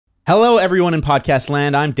Hello, everyone in podcast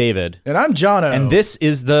land. I'm David. And I'm Jono. And this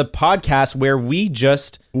is the podcast where we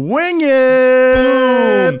just wing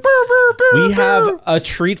it. We have a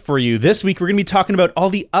treat for you. This week, we're going to be talking about all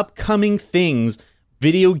the upcoming things,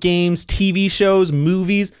 video games, TV shows,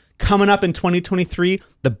 movies coming up in 2023,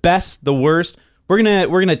 the best, the worst. We're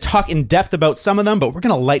going to talk in depth about some of them, but we're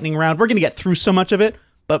going to lightning round. We're going to get through so much of it.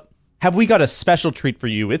 But have we got a special treat for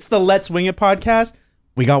you? It's the Let's Wing It podcast.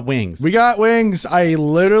 We got wings. We got wings. I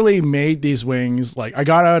literally made these wings. Like, I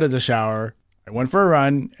got out of the shower, I went for a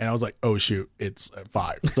run, and I was like, oh shoot, it's at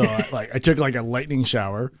 5. So I took like a lightning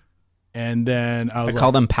shower, and then I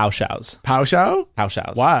call them pow shows. Pow show? Pow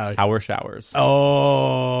shows. Why? Power showers.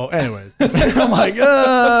 Oh, anyways. I'm like,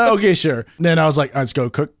 okay, sure. Then I was like, let's go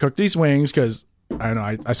cook these wings, because I don't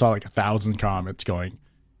know, I saw like 1,000 comments going,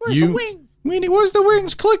 Where's the wings? Weenie, where's the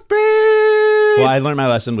wings? Clickbait! Well, I learned my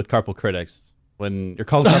lesson with Carpal Critics. When you're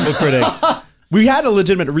called Carpal Critics, we had a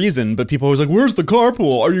legitimate reason, but people always like, where's the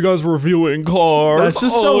carpool? Are you guys reviewing cars? That's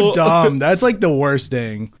just so dumb. That's like the worst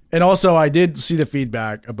thing. And also, I did see the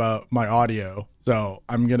feedback about my audio, so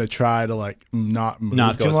I'm going to try to like not move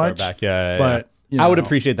not too go as far much. back. Yeah, but you know. I would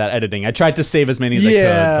appreciate that editing. I tried to save as many as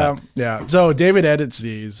I could. Yeah. So David edits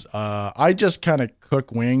these. I just kind of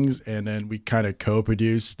cook wings, and then we kind of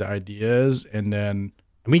co-produce the ideas, and then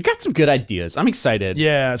we got some good ideas. I'm excited.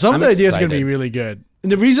 Yeah, some of the ideas are going to be really good.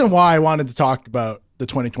 And the reason why I wanted to talk about the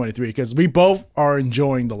 2023, because we both are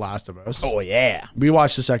enjoying The Last of Us. Oh, yeah. We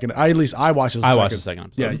watched the second. At least I watched the second. I watched the second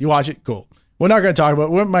episode. Yeah, you watch it? Cool. We're not going to talk about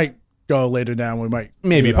it. We might go later down. We might.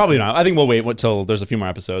 Maybe, probably not. I think we'll wait until there's a few more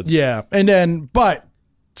episodes. Yeah. And then, but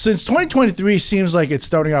since 2023 seems like it's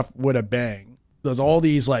starting off with a bang, there's all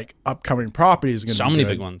these like upcoming properties. So many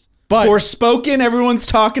big ones. But Forspoken, everyone's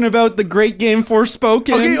talking about the great game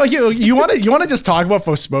Forspoken. Okay, like you want to just talk about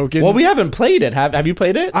Forspoken? Well, we haven't played it. Have you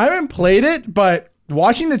played it? I haven't played it, but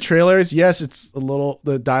watching the trailers, yes,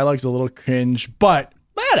 the dialogue's a little cringe, but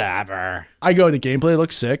whatever. The gameplay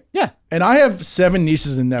looks sick. Yeah. And I have 7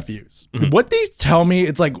 nieces and nephews. Mm-hmm. What they tell me,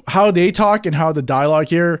 it's like how they talk and how the dialogue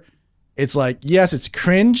here, it's like, yes, it's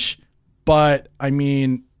cringe, but I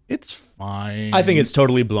mean, it's fine. I think it's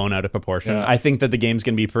totally blown out of proportion. Yeah. I think that the game's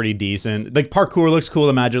going to be pretty decent. Like, parkour looks cool.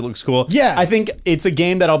 The magic looks cool. Yeah. I think it's a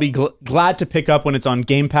game that I'll be glad to pick up when it's on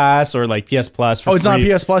Game Pass or like PS Plus. It's not on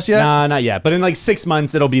PS Plus yet? Nah, not yet. But in like 6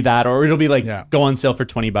 months, it'll be that, or it'll be like go on sale for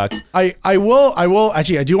 $20. I will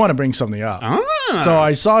actually, I do want to bring something up. So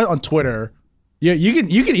I saw it on Twitter. Yeah, you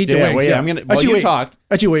can eat the wings. Wait, yeah. I'm gonna you talk.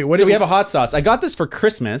 Actually, wait. So we have a hot sauce. I got this for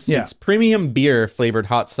Christmas. Yeah. It's premium beer flavored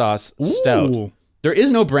hot sauce stout. Ooh. There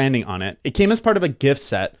is no branding on it. It came as part of a gift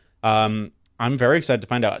set. I'm very excited to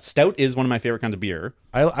find out. Stout is one of my favorite kinds of beer.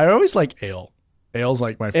 I always like ale. Ale's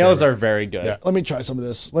like my favorite. Ales are very good. Yeah, let me try some of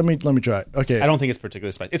this. Let me try it. Okay. I don't think it's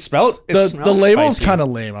particularly spicy. It's spelled. The label's kind of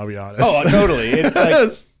lame, I'll be honest. Oh, totally.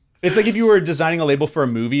 It's like if you were designing a label for a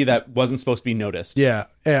movie that wasn't supposed to be noticed. Yeah.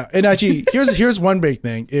 And actually, here's one big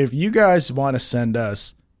thing. If you guys want to send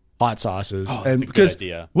us hot sauces, and because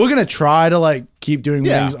we're gonna try to like keep doing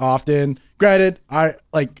wings often. Granted, I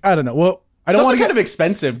don't know. Well, I don't want to kind of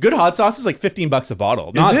expensive. Good hot sauce is like $15 a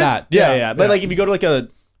bottle. Not that. Yeah. But like if you go to like a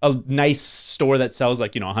nice store that sells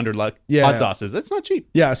like 100 hot sauces, that's not cheap.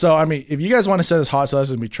 Yeah. So I mean, if you guys want to send us hot sauces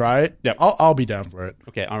and we try it, I'll be down for it.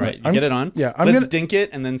 Okay. All right. You get it on. Yeah. Let's dink it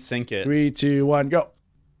and then sink it. 3, 2, 1, go.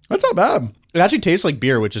 That's not bad. It actually tastes like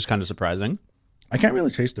beer, which is kind of surprising. I can't really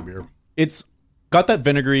taste the beer. It's got that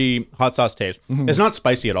vinegary hot sauce taste. Mm-hmm. It's not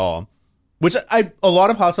spicy at all. Which a lot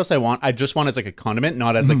of hot sauce I just want as like a condiment,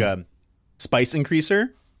 not as like a spice increaser.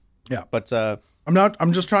 Yeah. But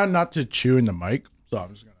I'm just trying not to chew in the mic, so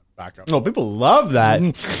I'm just gonna back up. Oh, people love that.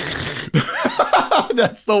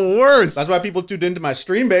 That's the worst. That's why people tuned into my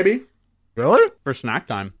stream, baby. Really? For snack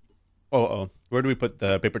time. Oh. Where do we put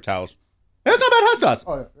the paper towels? That's not bad hot sauce.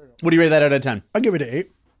 Oh, yeah. What do you rate that out of 10? I'll give it an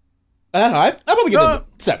 8. That high? I'll probably give it a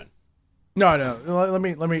 7. No.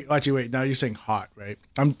 Let me actually wait. Now you're saying hot, right?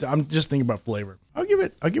 I'm just thinking about flavor. I'll give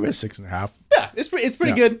it a 6.5. Yeah, it's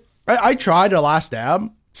pretty good. I tried a last dab.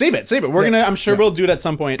 Save it. I'm sure we'll do it at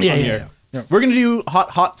some point on here. Yeah. We're gonna do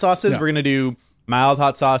hot sauces. Yeah. We're gonna do mild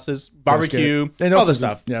hot sauces, barbecue, and all this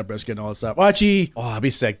stuff. Yeah, brisket and all that stuff. Well, actually, I'd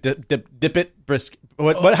be sick. Dip it, brisket.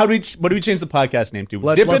 What? How do we change the podcast name to?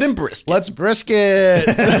 Dip it and brisket. Let's brisket.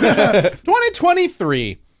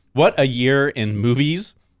 2023. What a year in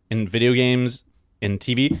movies, in video games, in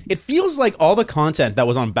TV. It feels like all the content that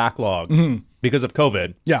was on backlog because of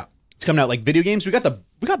COVID. Yeah, it's coming out. Like video games, we got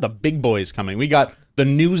the big boys coming. We got the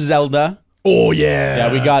new Zelda. Oh yeah.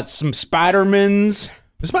 Yeah, we got some Spider-Mans.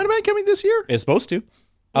 Is Spider-Man coming this year? It's supposed to.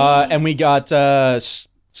 And we got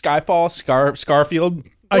Skyfall, Scarfield,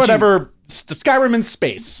 whatever Skyrim in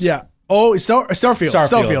space. Yeah. Oh, it's Starfield.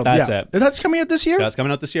 Starfield, that's yeah. it. That's coming out this year? That's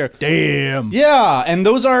coming out this year. Damn. Yeah, and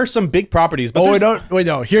those are some big properties. But wait,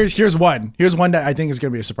 no. Here's one. Here's one that I think is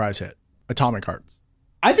going to be a surprise hit. Atomic Hearts.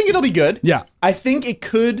 I think it'll be good. Yeah. I think it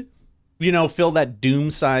could, fill that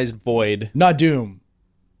Doom-sized void. Not Doom.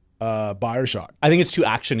 BioShock. I think it's too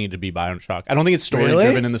actiony to be BioShock. I don't think it's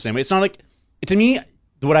story-driven in the same way. It's not like, to me,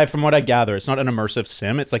 from what I gather, it's not an immersive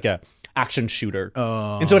sim. It's like a action shooter.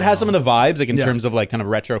 And so it has some of the vibes, like in terms of like kind of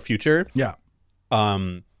retro future. Yeah.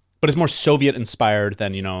 But it's more Soviet inspired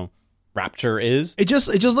than, Rapture is. It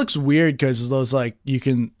just looks weird because those like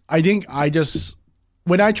when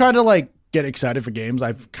I try to like get excited for games,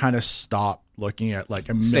 I've kind of stopped looking at like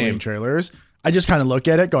a million trailers. I just kind of look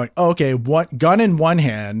at it going, oh, okay, what gun in one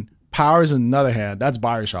hand, powers in another hand, that's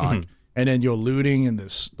BioShock. Mm-hmm. And then you're looting in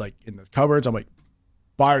this like in the cupboards. I'm like,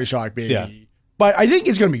 BioShock, baby. Yeah. But I think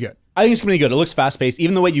it's gonna be good. I think it's going to be good. It looks fast-paced.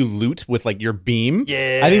 Even the way you loot with, like, your beam.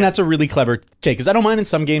 Yeah. I think that's a really clever take. Because I don't mind in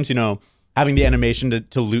some games, having the animation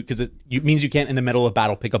to loot. Because it means you can't, in the middle of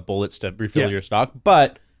battle, pick up bullets to refill your stock.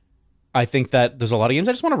 But I think that there's a lot of games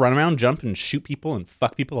I just want to run around, jump, and shoot people and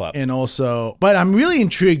fuck people up. And also... But I'm really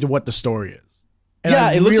intrigued what the story is. And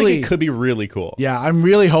it looks like it could be really cool. Yeah, I'm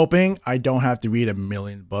really hoping I don't have to read a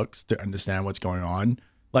million books to understand what's going on.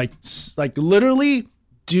 Like literally...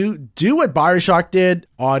 Do what BioShock did,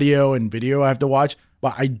 audio and video I have to watch,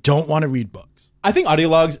 but I don't want to read books. I think audio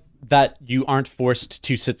logs that you aren't forced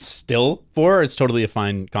to sit still for is totally a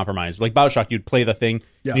fine compromise. Like BioShock, you'd play the thing,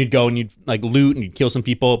 and you'd go and you'd like loot and you'd kill some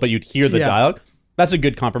people, but you'd hear the dialogue. That's a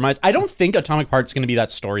good compromise. I don't think Atomic Heart's going to be that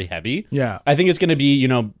story heavy. Yeah. I think it's going to be,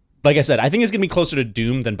 like I said, I think it's going to be closer to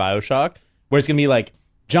Doom than BioShock, where it's going to be like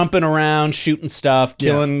jumping around, shooting stuff,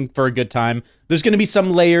 killing for a good time. There's going to be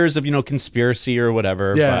some layers of, conspiracy or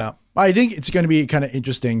whatever. Yeah. But I think it's going to be kind of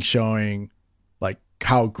interesting showing like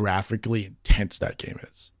how graphically intense that game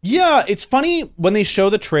is. Yeah. It's funny when they show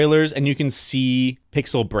the trailers and you can see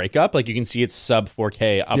pixel breakup, like you can see it's sub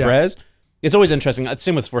 4K upres. Yeah. It's always interesting.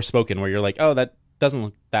 Same with Forspoken, where you're like, oh, that doesn't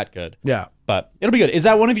look that good. Yeah. But it'll be good. Is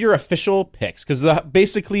that one of your official picks? Because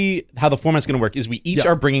basically how the format's going to work is we each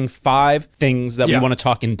are bringing 5 things that we want to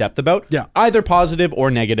talk in depth about. Yeah. Either positive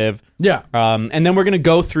or negative. Yeah. And then we're going to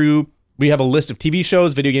go through, we have a list of TV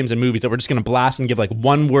shows, video games, and movies that we're just going to blast and give like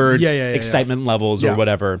one word excitement levels or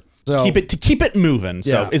whatever. So, keep it moving.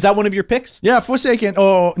 So is that one of your picks? Yeah, Forsaken.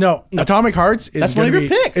 Oh no. Atomic Hearts is that's one of your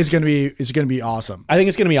picks. It's gonna be awesome. I think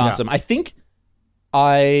it's gonna be awesome. I think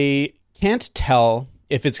I can't tell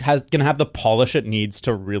if it's gonna have the polish it needs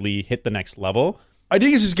to really hit the next level. I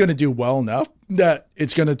think it's just gonna do well enough that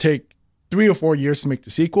it's gonna take 3 or 4 years to make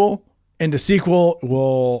the sequel, and the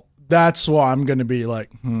sequel that's why I'm gonna be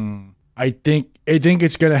like, I think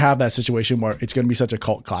it's gonna have that situation where it's gonna be such a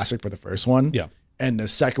cult classic for the first one. Yeah. And the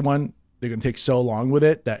second one, they're going to take so long with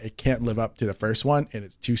it that it can't live up to the first one. And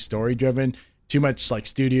it's too story driven, too much like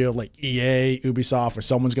studio, like EA, Ubisoft, or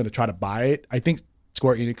someone's going to try to buy it. I think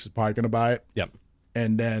Square Enix is probably going to buy it. Yep.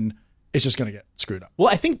 And then it's just going to get screwed up. Well,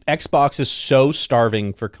 I think Xbox is so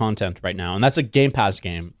starving for content right now. And that's a Game Pass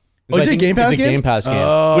game. So is it a Game Pass game? It's a Game Pass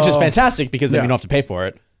game, which is fantastic because then you don't have to pay for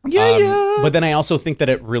it. Yeah. But then I also think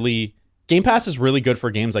that Game Pass is really good for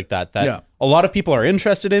games like that a lot of people are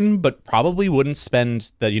interested in, but probably wouldn't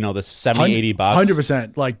spend the, the 70, 80 bucks.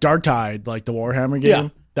 100%. Like Dark Tide, like the Warhammer game. Yeah.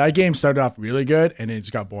 That game started off really good and it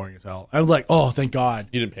just got boring as hell. I was like, oh, thank God.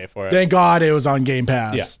 You didn't pay for it. Thank God it was on Game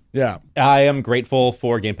Pass. Yeah. I am grateful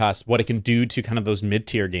for Game Pass, what it can do to kind of those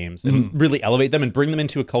mid-tier games and really elevate them and bring them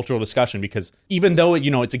into a cultural discussion, because even though,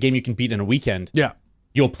 it's a game you can beat in a weekend,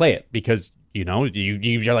 you'll play it because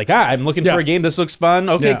you're like, I'm looking for a game. This looks fun.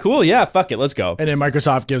 Okay, cool. Yeah, fuck it. Let's go. And then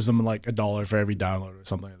Microsoft gives them like $1 for every download or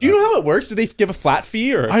something like that. Do you know how it works? Do they give a flat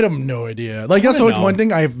fee or? I have no idea. Like that's one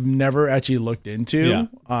thing I've never actually looked into.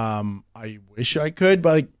 Yeah. I wish I could,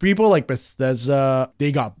 but like people like Bethesda,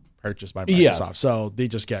 they got purchased by Microsoft, so they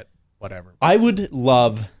just get whatever. I would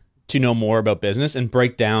love to know more about business and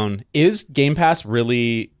break down, is Game Pass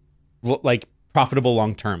really like profitable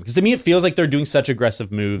long term? Because to me it feels like they're doing such aggressive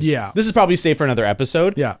moves. This is probably safe for another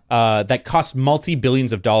episode. That cost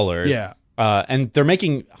multi-billions of dollars. And they're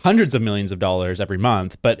making hundreds of millions of dollars every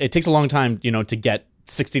month, but it takes a long time to get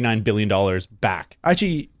 $69 billion back.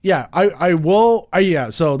 Actually, I will.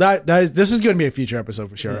 So that this is going to be a future episode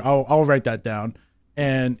for sure. I'll write that down.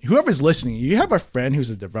 And whoever's listening, you have a friend who's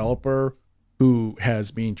a developer who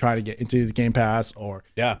has been trying to get into the Game Pass or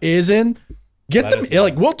is in. Get them,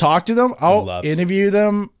 like we'll talk to them. I'll interview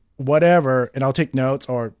them, whatever, and I'll take notes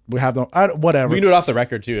or we have them, whatever. We can do it off the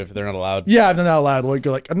record too if they're not allowed. Yeah, if they're not allowed. We'll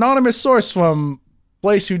go like anonymous source from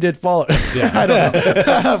place who did Fallout. Yeah, I don't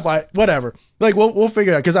know, but whatever. Like we'll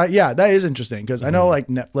figure it out because that is interesting because I know like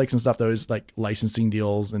Netflix and stuff though is like licensing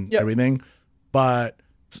deals and everything, but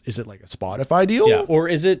is it like a Spotify deal? Yeah, or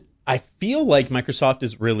is it? I feel like Microsoft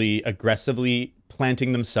is really aggressively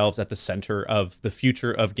planting themselves at the center of the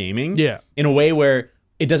future of gaming. Yeah, in a way where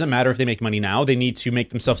it doesn't matter if they make money now. They need to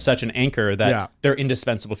make themselves such an anchor that they're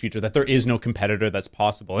indispensable future, that there is no competitor that's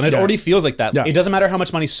possible. And it already feels like that. Yeah. It doesn't matter how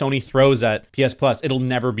much money Sony throws at PS Plus. It'll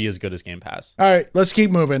never be as good as Game Pass. All right, let's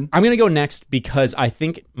keep moving. I'm going to go next because I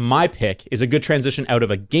think my pick is a good transition out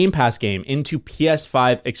of a Game Pass game into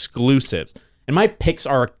PS5 exclusives. And my picks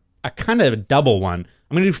are a kind of a double one.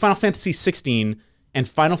 I'm going to do Final Fantasy 16 and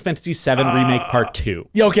Final Fantasy VII Remake Part 2.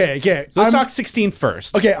 Yeah, okay. So let's talk 16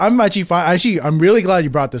 first. Okay, I'm actually fine. Actually, I'm really glad you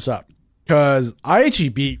brought this up because I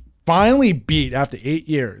actually finally beat after 8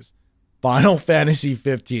 years Final Fantasy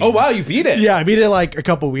 15. Oh wow, you beat it? Yeah, I beat it like a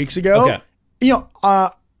couple weeks ago. Okay. You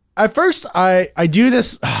know, at first I do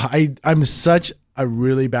this. I'm such a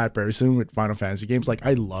really bad person with Final Fantasy games. Like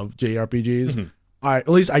I love JRPGs. Mm-hmm. At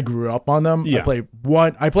least I grew up on them. Yeah.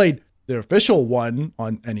 I played the official one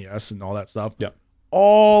on NES and all that stuff. Yeah.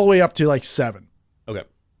 All the way up to like 7. Okay.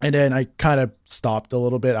 And then I kind of stopped a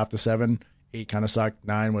little bit after 7. 8 kind of sucked.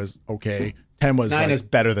 9 was okay. 10 was 9 is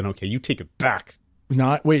better than okay. You take it back.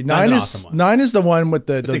 9 is awesome one. 9 is the one with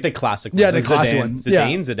the it's like the classic one. Yeah, the classic one.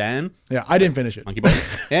 Zidane. Yeah, I didn't finish it. Monkey Ball.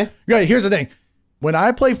 Yeah. Right, here's the thing. When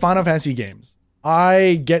I play Final Fantasy games,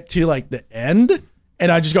 I get to like the end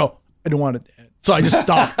and I just go, I don't want it to end. So I just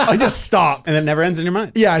stop. And it never ends in your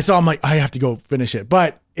mind. Yeah, so I'm like, I have to go finish it.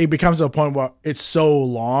 But it becomes to a point where it's so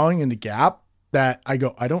long in the gap that I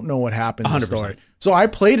go, I don't know what happened in the story. So I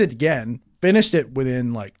played it again, finished it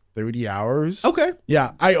within like 30 hours. Okay.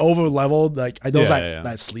 Yeah, I over leveled. Like I know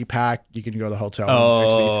that sleep hack. You can go to the hotel.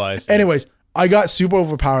 Oh, I see. Anyways, I got super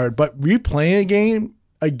overpowered. But replaying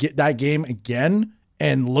that game again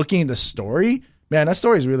and looking at the story, man, that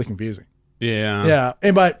story is really confusing. Yeah.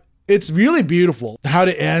 Yeah, but it's really beautiful how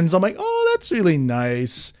it ends. I'm like, oh, that's really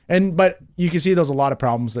nice. But you can see there's a lot of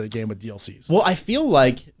problems with the game with DLCs. Well, I feel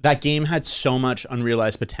like that game had so much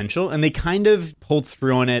unrealized potential, and they kind of pulled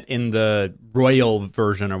through on it in the Royal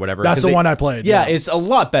version or whatever. That's the one I played. Yeah, it's a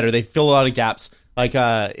lot better. They fill a lot of gaps. Like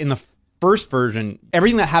in the first version,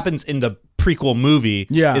 everything that happens in the prequel movie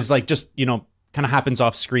is like just, kind of happens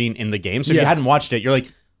off screen in the game. So if you hadn't watched it, you're like,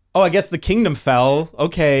 oh, I guess the kingdom fell.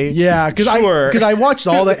 Okay. Yeah, because I watched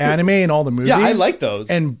all the anime and all the movies. Yeah, I like those.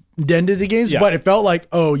 And then did the games, but it felt like,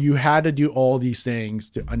 oh, you had to do all these things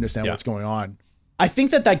to understand what's going on. I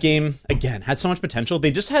think that game, again, had so much potential.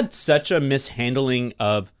 They just had such a mishandling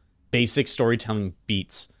of basic storytelling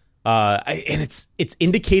beats. And it's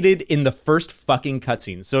indicated in the first fucking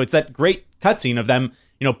cutscene. So it's that great cutscene of them,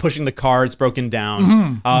 pushing the cards broken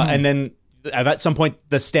down. And then at some point,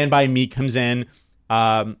 the Stand By Me comes in.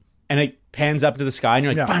 And it pans up to the sky and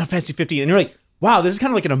you're like, Final Fantasy 15. And you're like, wow, this is kind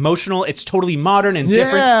of like an emotional, it's totally modern and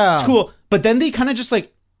different. It's cool. But then they kind of just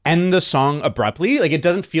like end the song abruptly. Like it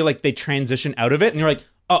doesn't feel like they transition out of it. And you're like,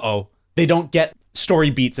 uh-oh, they don't get story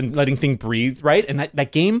beats and letting things breathe, right? And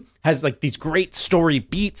that game has like these great story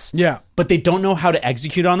beats. Yeah. But they don't know how to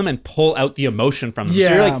execute on them and pull out the emotion from them. Yeah.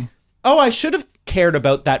 So you're like, oh, I should have cared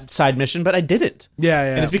about that side mission, but I didn't. Yeah.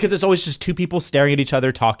 And it's because it's always just two people staring at each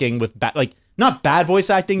other talking with not bad voice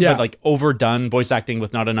acting, but like overdone voice acting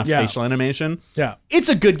with not enough facial animation. Yeah. It's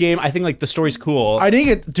a good game. I think like the story's cool. I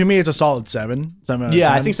think to me it's a solid 7. 7 out of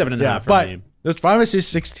 10. I think 7.5 for me. It's Final Fantasy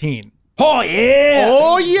 16. Oh yeah!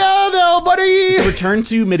 Oh yeah, though, buddy. It's a return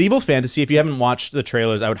to medieval fantasy. If you haven't watched the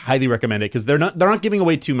trailers, I would highly recommend it because they're not giving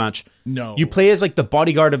away too much. No. You play as like the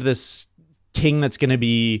bodyguard of this king that's going to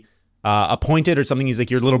be appointed or something. He's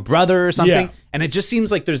like your little brother or something. Yeah. And it just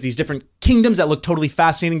seems like there's these different kingdoms that look totally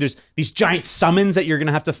fascinating. There's these giant summons that you're going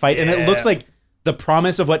to have to fight. Yeah. And it looks like the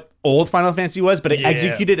promise of what old Final Fantasy was, but it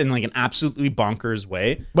executed in like an absolutely bonkers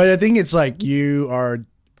way. But I think it's like you are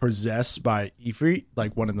possessed by Ifrit,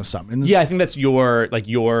 like one of the summons. Yeah, I think that's your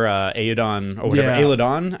Aeon or whatever.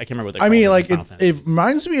 Aeladon? I can't remember what they call it. I mean, like it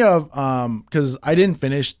reminds me of because I didn't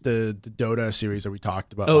finish the Dota series that we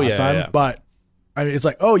talked about last time, but I mean, it's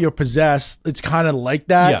like, oh, you're possessed. It's kind of like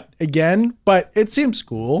that again, but it seems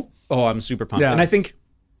cool. Oh, I'm super pumped. Yeah. And I think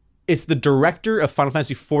it's the director of Final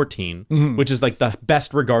Fantasy 14, which is like the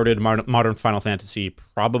best regarded modern Final Fantasy,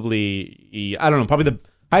 probably, I don't know, probably the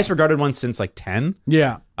highest regarded one since like 10.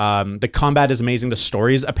 Yeah. The combat is amazing. The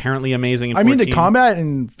story is apparently amazing in 14. I mean, the combat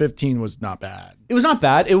in 15 was not bad. It was not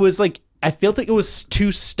bad. It was like, I felt like it was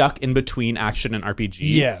too stuck in between action and RPG.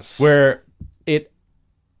 Yes. Where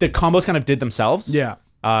the combos kind of did themselves. Yeah.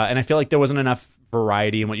 And I feel like there wasn't enough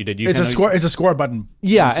variety in what you did. It's a score button.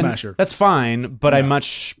 Yeah, smasher. And that's fine, but I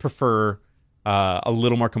much prefer a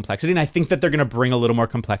little more complexity, and I think that they're going to bring a little more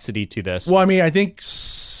complexity to this. Well, I mean, I think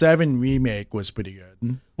 7 Remake was pretty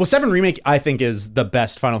good. Well, 7 Remake, I think, is the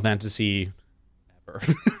best Final Fantasy ever.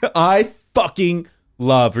 I fucking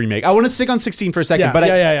love Remake. I want to stick on 16 for a second, but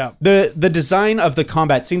the design of the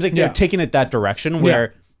combat seems like they're taking it that direction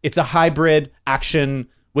where it's a hybrid action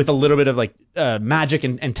with a little bit of like magic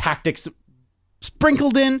and tactics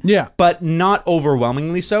sprinkled in, but not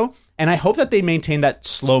overwhelmingly so. And I hope that they maintain that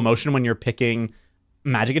slow motion when you're picking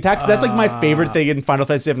magic attacks. That's like my favorite thing in Final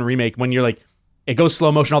Fantasy VII Remake, when you're like, it goes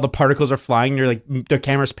slow motion, all the particles are flying, you're like, the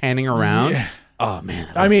camera's panning around. Yeah. Oh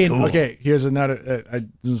man, I mean, cool. Okay, here's another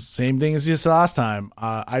same thing as just last time.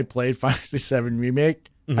 I played Final Fantasy VII Remake.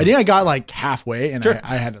 I think I got like halfway and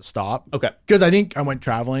I had to stop. Okay, because I think I went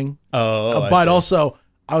traveling. But also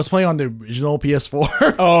I was playing on the original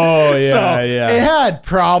PS4. Oh yeah, so it had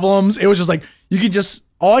problems. It was just like you can just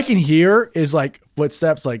all I can hear is like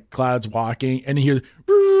footsteps, like clouds walking, and you hear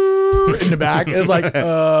in the back. It's like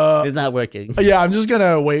it's not working. Yeah, I'm just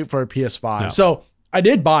gonna wait for a PS5. No. So. I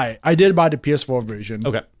did buy it. I did buy the PS4 version.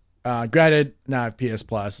 Okay. Granted, now PS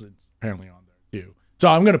Plus, it's apparently on there too. So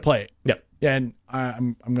I'm gonna play it. Yep. And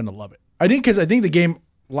I'm gonna love it. I think because the game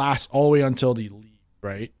lasts all the way until they leave,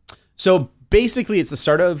 right? So basically, it's the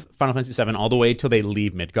start of Final Fantasy VII all the way till they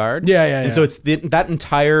leave Midgard. Yeah. And so it's that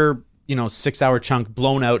entire 6-hour chunk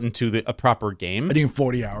blown out into a proper game. I think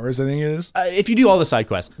 40 hours. I think it is. If you do all the side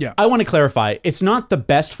quests. Yeah. I want to clarify, it's not the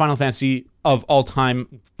best Final Fantasy of all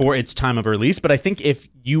time for its time of release, but I think if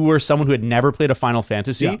you were someone who had never played a Final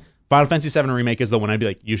Fantasy, Final Fantasy VII Remake is the one I'd be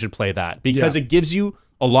like, you should play that, because it gives you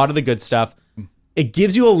a lot of the good stuff. It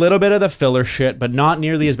gives you a little bit of the filler shit, but not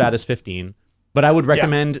nearly as bad as 15. But I would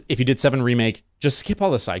recommend, if you did 7 Remake, just skip all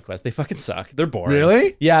the side quests. They fucking suck. They're boring.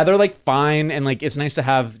 Really? Yeah, they're like fine, and like it's nice to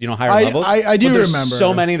have higher levels. I do remember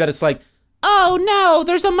so many that it's like, oh no,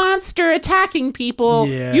 there's a monster attacking people.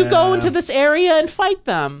 Yeah. You go into this area and fight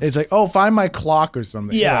them. It's like, oh, find my clock or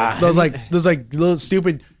something. Yeah. Those little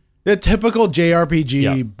stupid, the typical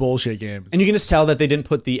JRPG bullshit games. And you can just tell that they didn't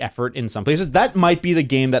put the effort in some places. That might be the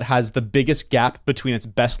game that has the biggest gap between its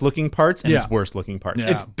best looking parts and its worst looking parts. Yeah.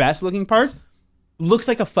 Its best looking parts looks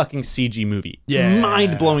like a fucking CG movie. Yeah.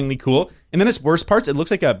 Mind-blowingly cool. And then its worst parts, it looks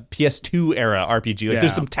like a PS2 era RPG. Like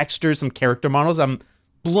there's some textures, some character models. I'm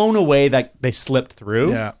blown away that they slipped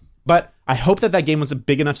through. Yeah. But I hope that game was a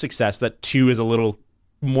big enough success that 2 is a little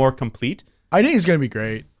more complete. I think it's going to be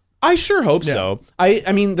great. I sure hope so.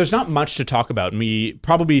 I mean, there's not much to talk about, and we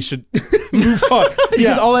probably should move on.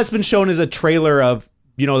 Because all that's been shown is a trailer of,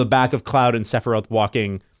 the back of Cloud and Sephiroth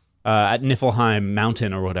walking at Niflheim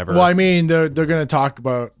Mountain or whatever. Well, I mean, they're going to talk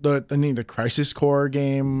about the Crisis Core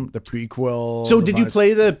game, the prequel. So did you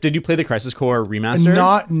play the Crisis Core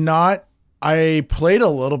remaster? Not. I played a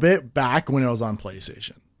little bit back when it was on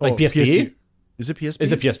PlayStation. Like PSP? PS2. Is it PSP?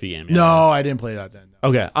 It's a PSP game. Yeah. No, I didn't play that then. No.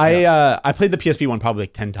 Okay. I played the PSP one probably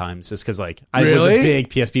like 10 times just because I was a big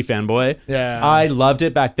PSP fanboy. Yeah. I loved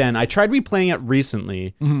it back then. I tried replaying it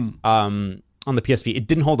recently on the PSP. It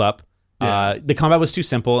didn't hold up. Yeah. The combat was too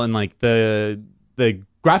simple, and like the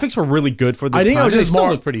graphics were really good for the time.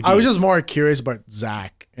 I was just more curious about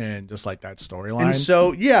Zack and just like that storyline. And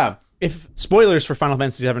so, if spoilers for Final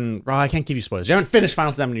Fantasy VII, I can't give you spoilers. You haven't finished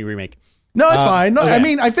Final Fantasy VII Remake. No, it's fine. No, okay. I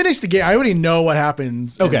mean, I finished the game. I already know what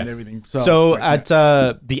happens and everything. So at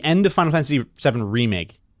the end of Final Fantasy VII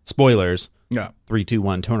Remake, spoilers, 3, 2,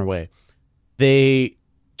 1, turn away, they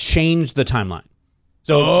changed the timeline.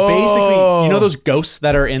 So basically, those ghosts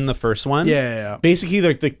that are in the first one? Yeah. Basically,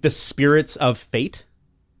 they're the spirits of fate.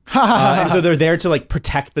 And so they're there to like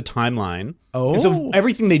protect the timeline. Oh. And so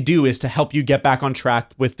everything they do is to help you get back on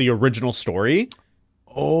track with the original story.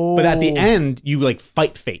 Oh. But at the end, you like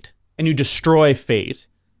fight fate and you destroy fate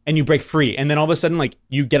and you break free. And then all of a sudden, like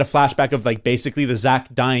you get a flashback of like basically the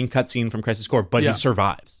Zack dying cutscene from Crisis Core, but he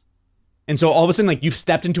survives. And so all of a sudden, like you've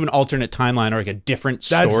stepped into an alternate timeline or like a different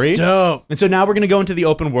story. That's dope. And so now we're going to go into the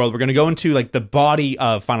open world. We're going to go into like the body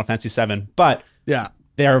of Final Fantasy VII, but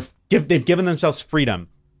they've given themselves freedom.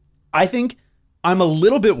 I think I'm a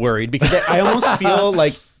little bit worried because I almost feel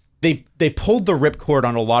like they pulled the ripcord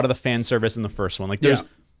on a lot of the fan service in the first one. Like there's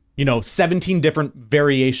 17 different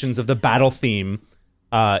variations of the battle theme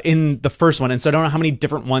in the first one, and so I don't know how many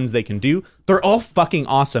different ones they can do. They're all fucking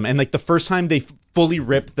awesome, and like the first time they fully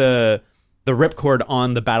ripped the ripcord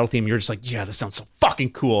on the battle theme, you're just like, yeah, this sounds so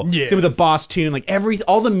fucking cool. Yeah. Then with the boss tune, like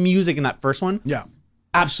all the music in that first one,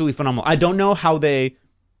 absolutely phenomenal. I don't know how they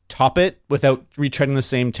top it without retreading the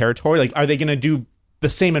same territory. Like, are they going to do the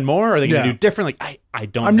same and more? Or are they going to do different? Like, I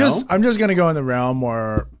don't know. I'm just going to go in the realm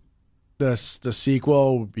where the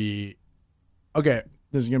sequel would be okay.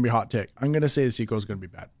 This is gonna be a hot take. I'm gonna say the sequel is gonna be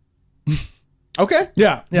bad. Okay.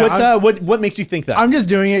 Yeah. What makes you think that? I'm just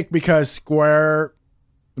doing it because Square,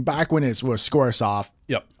 back when it was Squaresoft,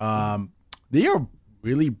 Yep. they are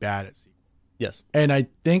really bad at sequels. Yes. And I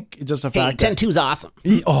think it's just a fact that 10-2's awesome.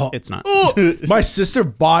 It's not. my sister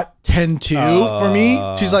bought 10-2 for me.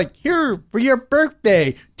 She's like, here for your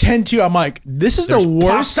birthday, 10-2. I'm like, this is the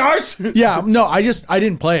worst. Pop-Stars? Yeah, no, I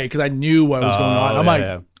didn't play it because I knew what was going on. I'm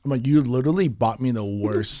yeah. like, you literally bought me the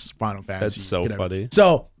worst Final Fantasy. That's so funny.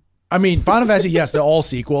 So, I mean, Final Fantasy, yes, they're all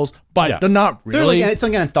sequels, but they're not really. It's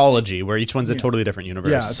like an anthology where each one's a totally different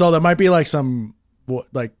universe. Yeah, so there might be like some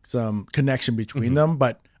connection between them,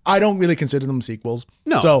 but I don't really consider them sequels.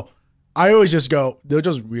 No. So I always just go, they're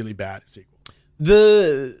just really bad at sequels.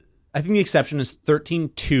 I think the exception is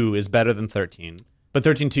 13-2 is better than 13. But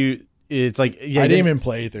 13-2, it's like... Yeah, I didn't even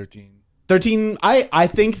play 13. 13, I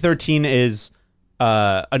think 13 is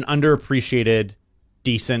an underappreciated,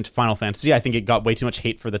 decent Final Fantasy. I think it got way too much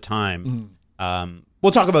hate for the time.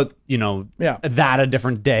 We'll talk about, that a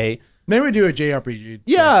different day. Maybe we do a JRPG.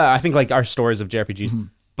 Yeah, I think like our stories of JRPGs.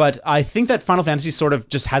 But I think that Final Fantasy sort of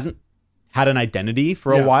just hasn't had an identity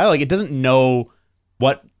for a while. Like, it doesn't know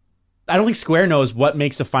what... I don't think Square knows what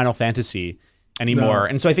makes a Final Fantasy anymore. No.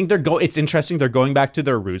 And so I think it's interesting. They're going back to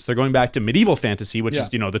their roots. They're going back to medieval fantasy, which is,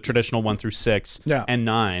 the traditional 1 through 6 and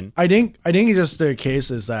 9. I think it's just the case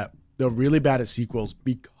is that they're really bad at sequels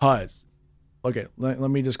because... Okay, let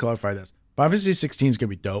me just clarify this. Final Fantasy 16 is going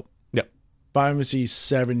to be dope. Yep. Final Fantasy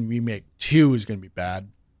 7 Remake 2 is going to be bad.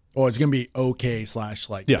 Or it's going to be okay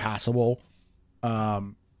 / passable. I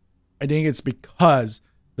think it's because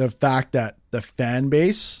the fact that the fan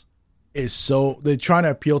base is they're trying to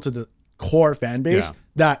appeal to the core fan base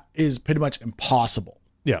that is pretty much impossible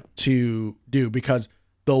to do because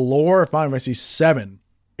the lore of Final Fantasy 7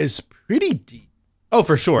 is pretty deep. Oh,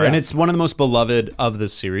 for sure. Yeah. And it's one of the most beloved of the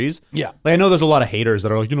series. Yeah. Like, I know there's a lot of haters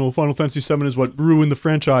that are like, Final Fantasy 7 is what ruined the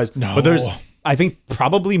franchise. No. But there's... I think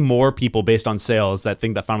probably more people based on sales that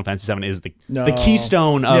think that Final Fantasy VII is the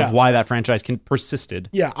keystone of why that franchise persisted.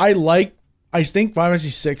 Yeah, I think Final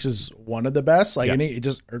Fantasy VI is one of the best. Like, I think it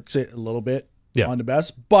just irks it a little bit on the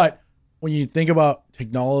best. But when you think about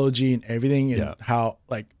technology and everything and how,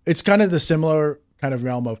 like, it's kind of the similar kind of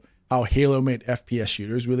realm of how Halo made FPS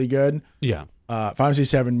shooters really good. Yeah. Final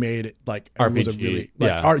Fantasy VII made it like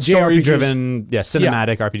RPG, story-driven,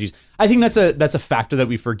 cinematic RPGs. I think that's a factor that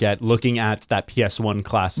we forget looking at that PS1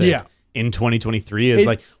 classic in 2023 is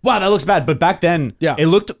like, wow, that looks bad, but back then, it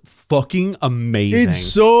looked fucking amazing. It's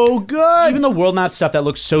so good. Even the world map stuff that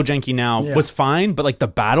looks so janky now was fine, but like the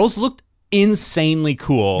battles looked insanely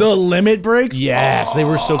cool. The limit breaks, yes, they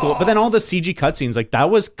were so cool. But then all the CG cutscenes, like that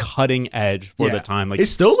was cutting edge for the time. Like it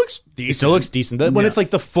still looks decent. When it's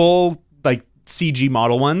like the full like CG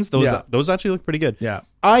model ones, those actually look pretty good. Yeah.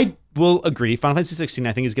 I will agree. Final Fantasy 16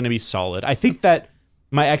 I think is going to be solid. I think that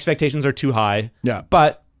my expectations are too high. Yeah.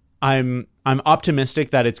 But I'm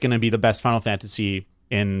optimistic that it's going to be the best Final Fantasy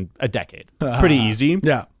in a decade. Pretty easy.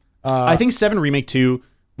 Yeah. I think 7 Remake 2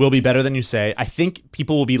 will be better than you say. I think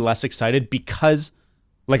people will be less excited because,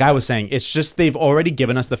 like I was saying, it's just they've already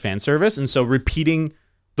given us the fan service. And so repeating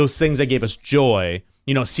those things that gave us joy,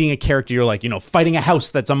 seeing a character you're like, fighting a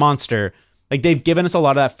house that's a monster. Like, they've given us a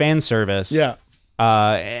lot of that fan service. Yeah.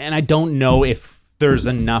 And I don't know if there's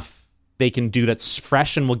enough they can do that's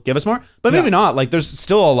fresh and will give us more. But maybe not. Like, there's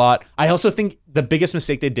still a lot. I also think the biggest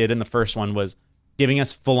mistake they did in the first one was giving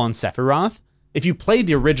us full-on Sephiroth. If you played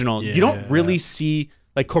the original, you don't really see,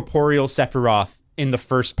 like, corporeal Sephiroth in the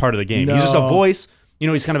first part of the game. No. He's just a voice.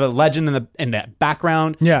 He's kind of a legend in that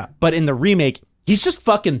background. Yeah. But in the remake, he's just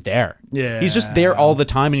fucking there. Yeah. He's just there all the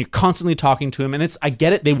time, and you're constantly talking to him. And I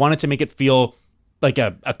get it. They wanted to make it feel like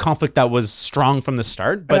a conflict that was strong from the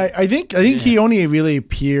start. But I think he only really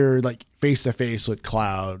appeared like face to face with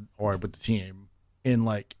Cloud or with the team in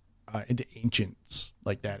like into Ancients,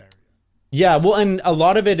 like that area. Yeah, well, and a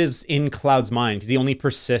lot of it is in Cloud's mind because he only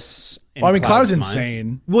persists in Cloud's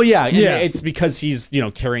insane. Well, yeah, it's because he's,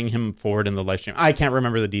 carrying him forward in the live stream. I can't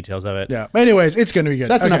remember the details of it. Yeah. Anyways, it's going to be good.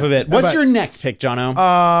 That's enough of it. What's your next pick,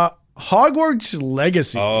 Jono? Hogwarts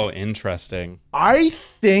Legacy. Oh, interesting. I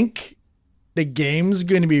think the game's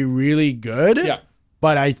going to be really good. Yeah.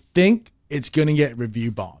 But I think it's going to get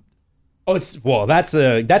review bombed. Oh, that's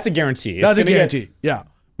a guarantee. That's a guarantee. Yeah.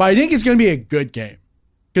 But I think it's going to be a good game.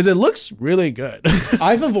 Because it looks really good.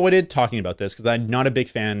 I've avoided talking about this because I'm not a big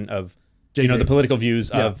fan of the political views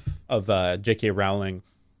of J.K. Rowling.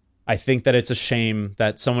 I think that it's a shame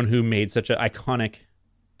that someone who made such an iconic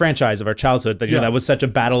franchise of our childhood, that that was such a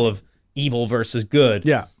battle of evil versus good.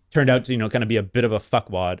 Yeah. turned out to, kind of be a bit of a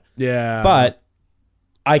fuckwad. Yeah. But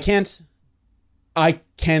I can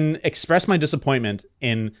express my disappointment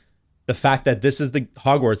in the fact that this is the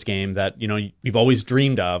Hogwarts game that, we've always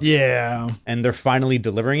dreamed of. Yeah. And they're finally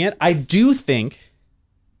delivering it. I do think,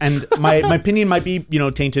 and my opinion might be,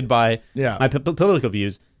 tainted by my political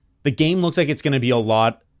views. The game looks like it's going to be a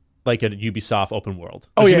lot like a Ubisoft open world.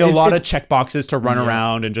 There's going to be a lot of checkboxes to run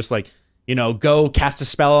around and just like, go cast a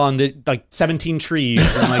spell on the 17 trees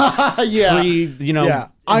and like free,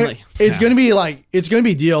 it's going to be like, it's going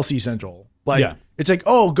to be DLC central. Like, it's like,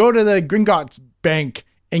 oh, go to the Gringotts bank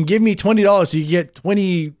and give me $20 so you get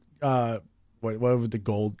 20, what was the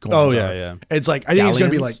gold coins? Yeah. It's like, I think it's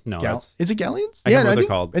going to be like, no, is it galleons? I can't remember what they're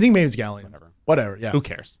called. I think maybe it's galleons. Whatever. Yeah. Who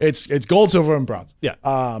cares? It's gold, silver, and bronze. Yeah.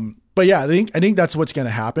 But yeah, I think that's what's going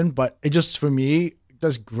to happen. But it just, for me,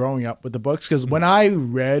 just growing up with the books, because when I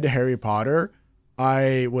read Harry Potter,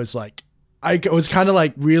 I was kind of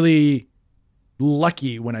like really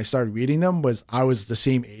lucky when I started reading them. I was the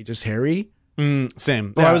same age as Harry.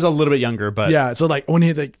 Same. Well, I was a little bit younger, but yeah. So like when he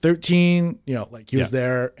had 13, he was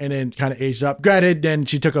there, and then kind of aged up. Granted, then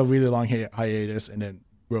she took a really long hiatus and then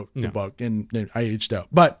wrote the book, and then I aged out.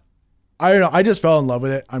 But I don't know. I just fell in love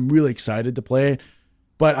with it. I'm really excited to play it,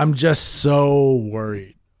 but I'm just so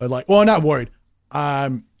worried. Not worried.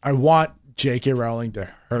 I want J.K. Rowling to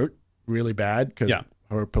hurt really bad because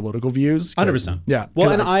her political views. 100%. Yeah.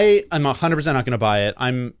 Well, and I'm 100% not going to buy it.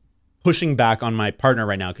 I'm pushing back on my partner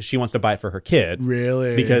right now because she wants to buy it for her kid.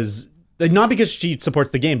 Really? Because not because she supports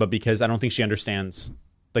the game, but because I don't think she understands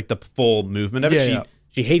like the full movement of it.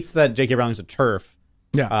 She hates that J.K. Rowling's a TERF.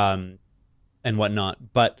 Yeah. And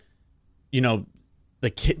whatnot, but the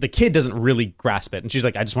kid doesn't really grasp it, and she's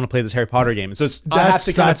like, I just want to play this Harry Potter game, and so I have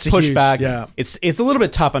to kind of push back. Yeah. It's a little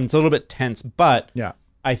bit tough. It's a little bit tense, but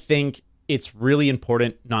I think it's really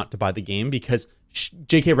important not to buy the game because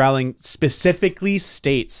J.K. Rowling specifically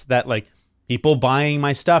states that like people buying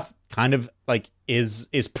my stuff kind of like is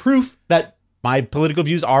proof that my political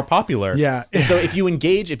views are popular. Yeah. And so if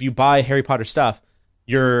you buy Harry Potter stuff,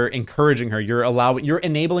 you're encouraging her, you're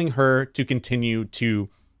enabling her to continue to,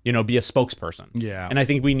 be a spokesperson. Yeah. And I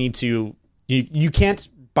think we need to, you can't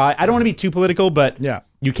buy, I don't want to be too political, but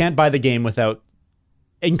you can't buy the game without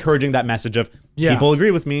encouraging that message of people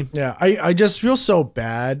agree with me. Yeah. I just feel so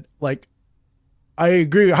bad. Like, I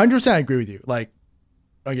agree. 100% I agree with you. Like,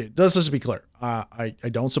 okay, let's just be clear. I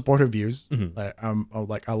don't support her views. Mm-hmm.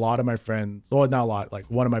 Like a lot of my friends, well, not a lot, like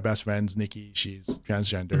one of my best friends, Nikki, she's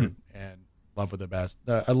transgender and love her the best.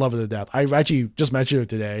 I love her to death. I actually just met her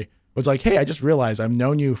today. Was like, hey, I just realized I've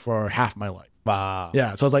known you for half my life. Wow.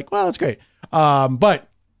 Yeah. So I was like, well, that's great. But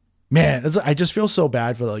man, I just feel so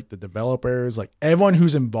bad for like the developers, like everyone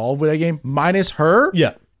who's involved with that game, minus her.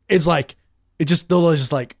 Yeah. It's like, it just still is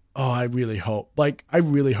just like, oh, I really hope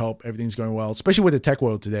everything's going well, especially with the tech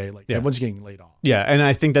world today. Like everyone's getting laid off. Yeah. And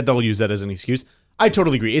I think that they'll use that as an excuse. I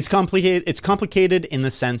totally agree. It's complicated. It's complicated in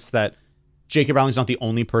the sense that J.K. Rowling's not the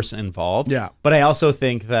only person involved. Yeah. But I also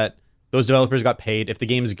think that those developers got paid. If the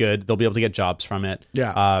game's good, they'll be able to get jobs from it.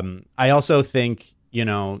 Yeah. I also think,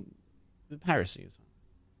 the piracy is.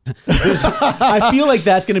 I feel like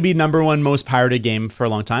that's going to be number one most pirated game for a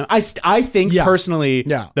long time. I think personally,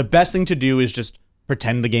 the best thing to do is just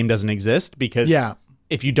pretend the game doesn't exist because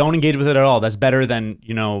if you don't engage with it at all, that's better than,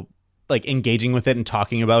 like engaging with it and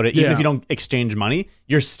talking about it. Even if you don't exchange money,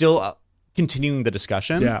 you're still continuing the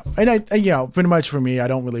discussion. Yeah. And pretty much for me, I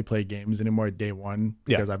don't really play games anymore at day one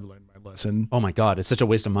because I've learned my lesson. Oh my God. It's such a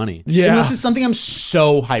waste of money. Yeah. And this is something I'm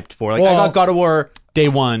so hyped for. Like I got God of War day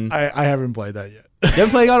one. I haven't played that yet. You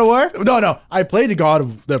haven't played God of War? No. I played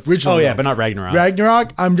the original. Oh yeah, but not Ragnarok.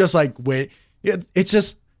 Ragnarok, I'm just like, wait. It's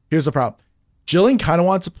just, here's the problem. Jillian kind of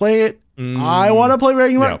wants to play it. I want to play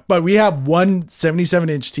Ragnarok, but we have one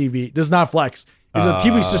 77-inch TV. Does not flex. Because the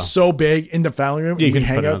TV's just so big in the family room. You can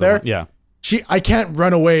hang out there. One. Yeah. I can't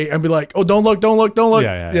run away and be like, oh, don't look.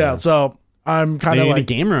 Yeah. So I'm kind of like a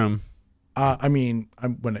game room. I'm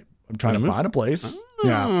trying to find a place.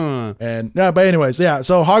 Yeah. But anyways, yeah.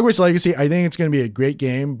 So Hogwarts Legacy, I think it's going to be a great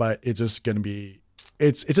game, but it's just going to be,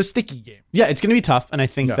 it's a sticky game. Yeah. It's going to be tough. And I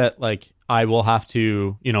think that like I will have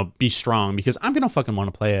to, be strong because I'm going to fucking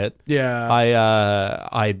want to play it. Yeah.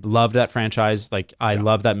 I loved that franchise. Like I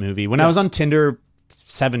love that movie. When I was on Tinder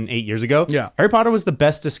 7-8 years ago, Harry Potter was the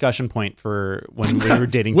best discussion point for when we were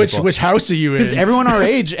dating people. Which house are you in? Because everyone our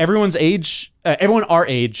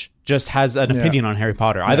age just has an opinion on Harry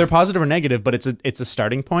Potter, either positive or negative, but it's a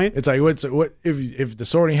starting point. It's like what if the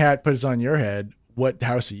Sorting Hat puts on your head, what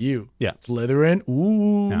house are you? Yeah. Slytherin?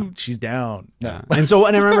 Ooh, she's down. No. And I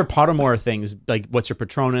remember Pottermore things like what's your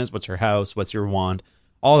Patronus, what's your house, what's your wand.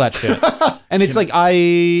 all that shit. And it's like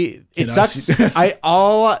it sucks.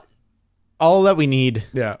 All that we need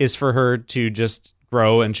is for her to just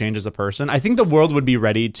grow and change as a person. I think the world would be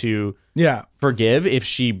ready to forgive if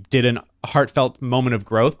she did a heartfelt moment of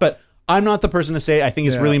growth, but I'm not the person to say. I think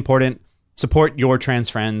it's really important. Support your trans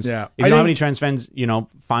friends. Yeah. If you don't have any trans friends,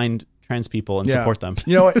 find trans people and support them.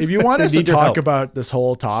 You know what? If you want us to talk about this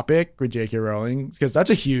whole topic with J.K. Rowling, because that's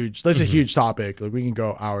a huge topic. Like we can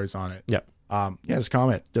go hours on it. Yep. Just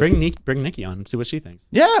comment. Bring Nikki on. See what she thinks.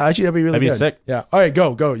 Yeah, actually, that'd be really good. Sick. Yeah. All right,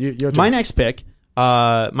 go. Your turn. My next pick,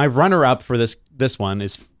 my runner-up for this one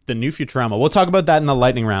is the new Futurama. We'll talk about that in the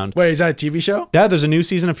lightning round. Wait, is that a TV show? Yeah, there's a new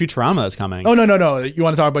season of Futurama that's coming. Oh, no. You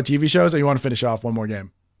want to talk about TV shows, or you want to finish off one more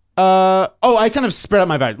game? I kind of spread out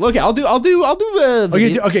my vibe. Okay, I'll do a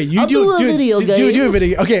video. Okay, you do a video game. Do a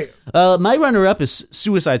video. Okay. My runner-up is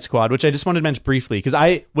Suicide Squad, which I just wanted to mention briefly because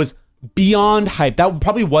I was beyond hyped. That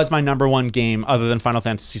probably was my number one game other than Final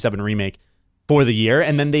Fantasy VII Remake for the year.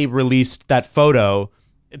 And then they released that photo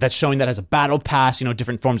that's showing that has a battle pass,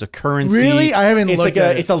 different forms of currency. Really? I haven't looked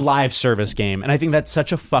at it. It's a live service game. And I think that's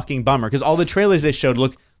such a fucking bummer because all the trailers they showed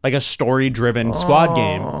look like a story-driven squad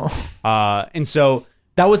game. And so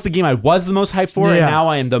that was the game I was the most hyped for, and now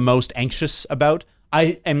I am the most anxious about.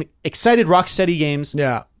 I am excited. Rocksteady Games.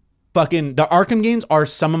 Yeah. Fucking the Arkham games are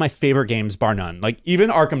some of my favorite games, bar none. Like even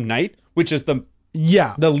Arkham Knight, which is the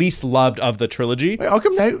least loved of the trilogy. Wait,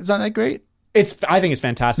 Arkham Knight is not that great. I think it's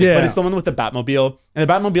fantastic, but it's the one with the Batmobile, and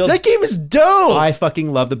the Batmobile. That game is dope. I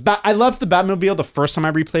fucking love I loved the Batmobile the first time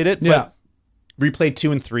I replayed it. But replayed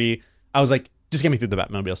 2 and 3. I was like, just get me through the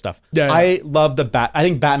Batmobile stuff. Yeah. I love I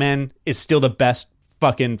think Batman is still the best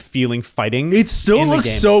fucking feeling fighting. It still looks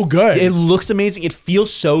so good. It looks amazing. It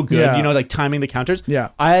feels so good. Like timing the counters. Yeah.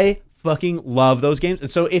 I fucking love those games. And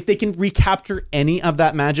so if they can recapture any of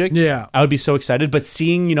that magic, I would be so excited. But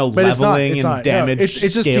seeing, leveling and damage,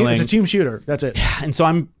 it's scaling. It's a team shooter. That's it. And so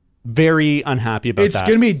I'm very unhappy about that. It's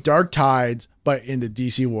going to be Dark Tides, but in the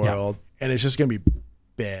DC world. And it's just going to be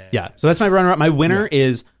bad. Yeah. So that's my runner-up. My winner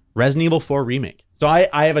is Resident Evil 4 Remake. So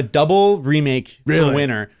I have a double remake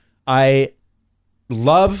winner. I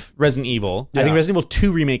love Resident Evil. I think Resident Evil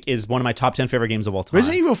 2 Remake is one of my top 10 favorite games of all time.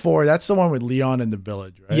 Resident Evil 4, that's the one with Leon in the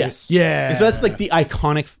village, right? Yes. Yeah. And so that's like the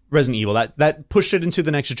iconic Resident Evil. That pushed it into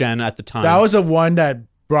the next gen at the time. That was the one that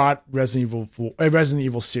brought Resident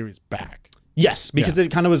Evil series back. Yes, because it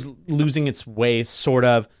kind of was losing its way, sort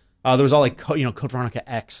of. There was all like, Code Veronica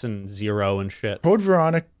X and Zero and shit. Code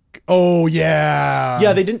Veronica. Oh yeah.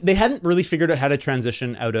 Yeah, they hadn't really figured out how to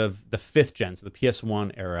transition out of the 5th gen, so the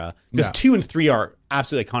PS1 era. Because 2 and 3 are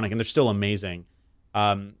absolutely iconic and they're still amazing.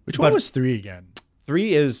 Which one was 3 again?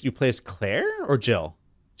 3 is you play as Claire or Jill?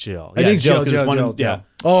 Jill. I think Jill. Yeah.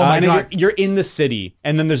 Oh my god. You're in the city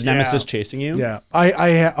and then there's Nemesis chasing you. Yeah.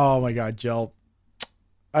 Oh my god, Jill.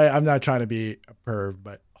 I'm not trying to be a perv,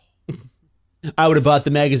 but I would have bought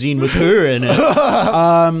the magazine with her in it.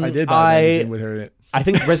 I did buy the magazine with her in it. I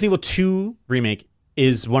think Resident Evil 2 Remake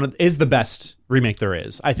is the best remake there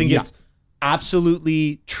is. I think it's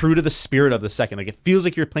absolutely true to the spirit of the second. Like it feels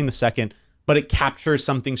like you're playing the second, but it captures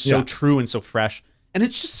something so true and so fresh. And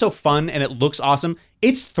it's just so fun and it looks awesome.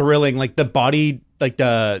 It's thrilling. Like the body, like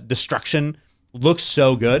the destruction looks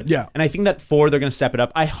so good. Yeah. And I think that 4, they're going to step it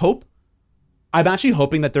up. I'm actually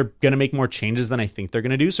hoping that they're going to make more changes than I think they're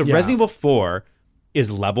going to do. So Resident Evil 4 is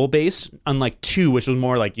level based, unlike 2, which was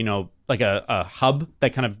more like, like a hub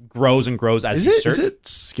that kind of grows and grows as you search. Is it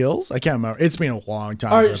skills? I can't remember. It's been a long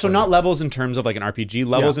time. All right, so not levels in terms of like an RPG,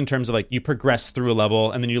 levels in terms of like you progress through a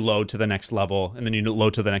level and then you load to the next level and then you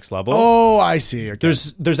load to the next level. Oh, I see. Okay.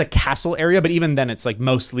 There's a castle area, but even then it's like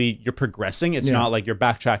mostly you're progressing. It's not like you're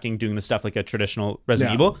backtracking, doing the stuff like a traditional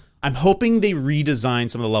Resident Evil. I'm hoping they redesign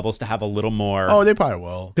some of the levels to have a little more. Oh, they probably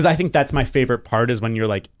will. Because I think that's my favorite part is when you're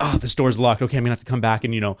like, this door's locked. Okay, I'm gonna have to come back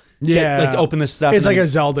and open this stuff. It's like a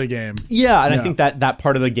Zelda game. Yeah, and I think that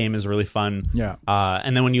part of the game is really fun. Yeah.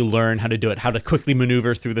 And then when you learn how to do it, how to quickly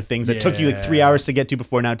maneuver through the things that took you like 3 hours to get to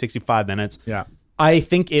before, now it takes you 5 minutes. Yeah. I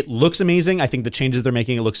think it looks amazing. I think the changes they're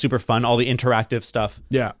making, it looks super fun. All the interactive stuff.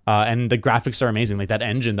 Yeah. And the graphics are amazing. Like that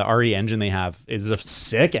engine, the RE engine they have is a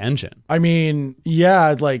sick engine. I mean,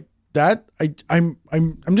 like that. I'm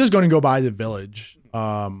just going to go by the Village.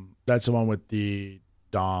 That's the one with the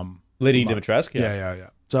Dom. Lady Dimitrescu. Yeah.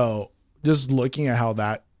 So just looking at how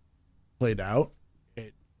that played out,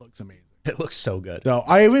 it looks amazing. It looks so good. So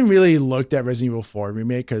I haven't really looked at Resident Evil 4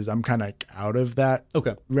 Remake because I'm kind of out of that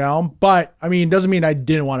realm. But I mean, it doesn't mean I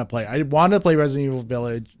didn't want to play. I wanted to play Resident Evil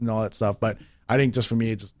Village and all that stuff. But I think just for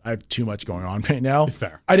me, I have too much going on right now.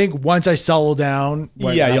 Fair. I think once I settle down,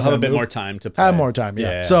 you'll have a bit more time to play. Have more time,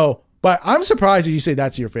 yeah. So But I'm surprised that you say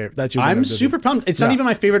that's your favorite. That's your. I'm super pumped. It's not even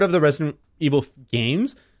my favorite of the Resident Evil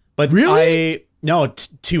games, but really,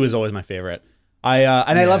 2 is always my favorite. I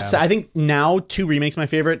love. I think now 2 remake's my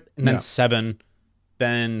favorite, and then 7,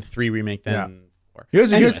 then 3 remake, then 4.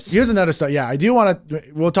 Here's another stuff. Yeah, I do want to.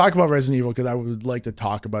 We'll talk about Resident Evil because I would like to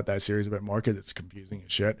talk about that series a bit more because it's confusing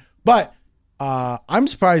as shit. But I'm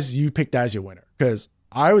surprised you picked that as your winner because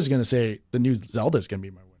I was gonna say the new Zelda is gonna be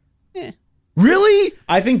my winner. Really?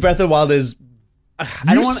 I think Breath of the Wild is.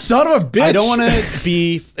 Son of a bitch! I don't want to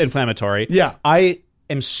be inflammatory. Yeah, I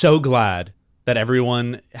am so glad that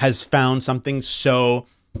everyone has found something so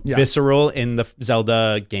visceral in the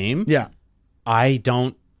Zelda game. Yeah, I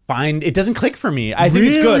don't find it doesn't click for me. I think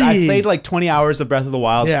it's good. I played like 20 hours of Breath of the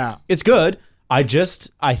Wild. Yeah, it's good. I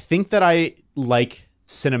think that I like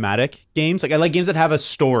cinematic games. Like I like games that have a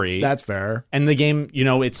story. That's fair. And the game,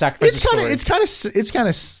 it sacrifices.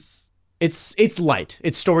 It's light.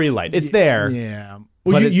 It's story light. It's there. Yeah.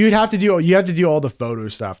 Well, you have to do all the photo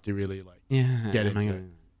stuff to really get into it.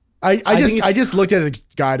 I just looked at the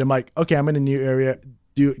guide. I'm like, okay, I'm in a new area.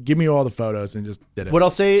 Give me all the photos and just did it. What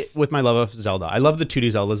I'll say with my love of Zelda, I love the 2D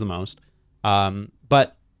Zeldas the most.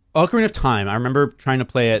 But Ocarina of Time, I remember trying to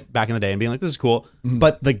play it back in the day and being like, this is cool. Mm-hmm.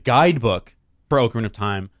 But the guidebook for Ocarina of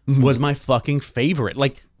Time was my fucking favorite.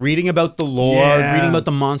 Like reading about the lore, reading about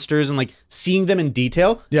the monsters, and like seeing them in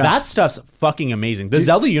detail. Yeah. That stuff's fucking amazing. The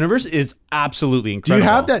Zelda universe is absolutely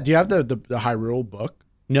incredible. Do you have the Hyrule book?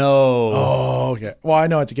 No. Oh, okay. Well, I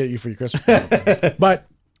know what to get you for your Christmas. But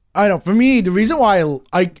I know for me, the reason why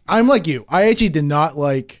I'm like you, I actually did not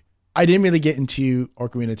like. I didn't really get into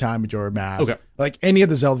Ocarina of Time, Majora's Mask, like any of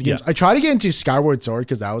the Zelda games. I tried to get into Skyward Sword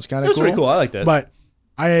because that was kind of cool. That was pretty cool. I liked it, but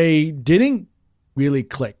I didn't really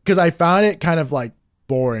click because I found it kind of like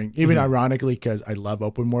boring, even ironically because I love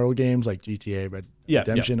open world games like GTA, but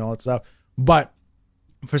Redemption, all that stuff. But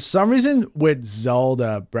for some reason, with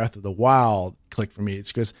Zelda Breath of the Wild, clicked for me.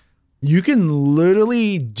 It's because you can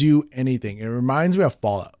literally do anything. It reminds me of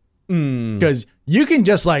Fallout because you can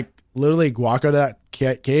just like literally walk out of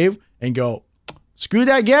that cave and go, screw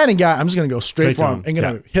that Ganon guy. I'm just gonna go straight for him and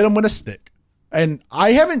gonna hit him with a stick. And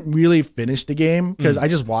I haven't really finished the game because I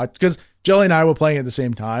just watched because Jelly and I were playing at the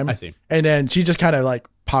same time. I see. And then she just kind of like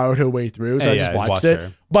powered her way through, so I just watched it.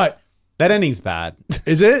 Her. But that ending's bad.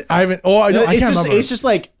 Is it? I haven't. Oh, I can't remember. It's just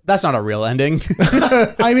like that's not a real ending.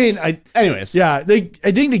 I mean, anyways, yeah. I think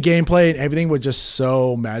the gameplay and everything was just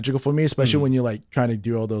so magical for me, especially when you're like trying to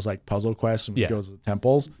do all those like puzzle quests and go to the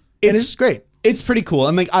temples. It's great. It's pretty cool.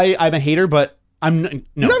 I'm like I'm a hater, but I'm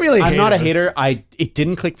not really. I'm not a hater. It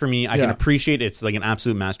didn't click for me. I can appreciate it's like an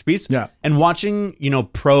absolute masterpiece. Yeah. And watching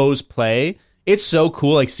pros play, it's so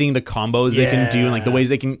cool. Like seeing the combos they can do and like the ways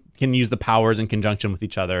they can use the powers in conjunction with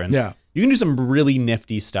each other. And you can do some really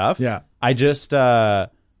nifty stuff. Yeah. I just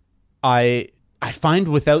I find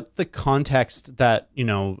without the context that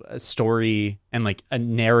a story and like a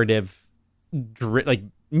narrative, like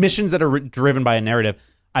missions that are driven by a narrative,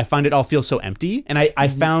 I find it all feels so empty. And I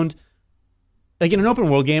found. Like in an open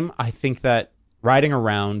world game, I think that riding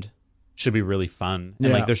around should be really fun.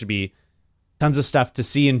 And like there should be tons of stuff to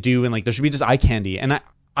see and do. And like there should be just eye candy. And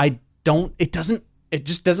it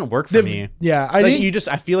just doesn't work for me. Yeah.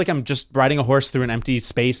 I feel like I'm just riding a horse through an empty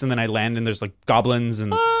space and then I land and there's like goblins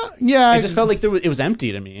and it just felt like it was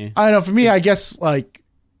empty to me. I don't know. For me, I guess like,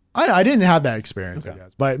 I didn't have that experience, I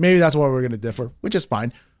guess. But maybe that's why we're going to differ, which is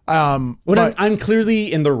fine. I'm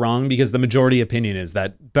clearly in the wrong because the majority opinion is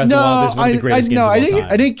that Breath of the Wild is one of the greatest games of all time.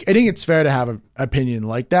 I think it's fair to have an opinion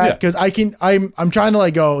like that because I'm trying to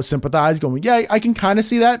like go sympathize, going I can kind of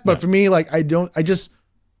see that, but for me like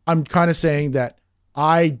I'm kind of saying that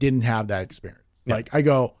I didn't have that experience. Like I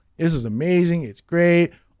go, this is amazing, it's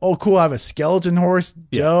great. Oh, cool, I have a skeleton horse,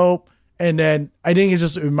 dope. And then I think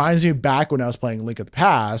it reminds me back when I was playing Link of the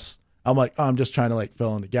Past. I'm like, I'm just trying to like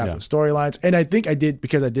fill in the gap with storylines. And I think I did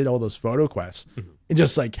because I did all those photo quests and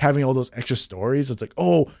just like having all those extra stories. It's like,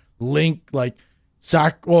 oh, Link like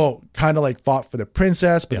kind of like fought for the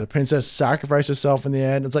princess, but the princess sacrificed herself in the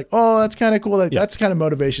end. It's like, oh, that's kind of cool. Like, that's kind of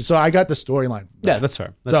motivation. So I got the storyline. Yeah, that's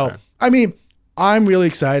fair. I mean, I'm really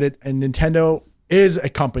excited. And Nintendo is a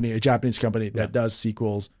Japanese company that does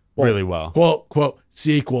sequels really well. Quote,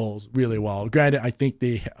 sequels really well. Granted, I think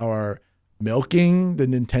they are milking the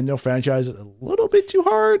Nintendo franchise a little bit too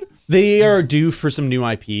hard. They are due for some new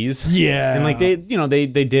IPs. Yeah. And like they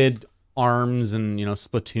did ARMS and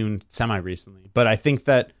Splatoon semi recently, but I think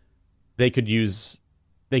that they could use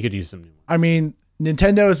some new ones. I mean,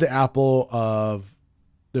 Nintendo is the Apple of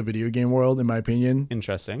the video game world in my opinion.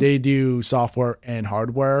 Interesting. They do software and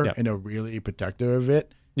hardware and are really protective of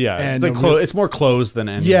it. Yeah, And it's more closed than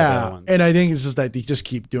any of the other ones. And I think it's just that they just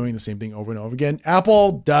keep doing the same thing over and over again.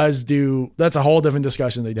 Apple does that's a whole different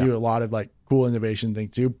discussion. They do a lot of like cool innovation thing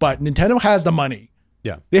too, but Nintendo has the money.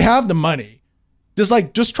 Yeah. They have the money.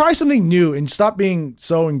 Just try something new and stop being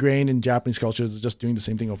so ingrained in Japanese culture as just doing the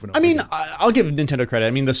same thing over and over. I mean, I'll give Nintendo credit.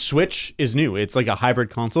 I mean, the Switch is new. It's like a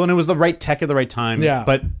hybrid console, and it was the right tech at the right time. Yeah.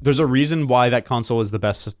 But there's a reason why that console is the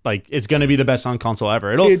best. Like, it's going to be the best on console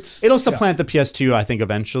ever. It'll supplant the PS2, I think,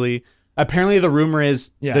 eventually. Apparently, the rumor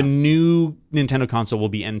is the new Nintendo console will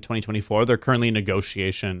be in 2024. They're currently in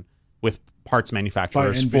negotiation with parts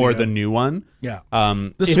manufacturers for the new one. Yeah.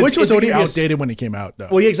 The Switch was already outdated when it came out, though.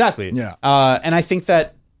 Well, yeah, exactly. Yeah. And I think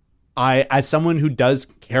that as someone who does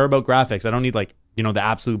care about graphics, I don't need like, the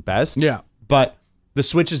absolute best. Yeah. But the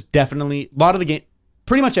Switch is definitely a lot of the game.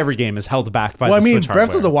 Pretty much every game is held back by the Switch hardware.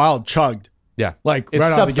 Breath of the Wild chugged. Yeah. Like it's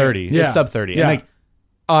right sub 30. Yeah. It's sub 30. Yeah.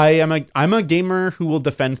 And like I'm a gamer who will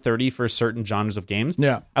defend 30 for certain genres of games.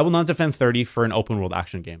 Yeah. I will not defend 30 for an open world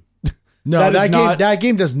action game. No, that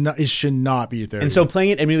game does not. It should not be 30. And so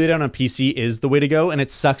playing it emulated on a PC is the way to go. And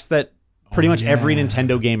it sucks that pretty much every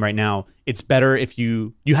Nintendo game right now, it's better if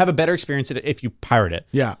you have a better experience if you pirate it.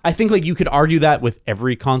 Yeah. I think like you could argue that with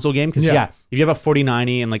every console game because if you have a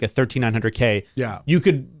 4090 and like a 13900K, you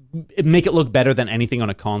could make it look better than anything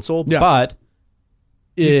on a console. Yeah. But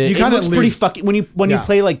it looks pretty fucking when you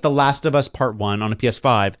play like The Last of Us Part 1 on a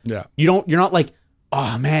PS5. Yeah. You're not like,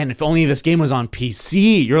 oh man, if only this game was on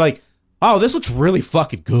PC. You're like, oh, this looks really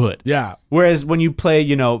fucking good. Yeah. Whereas when you play,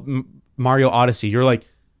 Mario Odyssey, you're like,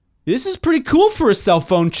 this is pretty cool for a cell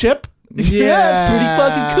phone chip. Yeah, it's pretty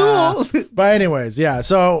fucking cool. But anyways, yeah.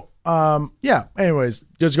 So, anyways,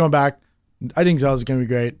 just going back, I think Zelda's going to be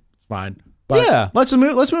great. It's fine. But let's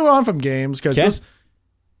move on from games because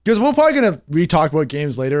we're probably going to re-talk about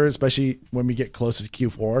games later, especially when we get closer to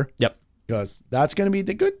Q4. Yep. Because that's going to be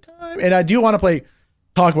the good time. And I do want to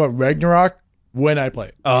talk about Ragnarok when I play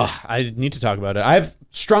it. Oh, I need to talk about it. I have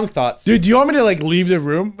strong thoughts. Dude, do you want me to leave the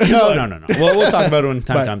room? No. We'll talk about it when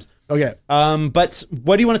time comes. Okay. But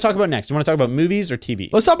what do you want to talk about next? You want to talk about movies or TV?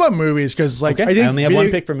 Let's talk about movies because I think I only have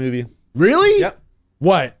one pick for movie. Really? Yep.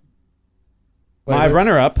 What? My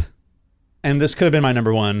runner-up, and this could have been my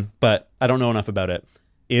number one, but I don't know enough about it,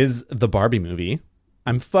 is the Barbie movie.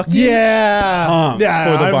 I'm fucking pumped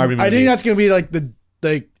for the Barbie movie. I think that's gonna be I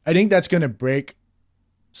think that's gonna break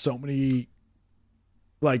so many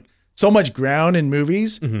so much ground in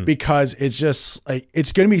movies because it's just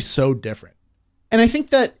it's going to be so different. And I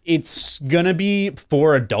think that it's going to be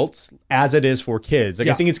for adults as it is for kids.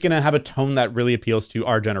 I think it's going to have a tone that really appeals to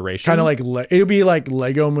our generation. Kind of it'll be like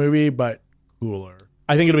Lego Movie, but cooler.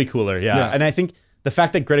 I think it'll be cooler. Yeah. And I think the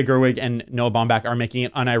fact that Greta Gerwig and Noah Baumbach are making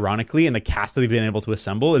it unironically and the cast that they've been able to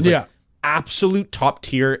assemble is absolute top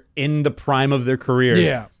tier in the prime of their careers.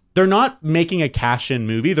 Yeah. They're not making a cash-in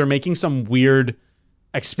movie. They're making some weird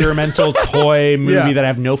experimental toy movie that I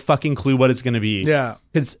have no fucking clue what it's going to be. Yeah.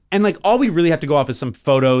 And all we really have to go off is some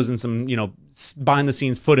photos and some, behind the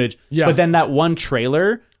scenes footage. Yeah. But then that one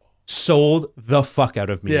trailer sold the fuck out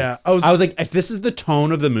of me. Yeah. I was like, if this is the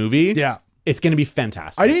tone of the movie, it's going to be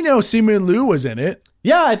fantastic. I didn't know Simu Liu was in it.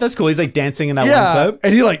 Yeah, that's cool. He's dancing in that one clip.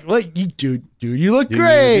 And he dude, you look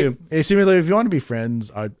great. Hey, Simu Liu, if you want to be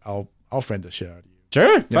friends, I'll friend the shit out of you.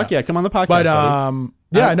 Sure. Fuck yeah. Come on the podcast. But,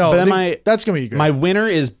 no. But then that's going to be great. My winner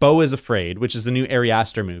is Beau is Afraid, which is the new Ari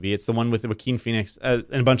Aster movie. It's the one with Joaquin Phoenix and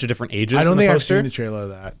a bunch of different ages. I don't think I've seen the trailer of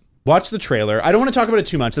that. Watch the trailer. I don't want to talk about it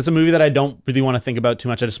too much. That's a movie that I don't really want to think about too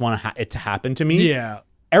much. I just want it to happen to me. Yeah.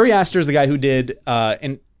 Ari Aster is the guy who did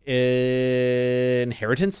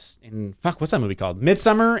Inheritance what's that movie called?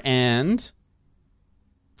 Midsummer and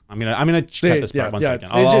I'm gonna cut this part 1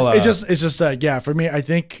 second. It's just for me, I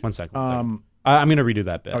think 1 second. I'm gonna redo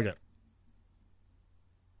that bit. Okay.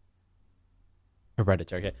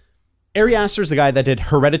 Hereditary. Okay. Ari Aster is the guy that did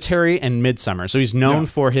Hereditary and Midsummer, so he's known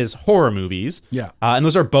for his horror movies. Yeah. And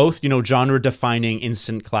those are both, genre-defining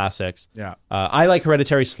instant classics. Yeah. I like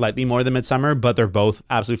Hereditary slightly more than Midsummer, but they're both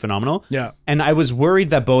absolutely phenomenal. Yeah. And I was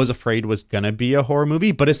worried that Beau is Afraid was gonna be a horror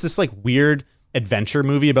movie, but it's this weird adventure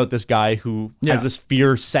movie about this guy who has this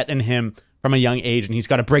fear set in him from a young age, and he's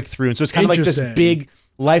got to break through. And so it's kind of like this big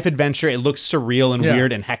life adventure. It looks surreal and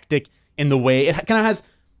weird and hectic in the way it kind of has,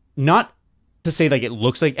 not to say it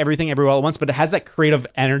looks like Everything Everywhere All at Once, but it has that creative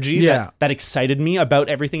energy that excited me about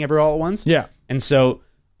Everything Everywhere All at Once. Yeah. And so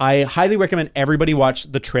I highly recommend everybody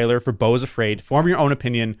watch the trailer for Beau is Afraid. Form your own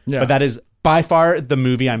opinion. Yeah. But that is by far the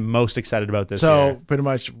movie I'm most excited about this year. So pretty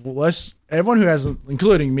much everyone who hasn't,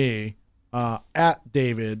 including me, at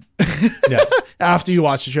David, after you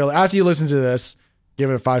watch the trailer, after you listen to this, give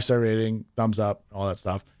it a 5-star rating, thumbs up, all that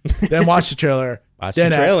stuff. Then watch the trailer.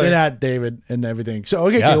 Then at David and everything. So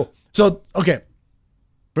okay, cool. So okay,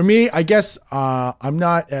 for me, I guess I'm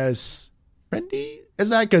not as trendy as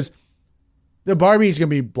that because the Barbie is gonna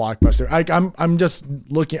be Blockbuster. I'm just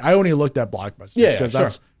looking. I only looked at Blockbusters because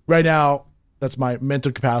that's right now. That's my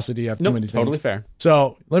mental capacity. I have too many things. Totally fair.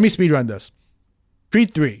 So let me speed run this.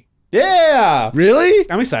 Creed 3. Yeah. Really?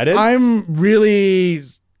 I'm excited. I'm really.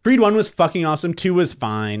 Creed 1 was fucking awesome. 2 was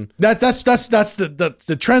fine. That's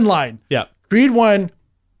the trend line. Yeah. Creed 1,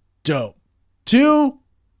 dope. 2,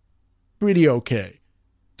 pretty okay.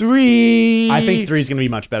 3. I think 3 is going to be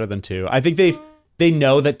much better than 2. I think they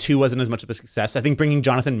know that 2 wasn't as much of a success. I think bringing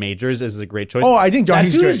Jonathan Majors is a great choice. Oh, I think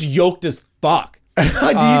he's great. Yoked as fuck.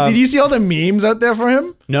 Did you see all the memes out there for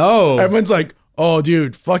him? No. Everyone's like, oh,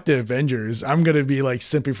 dude, fuck the Avengers. I'm going to be like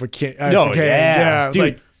simply for Kane. Yeah. Dude.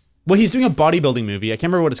 Like, well, he's doing a bodybuilding movie. I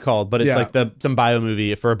can't remember what it's called, but it's like some bio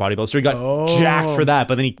movie for a bodybuilder. So he got jacked for that,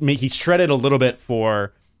 but then he shredded a little bit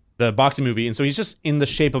for the boxing movie, and so he's just in the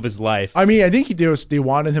shape of his life. I mean, I think they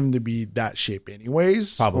wanted him to be that shape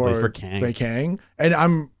anyways. Probably for Kang.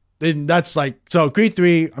 And that's like, so Creed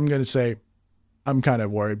 3, I'm going to say, I'm kind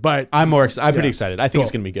of worried, but I'm pretty excited. I think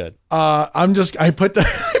it's going to be good. I put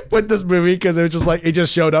this movie because it was just like, it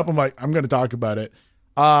just showed up. I'm like, I'm going to talk about it.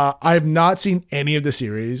 I've not seen any of the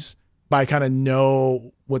series, but I kind of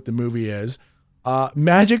know what the movie is.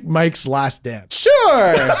 Magic Mike's Last Dance.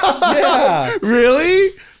 Sure. Yeah. Really?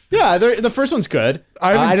 Yeah. The first one's good.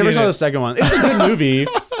 I never saw the second one. It's a good movie.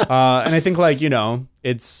 And I think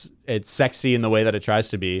it's sexy in the way that it tries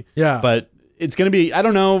to be. Yeah. But it's going to be, I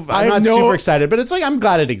don't know. I'm not super excited, but it's like, I'm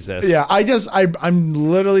glad it exists. Yeah. I'm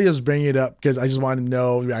literally just bringing it up because I just want to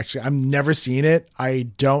know, actually, I've never seen it. I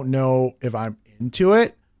don't know if I'm into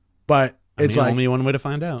it, but it's like only one way to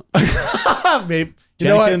find out. Maybe. You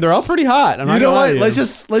know what? They're all pretty hot. You know what? Let's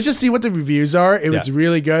just see what the reviews are. If it's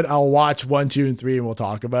really good, I'll watch 1, 2, and 3, and we'll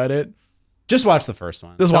talk about it. Just watch the first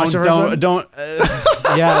one. Just watch the first one.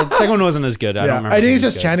 Yeah, the second one wasn't as good. I don't remember. I think it's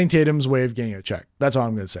just Channing Tatum's way of getting a check. That's all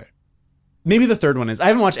I'm going to say. Maybe the third one is. I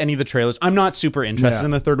haven't watched any of the trailers. I'm not super interested in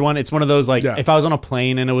the third one. It's one of those if I was on a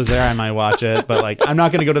plane and it was there, I might watch it. But I'm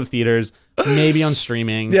not going to go to the theaters. Maybe on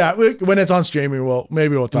streaming. Yeah, when it's on streaming, we'll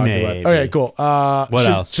talk about it. Okay, cool. What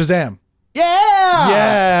else? Shazam.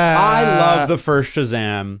 Yeah. I love the first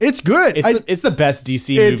Shazam. It's good. It's the best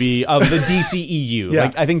DC movie of the DCEU.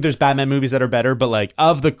 Yeah. I think there's Batman movies that are better, but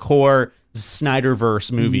of the core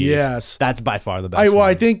Snyderverse movies, yes, that's by far the best.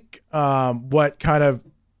 I think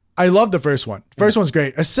I love the first one. First one's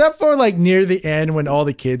great, except for near the end when all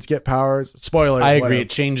the kids get powers. Spoiler. I agree. It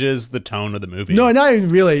changes the tone of the movie. No, not even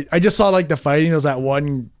really. I just saw the fighting. There was that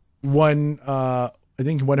one. I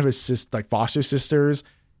think one of his foster sisters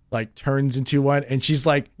turns into one, and she's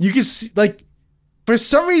you can see for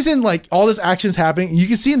some reason all this action's happening, and you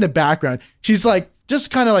can see in the background she's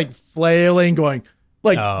just kind of flailing, going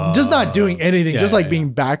just not doing anything, being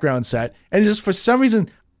background set, and just for some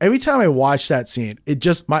reason. Every time I watch that scene, it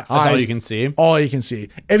just, my eyes. That's all you can see? All you can see.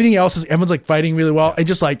 Everything else is, everyone's fighting really well. And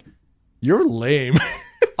just you're lame.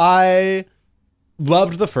 I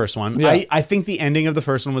loved the first one. Yeah. I think the ending of the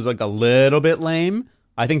first one was a little bit lame.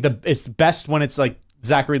 I think it's best when it's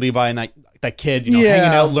Zachary Levi and that kid, hanging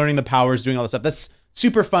out, learning the powers, doing all this stuff. That's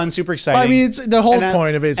super fun, super exciting. I mean, it's the whole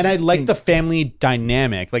point of it. And I like the family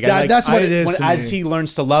dynamic. That's what it is. As he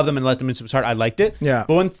learns to love them and let them into his heart, I liked it. Yeah.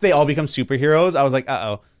 But once they all become superheroes, I was like,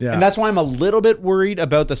 uh-oh. Yeah. And that's why I'm a little bit worried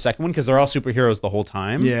about the second one, because they're all superheroes the whole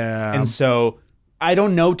time. Yeah. And so I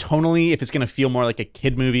don't know tonally if it's going to feel more like a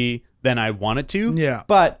kid movie than I want it to. Yeah.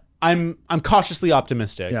 But I'm cautiously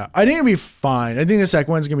optimistic. Yeah. I think it'll be fine. I think the second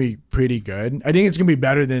one's going to be pretty good. I think it's going to be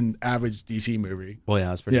better than average DC movie. Well, yeah,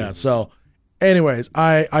 that's pretty easy. So anyways,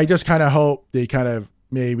 I just kind of hope they kind of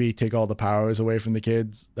maybe take all the powers away from the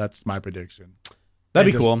kids. That's my prediction.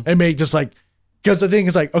 That'd be cool. And make just because the thing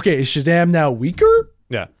is okay, is Shazam now weaker?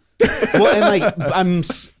 Yeah. Well, and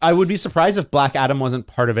I would be surprised if Black Adam wasn't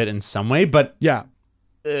part of it in some way, but yeah.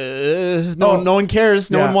 No one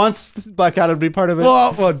cares. No one wants Black Adam to be part of it.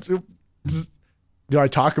 Well, do I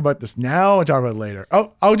talk about this now or talk about it later?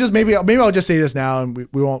 Oh, I'll just maybe I'll just say this now, and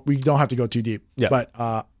we don't have to go too deep. Yeah.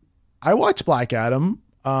 But I watched Black Adam.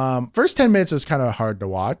 First 10 minutes is kind of hard to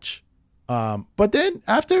watch. But then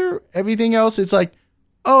after everything else, it's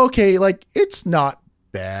okay, it's not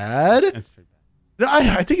bad. It's pretty bad.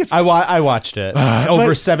 I think it's. I watched it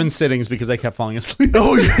over 7 sittings because I kept falling asleep.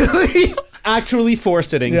 Oh, really? Actually 4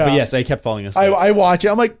 sittings, but yes, I kept falling asleep. I watch it.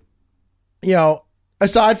 I'm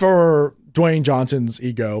aside for Dwayne Johnson's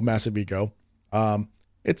massive ego,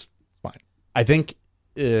 it's fine. I think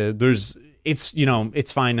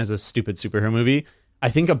it's fine as a stupid superhero movie. I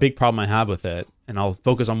think a big problem I have with it, and I'll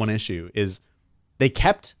focus on one issue, is they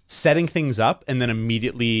kept setting things up and then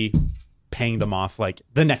immediately paying them off like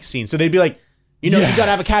the next scene. So they'd be like, you gotta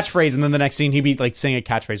have a catchphrase, and then the next scene he'd be like saying a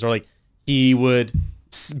catchphrase, or like he would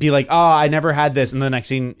be like, oh, I never had this, and the next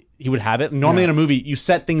scene he would have it. Normally in a movie, you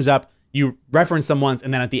set things up, you reference them once,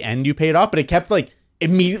 and then at the end you pay it off, but it kept like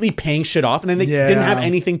immediately paying shit off, and then they didn't have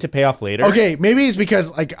anything to pay off later. Okay, maybe it's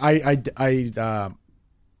because like I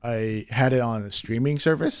had it on a streaming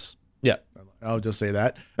service. Yeah, I'll just say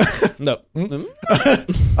that. No.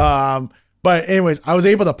 But anyways, I was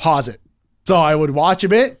able to pause it, so I would watch a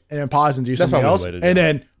bit and then pause and do something else, and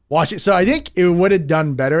then watch it. So I think it would have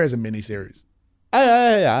done better as a miniseries.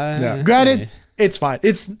 Granted, it's fine.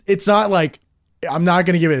 It's not like I'm not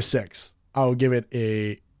gonna give it a 6. I'll give it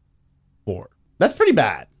a 4. That's pretty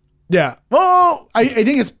bad. Yeah. Well, I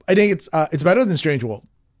think it's better than Strange World.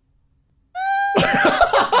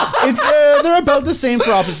 They're about the same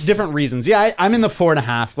for different reasons. Yeah, I'm in the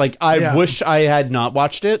 4.5. Like, I wish I had not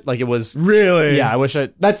watched it. Like, it was really. Yeah, I wish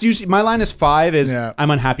that's usually my line is 5. Is I'm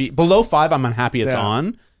unhappy. Below 5, I'm unhappy. It's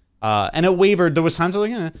on. And it wavered. There was times I was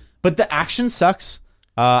like, but the action sucks.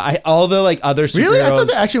 All the like other superheroes. Really, I thought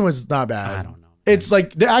the action was not bad. I don't know. It's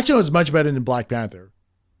like the action was much better than Black Panther.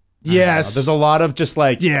 Yes, there's a lot of just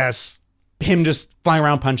like him just flying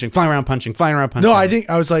around punching. No, I think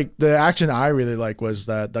I was like the action I really like was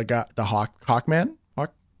the guy, the Hawkman.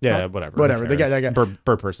 Whatever. That guy.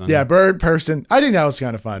 Bird person. Yeah, bird person. I think that was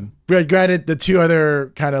kind of fun. But granted, the two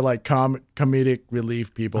other kind of like comedic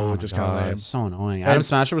relief people were just kind of lame. So annoying. Adam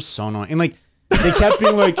Smasher was so annoying, and like they kept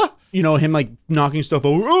being like, him like knocking stuff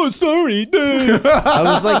over. Oh, sorry. I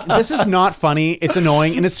was like, this is not funny. It's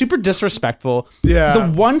annoying and it's super disrespectful. Yeah.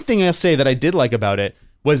 The one thing I'll say that I did like about it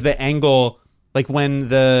was the angle, like when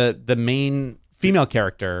the main female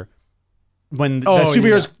character, when the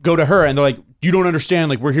superheroes go to her and they're like, you don't understand.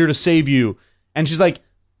 Like, we're here to save you. And she's like,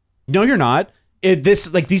 no, you're not.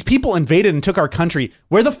 These people invaded and took our country.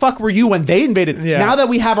 Where the fuck were you when they invaded? Yeah. Now that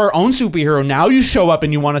we have our own superhero, now you show up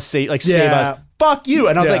and you want to save us. Fuck you.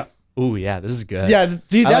 And I was like, ooh, yeah, this is good. Yeah,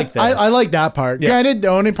 dude, I like that part. Yeah. Granted, the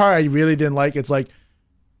only part I really didn't like, it's like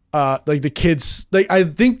the kids. Like, I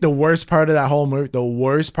think the worst part of that whole movie,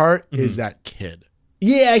 is that kid.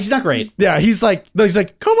 Yeah, he's not great. Yeah, he's like,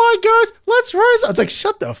 come on, guys, let's rise. It's like,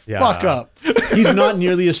 shut the fuck up. He's not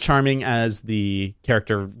nearly as charming as the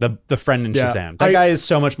character, the friend in Shazam. That guy is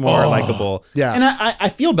so much more likable. Yeah, and I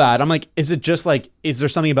feel bad. I'm like, is it just like, is there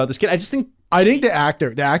something about this kid? I think the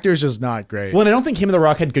actor is just not great. Well, and I don't think him and The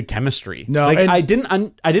Rock had good chemistry. No, like, I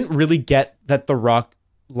didn't really get that The Rock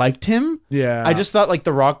liked him. Yeah, I just thought like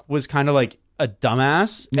The Rock was kind of like a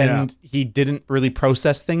dumbass and he didn't really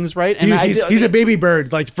process things right. And he's a baby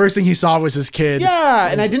bird. Like, the first thing he saw was his kid. Yeah,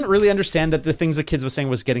 and I didn't really understand that the things the kids was saying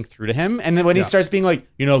was getting through to him. And then when he starts being like,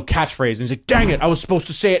 catchphrase, and he's like, dang it, I was supposed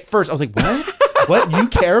to say it first. I was like, what? What? You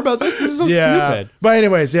care about this? This is so stupid. But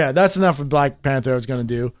anyways, that's enough for Black Panther I was going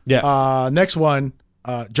to do. Yeah. Next one,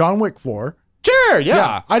 John Wick 4. Sure,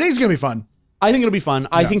 yeah. I think it's going to be fun. I think it'll be fun.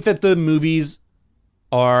 I think that the movies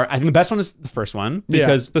I think the best one is the first one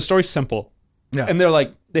because the story's simple. Yeah. And they're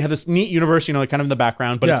like, they have this neat universe, kind of in the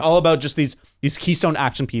background, but it's all about just these keystone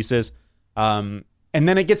action pieces. And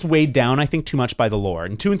then it gets weighed down, I think, too much by the lore.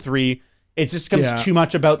 And 2 and 3, it just becomes too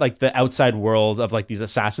much about like the outside world of like these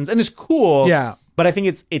assassins. And it's cool. Yeah. But I think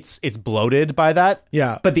it's bloated by that.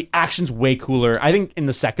 Yeah. But the action's way cooler. I think in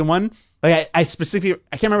the second one, like I specifically,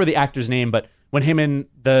 I can't remember the actor's name, but when him and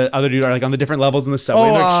the other dude are like on the different levels in the subway,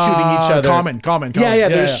 they're like shooting each other. Common. Yeah,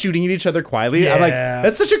 they're shooting at each other quietly. Yeah. I'm like,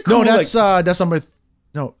 that's such a cool. No, that's number.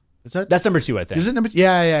 No, is that? That's number 2, I think. Is it number 2?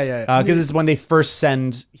 Yeah. Because it's when they first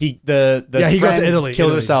send he goes to Italy,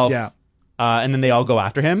 kills herself. Yeah. And then they all go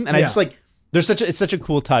after him, and I just like it's such a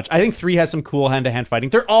cool touch. I think 3 has some cool hand-to-hand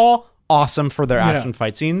fighting. They're all awesome for their action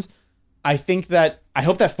fight scenes. I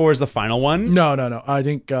hope that 4 is the final one. No. I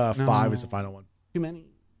think 5 is the final one. Too many.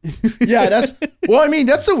 Yeah, that's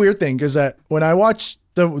the weird thing, because that when I watch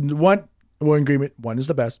the one agreement, 1 is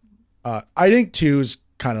the best. I think 2 is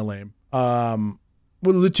kind of lame. Well,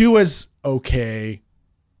 the 2 was okay.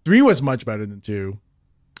 3 was much better than 2.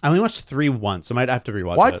 I only watched 3 once, so I might have to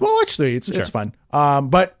rewatch it. Well, watch 3. It's fun.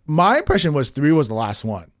 But my impression was 3 was the last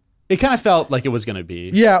one. It kind of felt like it was going to be.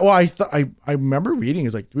 Yeah, well, I remember reading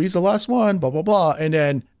it's like 3 is the last one, blah blah blah, and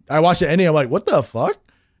then I watched the ending. I'm like, what the fuck?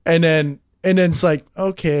 And then it's like,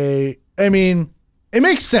 okay. I mean, it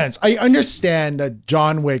makes sense. I understand that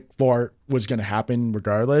John Wick 4 was going to happen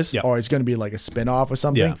regardless, or it's going to be like a spin-off or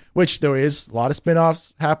something, which there is a lot of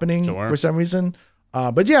spin-offs happening for some reason.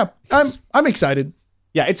 But yeah, I'm excited.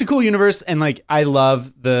 Yeah, it's a cool universe, and like I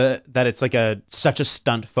love that it's like such a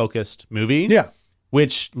stunt focused movie. Yeah.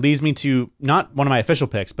 which leads me to not one of my official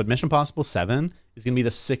picks, but Mission Impossible 7 is going to be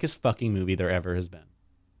the sickest fucking movie there ever has been.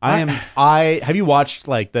 Have you watched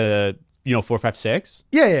like the 4, 5, 6?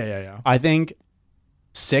 Yeah. I think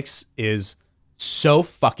 6 is so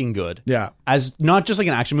fucking good. Yeah. As not just like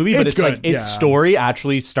an action movie, but it's good. like its story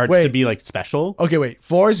actually starts to be like special. Okay, wait.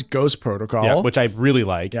 4 is Ghost Protocol. Which I really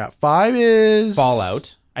like. Yeah. 5 is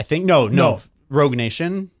Fallout. I think no. Rogue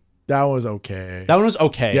Nation. That was okay. That one was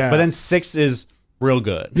okay. Yeah. But then 6 is real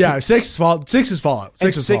good. Yeah, 6 is Fallout. 6 is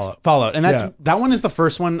Fallout. And that one is the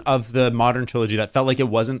first one of the modern trilogy that felt like it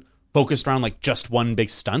wasn't focused around like just one big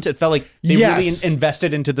stunt. It felt like they really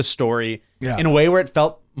invested into the story in a way where it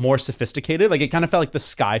felt more sophisticated. Like it kind of felt like the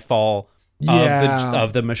Skyfall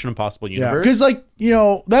of the Mission Impossible universe.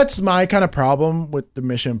 Because that's my kind of problem with the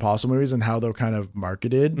Mission Impossible movies and how they're kind of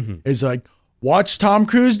marketed. Is like, watch Tom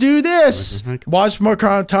Cruise do this. Watch more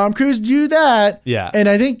Tom Cruise do that. Yeah. And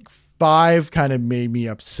I think 5 kind of made me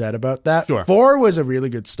upset about that. Sure. 4 was a really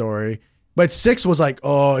good story. But 6 was like,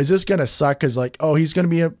 oh, is this going to suck? Because like, oh, he's going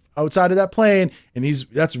to be outside of that plane and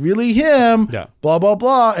that's really him. Yeah. Blah, blah,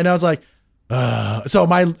 blah. And I was like, so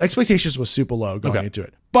my expectations was super low going into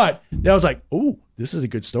it. But then I was like, oh, this is a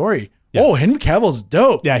good story. Yeah. Oh, Henry Cavill's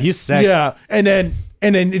dope. Yeah, he's sick. Yeah. And then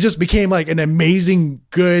it just became like an amazing,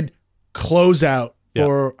 good closeout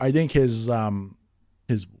for, I think, his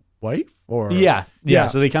wife or. Yeah.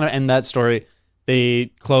 So they kind of end that story.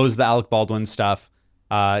 They close the Alec Baldwin stuff.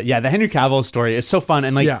 The Henry Cavill story is so fun.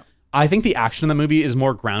 And I think the action in the movie is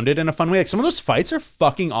more grounded in a fun way. Like some of those fights are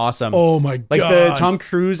fucking awesome. Oh my God. Like the Tom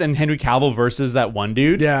Cruise and Henry Cavill versus that one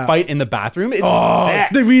dude fight in the bathroom. It's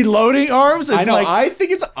sick. The reloading arms. I know. I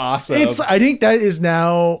think it's awesome. I think that is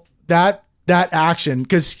now that action.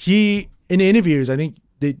 Cause he, in interviews, I think,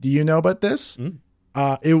 do you know about this?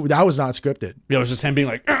 That was not scripted. Yeah, it was just him being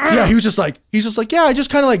like, yeah, he's just like, yeah, I just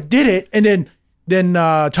kind of like did it. And then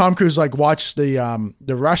Tom Cruise like watched the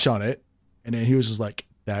rush on it. And then he was just like,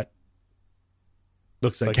 that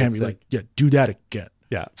looks like can't be like, yeah, do that again.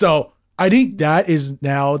 Yeah. So I think that is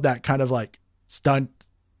now that kind of like stunt,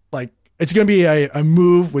 like it's going to be a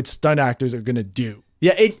move with stunt actors are going to do.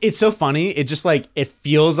 Yeah. It's so funny. It just like, it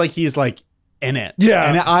feels like he's like in it. Yeah.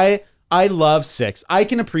 And I love 6. I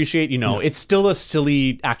can appreciate, it's still a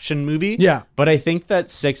silly action movie. Yeah. But I think that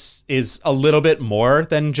 6 is a little bit more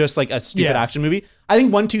than just like a stupid action movie. I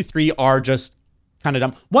think 1, 2, 3 are just kind of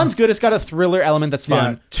dumb. 1's good. It's got a thriller element that's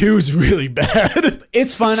fun. 2's really bad.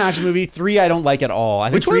 It's fun action movie. 3 I don't like at all. I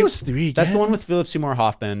think Which one was 3 again? That's the one with Philip Seymour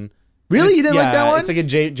Hoffman. Really? You didn't like that one? It's like a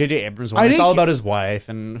J.J. Abrams one. It's all about his wife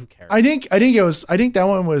and who cares? I think that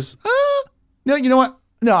one was no, you know what?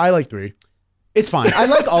 No, I like 3. It's fine. I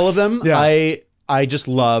like all of them. Yeah. I just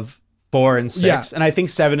love 4 and 6. Yeah. And I think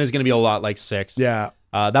 7 is going to be a lot like 6. Yeah.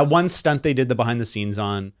 That one stunt they did the behind the scenes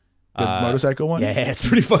on. The motorcycle one? Yeah, it's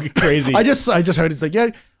pretty fucking crazy. I just heard it's like,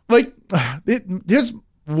 here's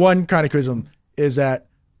one kind of criticism is that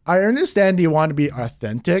I understand you want to be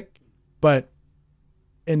authentic, but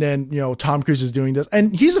and then Tom Cruise is doing this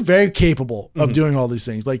and he's very capable of doing all these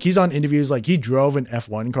things. Like he's on interviews, like he drove an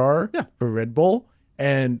F1 car for Red Bull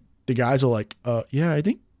and the guys are like, I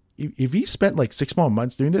think if he spent like 6 more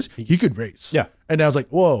months doing this, he could race. Yeah. And I was like,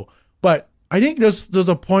 whoa. But I think there's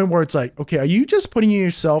a point where it's like, okay, are you just putting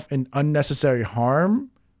yourself in unnecessary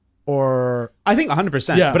harm? Or I think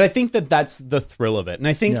 100%. Yeah. But I think that's the thrill of it. And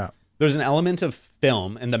I think there's an element of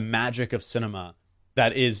film and the magic of cinema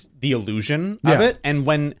that is the illusion of it. And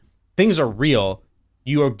when things are real,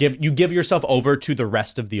 you give yourself over to the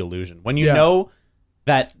rest of the illusion. When you know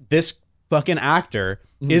that this fucking actor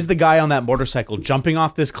is the guy on that motorcycle jumping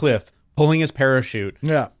off this cliff, pulling his parachute.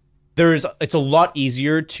 Yeah. It's a lot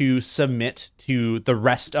easier to submit to the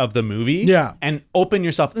rest of the movie. Yeah. And open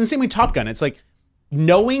yourself. And the same way Top Gun. It's like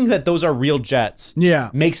knowing that those are real jets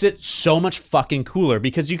makes it so much fucking cooler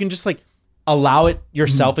because you can just like allow it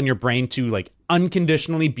yourself and your brain to like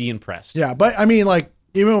unconditionally be impressed. Yeah. But I mean, like,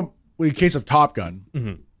 even in the case of Top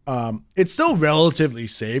Gun, it's still relatively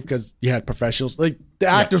safe because you had professionals. Like the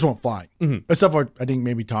actors weren't flying. Except for I think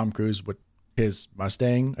maybe Tom Cruise with his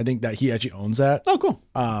Mustang. I think that he actually owns that. Oh, cool.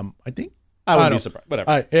 I think I wouldn't be surprised.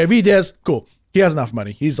 Whatever. If he does, cool. He has enough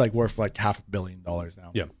money. He's like worth like $500 million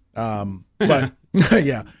now. Yeah. But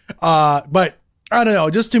yeah. But I don't know.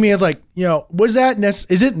 Just to me, it's like, was that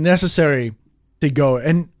is it necessary to go?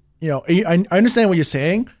 And I understand what you're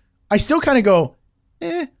saying. I still kind of go,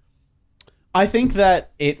 I think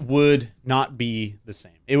that it would not be the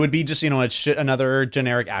same. It would be just another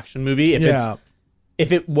generic action movie.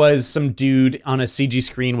 If it was some dude on a CG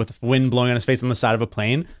screen with wind blowing on his face on the side of a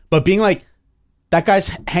plane, but being like That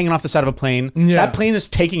guy's hanging off the side of a plane. Yeah. That plane is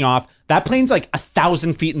taking off. That plane's like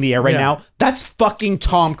 1,000 feet in the air right now. That's fucking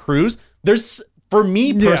Tom Cruise. For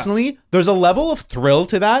me personally, there's a level of thrill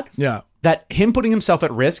to that. Yeah. That him putting himself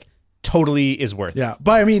at risk totally is worth it. Yeah.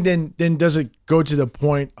 But I mean, then does it go to the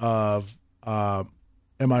point of,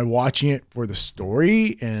 am I watching it for the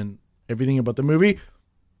story and everything about the movie?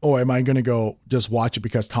 Or am I going to go just watch it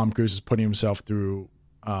because Tom Cruise is putting himself through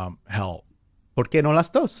hell? ¿Por qué no las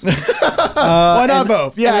dos? Why not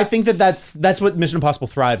both? Yeah, I think that's what Mission Impossible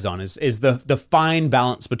thrives on is the fine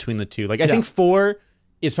balance between the two. Like I think 4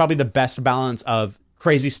 is probably the best balance of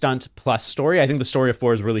crazy stunt plus story. I think the story of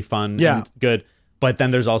 4 is really fun and good. But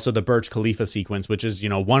then there's also the Burj Khalifa sequence, which is,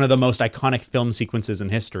 one of the most iconic film sequences in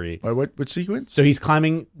history. Wait, which sequence? So he's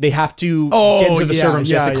climbing. They have to get into the server room. So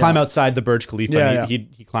he has to climb outside the Burj Khalifa. And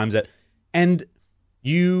he climbs it. And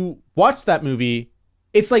you watch that movie.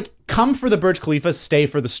 It's like, come for the Burj Khalifa, stay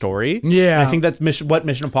for the story. Yeah. And I think that's what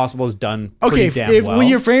Mission Impossible has done Okay, pretty damn well. When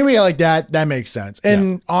you're framing it like that, that makes sense.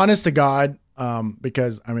 And honest to God,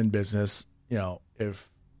 because I'm in business,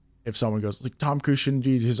 if someone goes like Tom Cruise shouldn't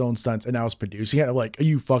do his own stunts and I was producing it, I'm like, are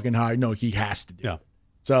you fucking high? No, he has to do it.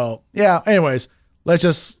 So anyways,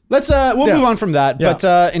 we'll move on from that. Yeah.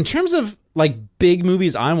 But in terms of like big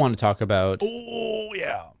movies I want to talk about. Oh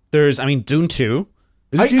yeah. There's Dune 2.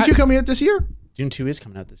 Is Dune 2 coming out this year? Dune 2 is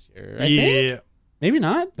coming out this year. I think. Maybe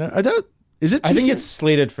not. I don't. Is it? I think it's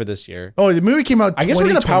slated for this year. Oh, the movie came out. I guess we're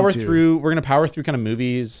gonna power through. We're gonna power through kind of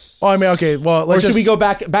movies. Oh, I mean, okay. Well, should we go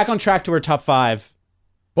back on track to our top 5?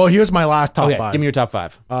 Well, here's my last top 5. Give me your top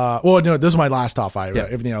 5. No, this is my last top 5. Yeah.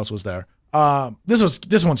 Everything else was there.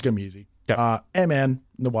 This one's gonna be easy. Yeah. Ant-Man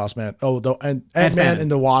and the Wasp Man. Ant-Man and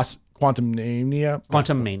the Wasp.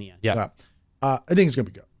 Quantumania. Yeah. I think it's gonna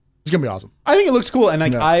be good. It's gonna be awesome. I think it looks cool, and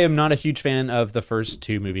I am not a huge fan of the first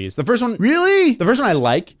 2 movies. The first one, really, the first one I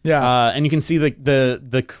like. Yeah. And you can see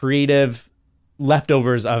the creative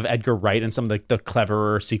leftovers of Edgar Wright and some of the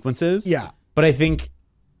cleverer sequences. Yeah. But I think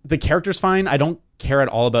the character's fine. I don't care at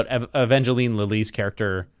all about Evangeline Lilly's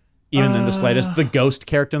character, even in the slightest. The ghost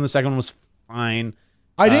character in the second one was fine.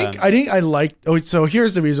 I think I liked. So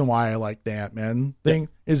here's the reason why I like the Ant-Man thing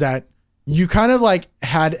is that you kind of like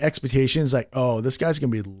had expectations like, oh, this guy's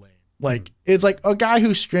gonna be lame. Like it's like a guy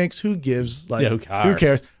who shrinks, who gives, like who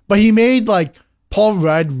cares? But he made like Paul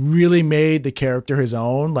Rudd really made the character his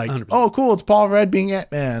own. Like, 100%. Oh, cool, it's Paul Rudd being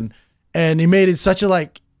Ant-Man, and he made it such a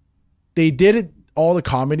like. They did it all the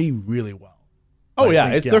comedy really well. Oh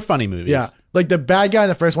they're funny movies. Yeah, like the bad guy in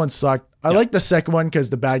the first one sucked. I like the second one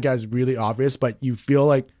because the bad guy is really obvious, but you feel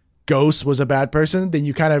like Ghost was a bad person. Then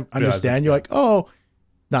you kind of understand. You're like, oh,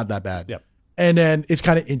 not that bad. Yep. And then it's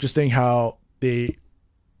kind of interesting how they,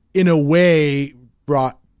 in a way,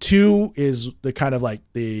 brought 2 is the kind of like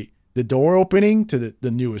the door opening to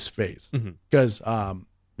the newest phase because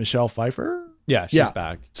Michelle Pfeiffer. Yeah, she's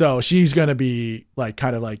back. So she's going to be like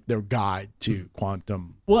kind of like their guide to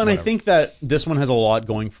quantum. Well, and whatever. I think that this one has a lot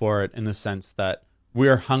going for it in the sense that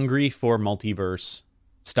we're hungry for multiverse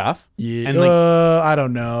stuff. Yeah. And I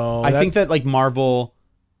don't know. I think that like Marvel,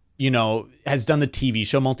 has done the TV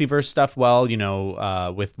show multiverse stuff well,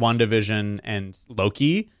 with WandaVision and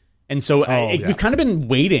Loki. And so we've kind of been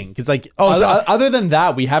waiting because, other than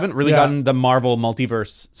that, we haven't really gotten the Marvel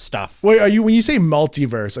multiverse stuff. Wait, when you say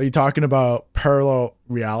multiverse, are you talking about parallel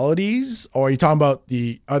realities, or are you talking about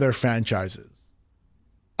the other franchises?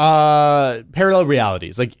 Parallel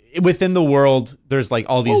realities, like within the world, there's like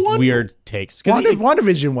all these weird takes.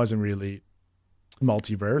 WandaVision wasn't really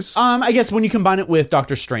multiverse. I guess when you combine it with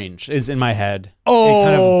Doctor Strange, is in my head. It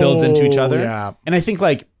kind of builds into each other. Yeah, and I think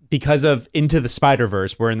like. Because of Into the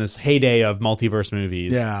Spider-Verse, we're in this heyday of multiverse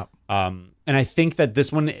movies. Yeah. And I think that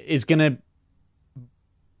this one is going to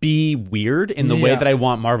be weird in the way that I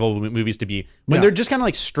want Marvel movies to be. When they're just kind of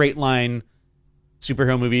like straight line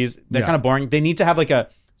superhero movies, they're kind of boring. They need to have like a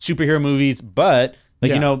superhero movies, but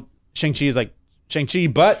like, Shang-Chi is like Shang-Chi,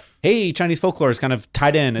 but hey, Chinese folklore is kind of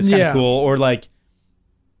tied in. It's kind of cool. Or like,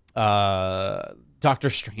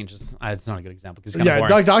 Doctor Strange is it's not a good example because it's kind of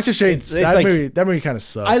boring. Doctor Strange, that movie kind of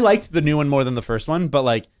sucks. I liked the new one more than the first one, but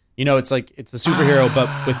like, it's like it's a superhero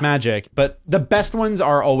but with magic. But the best ones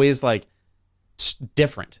are always like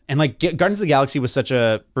different. And like Guardians of the Galaxy was such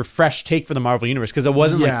a refreshed take for the Marvel universe because it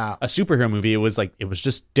wasn't like a superhero movie. It was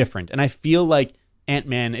just different. And I feel like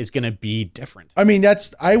Ant-Man is going to be different. I mean,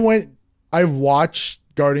 I watched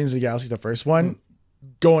Guardians of the Galaxy, the first one.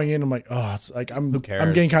 going in, I'm like, oh, it's like I'm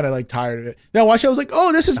cares? getting kind of like tired of it. Then I watched it, I was like,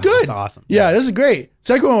 oh, this is good. That's awesome. Yeah, this is great.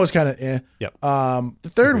 Second one was kind of Yep. The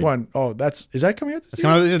third one, is that coming out this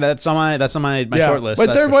year? That's on my short list.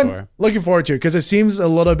 But third one, looking forward to it because it seems a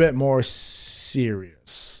little bit more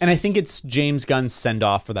serious. And I think it's James Gunn's send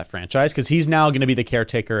off for that franchise because he's now going to be the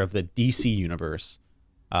caretaker of the DC universe.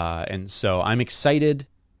 And so I'm excited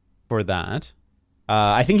for that.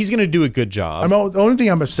 I think he's going to do a good job. The only thing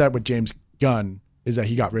I'm upset with James Gunn is that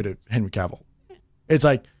he got rid of Henry Cavill. It's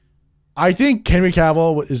like, I think Henry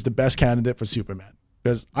Cavill is the best candidate for Superman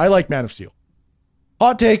because I like Man of Steel.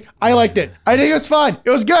 Hot take, I liked it. I think it was fun. It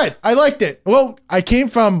was good. I liked it. Well, I came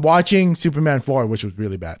from watching Superman 4, which was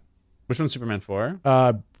really bad. Which one's Superman 4?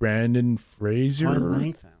 Brandon Fraser. I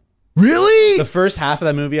like that. Really? The first half of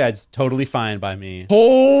that movie, it's totally fine by me.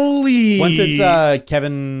 Holy! Once it's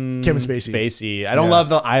Kevin Spacey. I don't love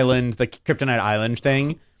the island, the Kryptonite Island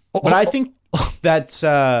thing, but I think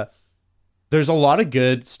that there's a lot of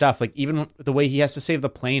good stuff. Like even the way he has to save the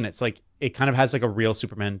plane, it's like it kind of has like a real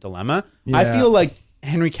Superman dilemma. Yeah. I feel like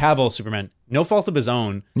Henry Cavill Superman, no fault of his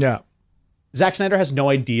own. Yeah. Zack Snyder has no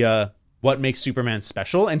idea what makes Superman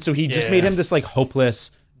special, and so he just made him this like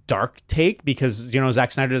hopeless, dark take because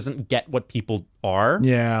Zack Snyder doesn't get what people are.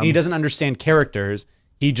 Yeah, and he doesn't understand characters.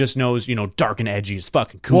 He just knows dark and edgy is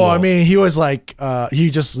fucking cool. Well, I mean, he was like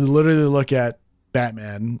he just literally look at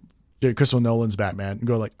Batman, Christopher Nolan's Batman, and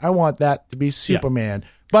go like, I want that to be Superman. Yeah.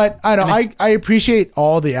 But I know I appreciate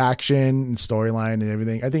all the action and storyline and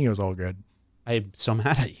everything. I think it was all good. I'm so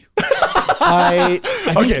mad at you. I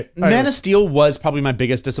think Man of Steel was probably my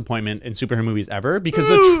biggest disappointment in superhero movies ever because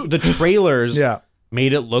the trailers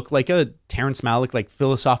made it look like a Terrence Malick like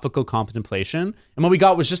philosophical contemplation, and what we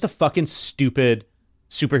got was just a fucking stupid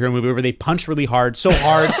superhero movie where they punch really hard, so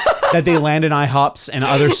hard that they land in IHOPs and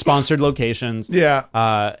other sponsored locations. Yeah,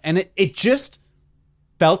 and it just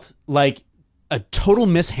felt like a total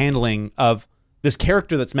mishandling of this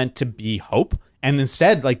character that's meant to be Hope, and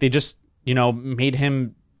instead, like they just made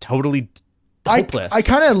him totally hopeless. I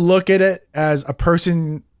kind of look at it as a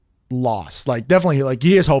person lost, like definitely, like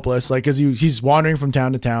he is hopeless, like because he's wandering from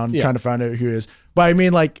town to town trying to find out who he is. But I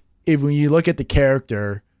mean, like when you look at the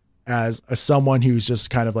character as someone who's just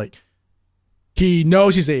kind of like, he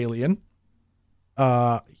knows he's an alien,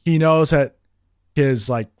 he knows that his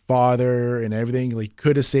like father and everything, like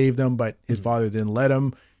could have saved him, but his father didn't let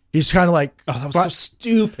him. He's kind of like, oh, that was so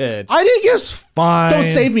stupid. I think it's fine.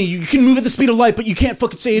 Don't save me. You can move at the speed of light, but you can't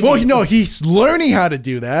fucking save me. Well, he's learning how to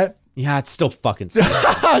do that. Yeah, it's still fucking stupid.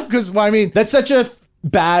 Because, I mean, that's such a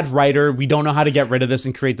bad writer. We don't know how to get rid of this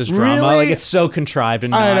and create this drama. Really? Like, it's so contrived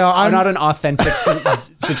and not an authentic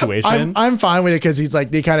situation. I'm fine with it because he's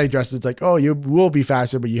like, they kind of addressed it. It's like, oh, you will be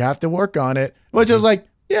faster, but you have to work on it. Which I was like,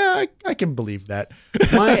 yeah, I can believe that.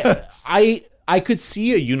 I could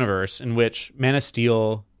see a universe in which Man of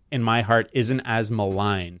Steel, in my heart, isn't as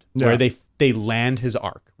maligned, where they land his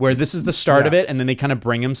arc, where this is the start of it, and then they kind of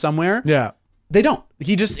bring him somewhere. Yeah. They don't.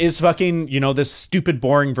 He just is fucking, this stupid,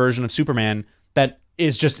 boring version of Superman that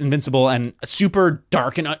is just invincible and super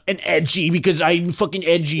dark and edgy because I'm fucking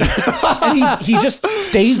edgy. And he just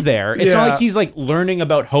stays there. It's not like he's like learning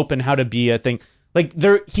about hope and how to be a thing. Like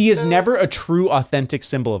he is never a true, authentic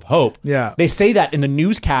symbol of hope. Yeah. They say that in the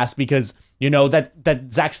newscast because that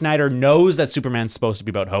Zack Snyder knows that Superman's supposed to be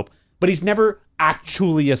about hope, but he's never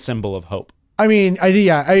actually a symbol of hope. I mean,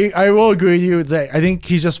 I will agree with you. I think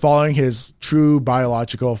he's just following his true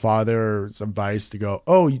biological father's advice to go,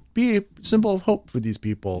 oh, be a symbol of hope for these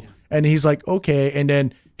people. Yeah. And he's like, okay. And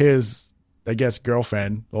then his, I guess,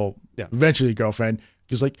 girlfriend, eventually girlfriend,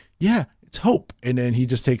 just like, yeah, it's hope. And then he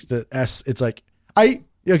just takes the S. It's like, this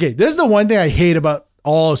is the one thing I hate about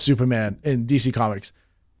all of Superman in DC Comics.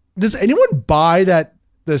 Does anyone buy that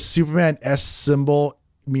the Superman S symbol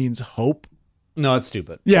means hope? No, it's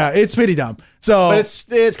stupid. Yeah, it's pretty dumb. So, but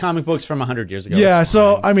it's comic books from 100 years ago. Yeah,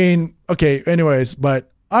 so I mean, okay. Anyways, but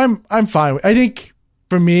I'm fine. I think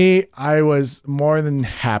for me, I was more than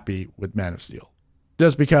happy with Man of Steel,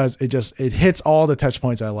 just because it hits all the touch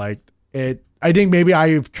points I liked. I think maybe I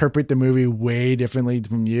interpret the movie way differently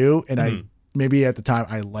from you, and I maybe at the time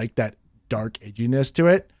I liked that dark edginess to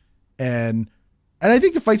it, and I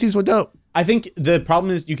think the fight scenes were dope. I think the problem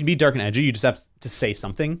is you can be dark and edgy. You just have to say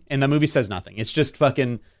something. And the movie says nothing. It's just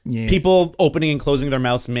fucking people opening and closing their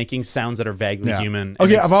mouths, making sounds that are vaguely human.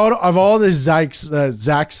 Okay, of all the Zack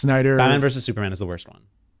Snyder, Batman versus Superman is the worst one.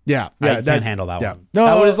 Yeah, I can't handle that one. No,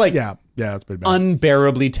 that one is like that's pretty bad.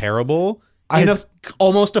 Unbearably terrible. In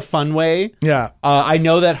almost a fun way. Yeah. I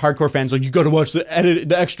know that hardcore fans are like, you got to watch the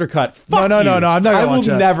extra cut. Fuck no. I'm not gonna watch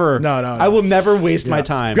that. I will never waste my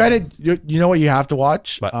time. Granted, you know what you have to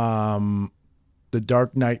watch? What? the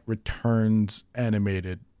Dark Knight Returns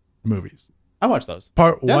animated movies. I watched those.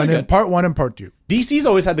 Part one and part 2. DC's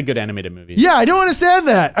always had the good animated movies. Yeah, I don't understand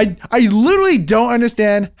that. I literally don't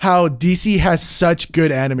understand how DC has such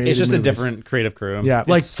good animated It's just movies. a different creative crew. Yeah,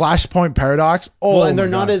 like Flashpoint Paradox. Oh, well, and they're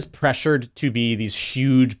not as pressured to be these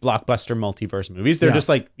huge blockbuster multiverse movies. They're just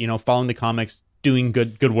like, following the comics, doing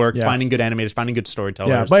good work, finding good animators, finding good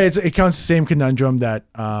storytellers. Yeah, but it counts the same conundrum that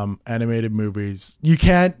animated movies. You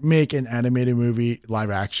can't make an animated movie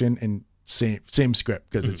live action and same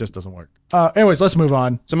script because it just doesn't work. Anyways, let's move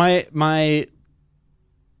on. So I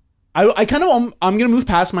kind of I'm gonna move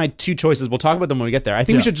past my two choices. We'll talk about them when we get there. I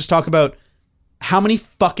think we should just talk about how many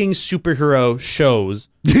fucking superhero shows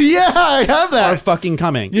yeah, I have that are fucking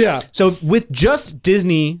coming. Yeah. So with just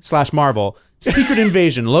Disney/Marvel, Secret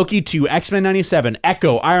Invasion, Loki 2, X-Men 97,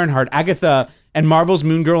 Echo, Ironheart, Agatha, and Marvel's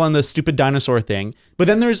Moon Girl and the stupid dinosaur thing. But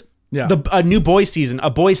then there's a new Boys season, a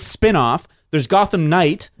Boys spinoff. There's Gotham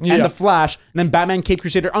Knight and The Flash, and then Batman Cape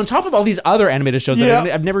Crusader, on top of all these other animated shows that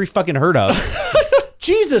I've never fucking heard of.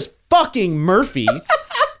 Jesus fucking Murphy.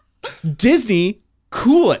 Disney,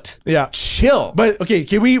 cool it. Yeah. Chill. But okay,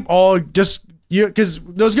 can we all just because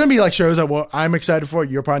there's gonna be like shows that I'm excited for,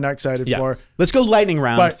 you're probably not excited for. Let's go lightning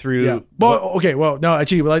round through. Yeah. Well, okay, well, no,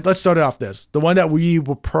 actually, let's start it off this. The one that we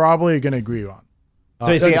were probably gonna agree on. So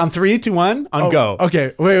I say on 3, 2, 1, go.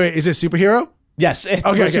 Okay, wait, is it superhero? Yes, it's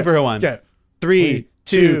superhero one. Okay. 3,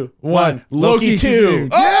 2, 1. Loki 2.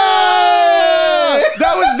 Oh!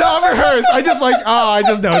 That was not rehearsed. I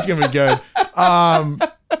just know it's gonna be good.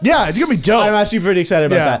 Yeah, it's gonna be dope. I'm actually pretty excited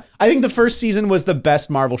about that. I think the first season was the best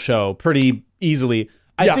Marvel show, pretty easily.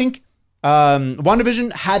 I think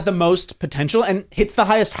WandaVision had the most potential and hits the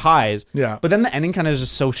highest highs. Yeah. But then the ending kind of is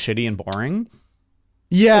just so shitty and boring.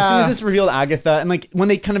 Yeah. As soon as it's revealed Agatha, and like when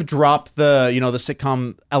they kind of drop the, the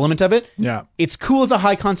sitcom element of it, it's cool as a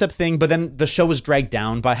high concept thing, but then the show was dragged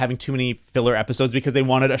down by having too many filler episodes because they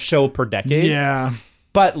wanted a show per decade. Yeah.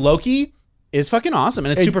 But Loki is fucking awesome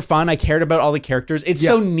and it's super fun. I cared about all the characters. It's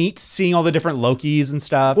so neat seeing all the different Lokis and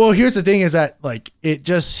stuff. Well, here's the thing is that like it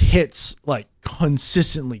just hits like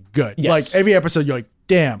consistently good. Yes. Like every episode you're like,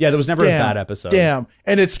 damn. Yeah, there was never a bad episode. Damn.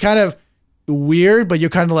 And it's kind of weird, but you're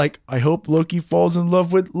kind of like, I hope Loki falls in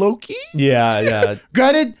love with Loki. Yeah.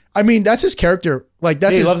 Granted, I mean, that's his character. Like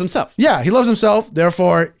he loves himself. Yeah, he loves himself.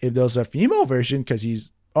 Therefore, if there's a female version,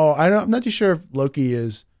 because I'm not too sure if Loki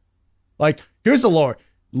is like, here's the lore.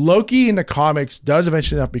 Loki in the comics does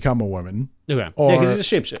eventually have to become a woman. Okay. Because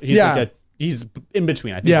he's a shapeshifter. He's in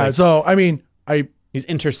between, I think. Yeah, so I mean, he's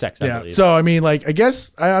intersex, I believe. So I mean, like, I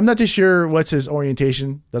guess I'm not too sure what's his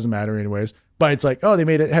orientation. Doesn't matter anyways. But it's like, oh, they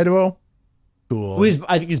made it hetero. Cool. Well,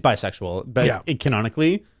 I think he's bisexual, but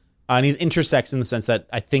canonically. And he's intersex in the sense that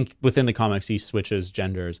I think within the comics he switches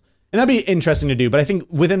genders. And that'd be interesting to do. But I think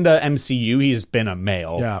within the MCU he's been a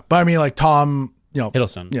male. Yeah. But I mean, like Tom,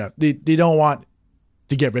 Hiddleston. Yeah. They don't want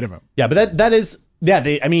to get rid of him. Yeah, but that is... Yeah,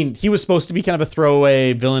 he was supposed to be kind of a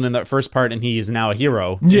throwaway villain in that first part, and he is now a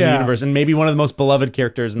hero in the universe, and maybe one of the most beloved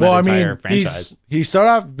characters in that entire franchise. He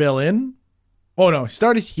started off villain. Oh, no. He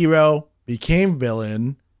started hero, became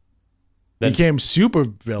villain, became super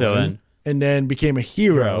villain, and then became a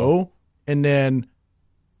hero, and then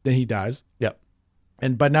he dies. Yep.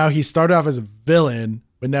 But now he started off as a villain,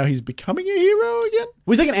 but now he's becoming a hero again?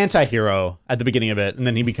 Well, he's like an anti-hero at the beginning of it, and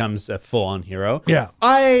then he becomes a full-on hero. Yeah.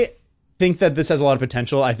 I think that this has a lot of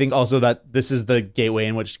potential. I think also that this is the gateway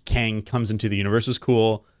in which Kang comes into the universe was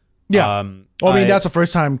cool. Yeah. I mean, that's the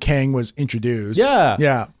first time Kang was introduced. Yeah.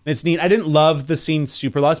 Yeah. It's neat. I didn't love the scene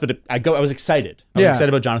super lots, but I was excited. I was excited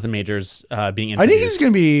about Jonathan Majors being introduced.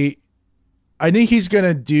 I think he's going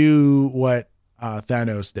to do what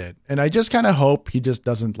Thanos did. And I just kind of hope he just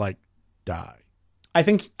doesn't like die. I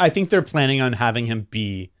think they're planning on having him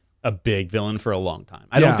be a big villain for a long time.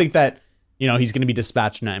 I don't think that, he's going to be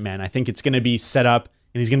Dispatch Nightman. I think it's going to be set up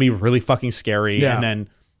and he's going to be really fucking scary. Yeah. And then,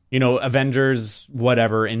 Avengers,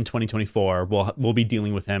 whatever, in 2024, we'll be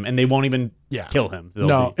dealing with him and they won't even kill him.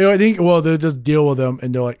 I think, they'll just deal with him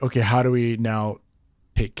and they're like, okay, how do we now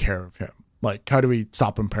take care of him? Like, how do we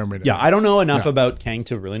stop him permanently? Yeah, I don't know enough about Kang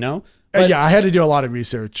to really know. But, I had to do a lot of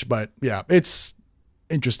research, but it's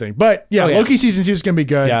interesting. But Loki season 2 is going to be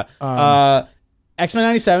good. Yeah. X-Men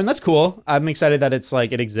 97, that's cool. I'm excited that it's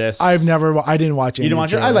like it exists. I didn't watch it. You didn't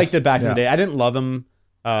watch it? I liked it back in the day. I didn't love them,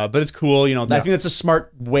 but it's cool. I think that's a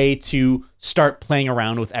smart way to start playing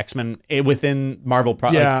around with X-Men within Marvel,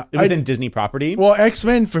 within Disney property. Well,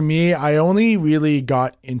 X-Men for me, I only really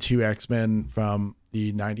got into X-Men from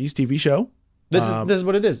the 90s TV show. This is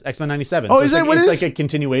what it is. X-Men 97. Oh, so is that what it is? It's like a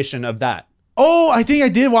continuation of that. Oh, I think I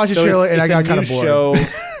did watch the trailer and I got kind of bored.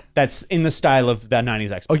 that's in the style of that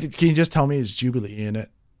 90s X-Men. Okay, can you just tell me is Jubilee in it?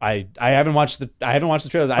 I haven't watched the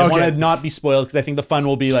trailers. I want to not be spoiled because I think the fun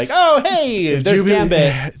will be like, oh hey, there's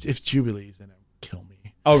Gambit. If Jubilee's in it, kill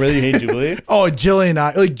me. Oh really? You hate Jubilee? Oh,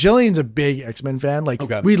 Jillian's a big X-Men fan. Like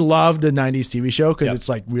we love the 90s TV show because it's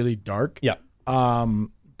like really dark. Yeah.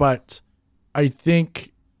 But I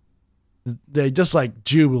think they just like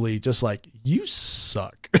Jubilee, just like you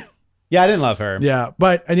suck. Yeah, I didn't love her. Yeah,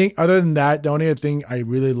 but I think other than that, the only other thing I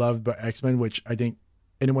really loved about X-Men, which I think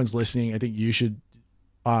anyone's listening, I think you should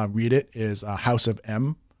read it, is House of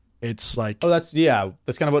M. It's like that's kind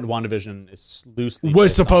of what WandaVision is loosely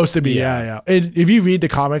was supposed to be. Yeah. And if you read the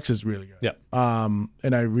comics, it's really good. Yeah.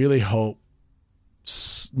 And I really hope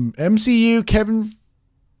MCU Kevin,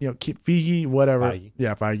 Feige, whatever. Feige.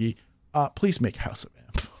 Yeah, Feige. Please make House of M.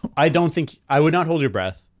 I would not hold your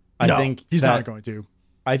breath. I think he's not going to.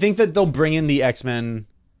 I think that they'll bring in the X-Men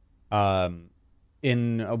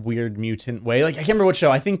in a weird mutant way. Like I can't remember what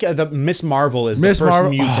show. I think the Miss Marvel is the first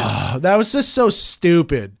mutant. Oh, that was just so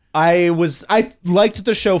stupid. I liked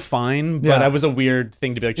the show fine, but it was a weird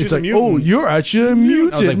thing to be like, it's like, oh, you're actually a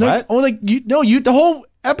mutant. I was like, what? Oh, like the whole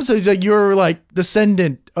episode is like you're like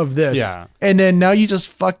descendant of this. Yeah. And then now you just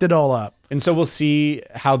fucked it all up. And so we'll see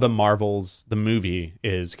how the movie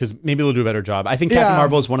is, because maybe they'll do a better job. I think Captain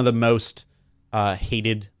Marvel is one of the most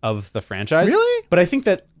hated of the franchise. Really? But I think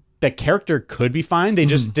that the character could be fine. They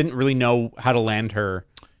just didn't really know how to land her.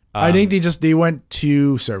 I think they went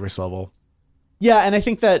to service level. Yeah, and I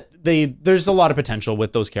think that there's a lot of potential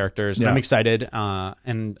with those characters. Yeah. I'm excited,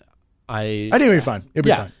 and I think it'll be fun. It'll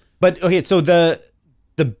be fun. But okay, so the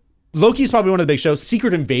Loki's probably one of the big shows.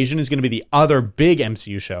 Secret Invasion is going to be the other big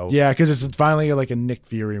MCU show. Yeah, because it's finally like a Nick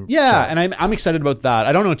Fury. Yeah, show. And I'm excited about that.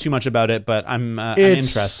 I don't know too much about it, but I'm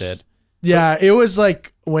interested. Yeah, it was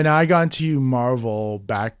like when I got into Marvel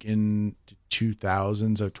back in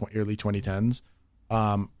 2000s or early 2010s.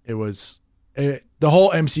 The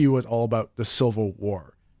whole MCU was all about the Civil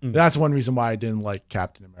War. Mm. That's one reason why I didn't like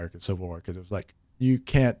Captain America Civil War, because it was like you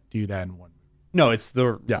can't do that in one movie. No, it's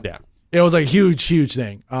yeah. It was like a huge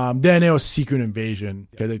thing. Then it was Secret Invasion,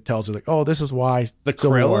 because it tells you like, oh, this is why the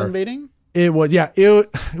Krill invading. It was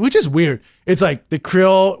which is weird. It's like the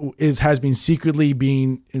Krill has been secretly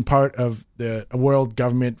being in part of the world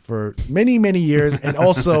government for many years, and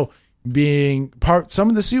also being part. Some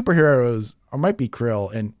of the superheroes might be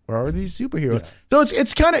Krill, and where are these superheroes? Yeah. So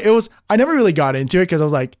it's kind of I never really got into it because I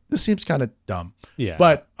was like, this seems kind of dumb. Yeah.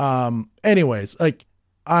 But anyways, like.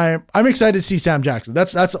 I'm excited to see Sam Jackson.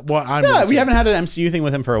 That's what I'm. Yeah, we haven't had an MCU thing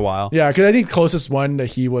with him for a while. Yeah, because I think the closest one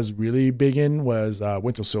that he was really big in was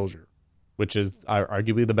Winter Soldier, which is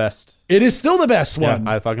arguably the best. It is still the best one.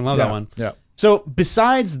 I fucking love that one. Yeah. So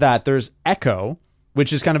besides that, there's Echo,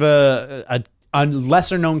 which is kind of a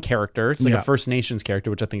lesser known character. It's like a First Nations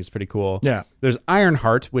character, which I think is pretty cool. Yeah. There's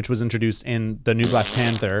Ironheart, which was introduced in the new Black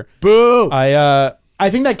Panther. Boo! I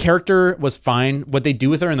think that character was fine. What they do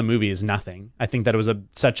with her in the movie is nothing. I think that it was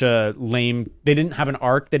such a lame. They didn't have an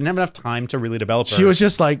arc. They didn't have enough time to really develop her. She was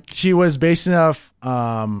just like, she was based off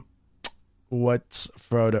what's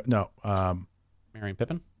Frodo? No, Merry and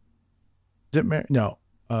Pippin. Is it Merry? No.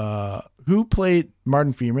 Who played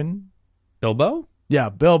Martin Freeman? Bilbo. Yeah,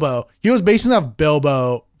 Bilbo. He was based off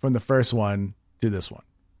Bilbo from the first one to this one.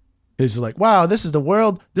 It's like, wow, this is the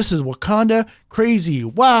world. This is Wakanda. Crazy.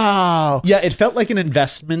 Wow. Yeah, it felt like an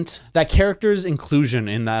investment. That character's inclusion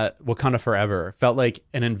in that Wakanda Forever felt like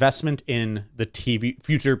an investment in the TV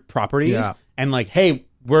future properties. Yeah. And like, hey,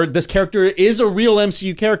 this character is a real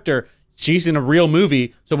MCU character. She's in a real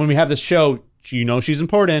movie. So when we have this show, she's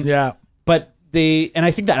important. Yeah. But and I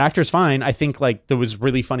think that actor's fine. I think like there was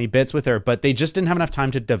really funny bits with her, but they just didn't have enough time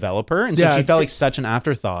to develop her. And so she felt like such an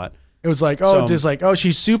afterthought. It was like,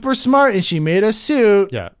 she's super smart and she made a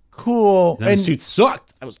suit. Yeah. Cool. And the suit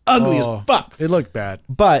sucked. It was ugly as fuck. It looked bad.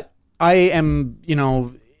 But I am,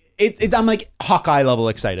 I'm like Hawkeye level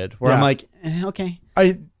excited, where I'm like, okay.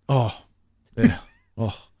 And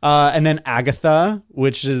then Agatha,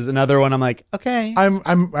 which is another one. I'm like, okay.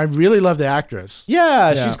 I really love the actress.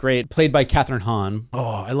 Yeah, she's great. Played by Kathryn Hahn. Oh,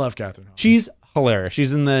 I love Kathryn Hahn. She's hilarious.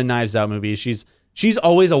 She's in the Knives Out movies. She's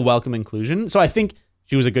always a welcome inclusion. So I think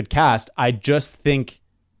she was a good cast. I just think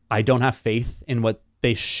I don't have faith in what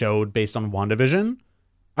they showed based on WandaVision.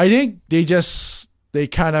 I think they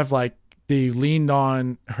kind of like, they leaned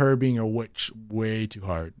on her being a witch way too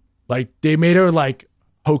hard. Like they made her like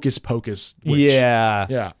Hocus Pocus witch. Yeah.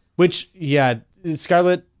 Yeah. Which,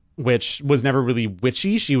 Scarlet Witch was never really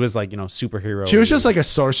witchy. She was like, superhero. She was just like a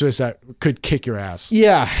sorceress that could kick your ass.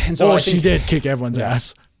 Yeah. And so she did kick everyone's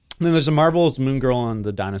ass. And then there's a Marvel's Moon Girl and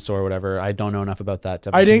the Dinosaur or whatever. I don't know enough about that.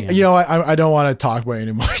 I think, I don't want to talk about it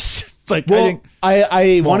anymore. It's like, well,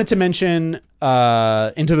 I wanted to mention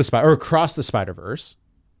Into the Spider or Across the Spider-Verse.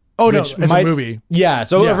 Oh, no, it's a movie. Yeah.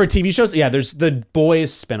 So over TV shows, there's the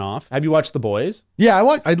Boys spinoff. Have you watched The Boys? Yeah, I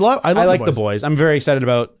like The Boys. I'm very excited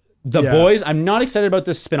about The Boys. I'm not excited about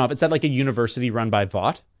this spinoff. It's at like a university run by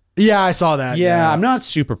Vought. Yeah, I saw that. Yeah, I'm not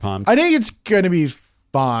super pumped. I think it's going to be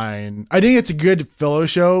fine. I think it's a good filler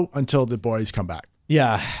show until The Boys come back.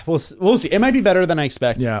 Yeah, we'll see. It might be better than I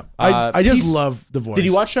expect. Yeah, I just love The Voice. Did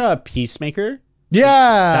you watch Peacemaker?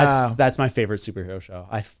 Yeah. That's my favorite superhero show.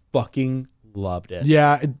 I fucking loved it.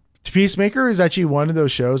 Yeah, Peacemaker is actually one of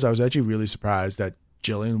those shows I was actually really surprised that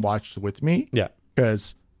Jillian watched with me. Yeah.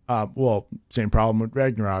 Because, same problem with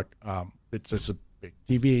Ragnarok. It's just a big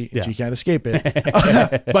TV and she can't escape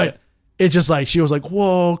it. But it's just like, she was like,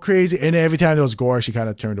 whoa, crazy. And every time there was gore, she kind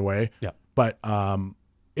of turned away. Yeah. But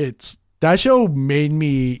that show made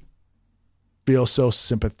me feel so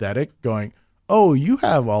sympathetic going, oh, you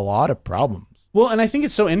have a lot of problems. Well, and I think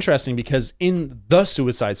it's so interesting because in The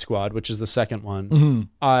Suicide Squad, which is the second one,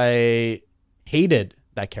 I hated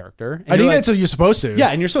that character. And I think that's what you're supposed to.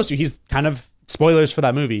 Yeah, and you're supposed to. He's kind of spoilers for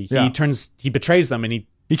that movie. Yeah. He betrays them and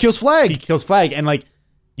he kills Flag. He kills Flag, and like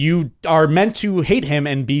you are meant to hate him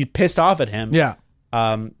and be pissed off at him. Yeah.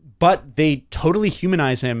 But they totally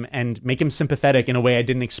humanize him and make him sympathetic in a way I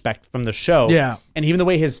didn't expect from the show. Yeah. And even the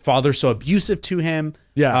way his father's so abusive to him.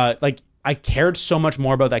 Yeah. I cared so much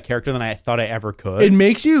more about that character than I thought I ever could. It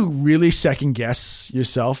makes you really second guess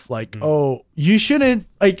yourself. Like, oh, you shouldn't,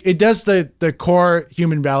 like, it does the core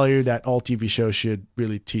human value that all TV shows should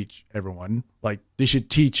really teach everyone. Like, they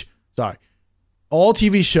should teach, all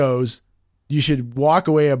TV shows, you should walk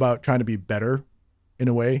away about trying to be better in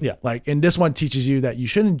a way. Yeah. Like, and this one teaches you that you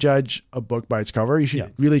shouldn't judge a book by its cover. You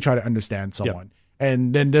should really try to understand someone. Yeah.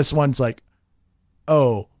 And then this one's like,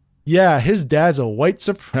 oh, yeah, his dad's a white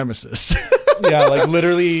supremacist. Yeah, like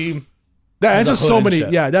literally. That answers so many.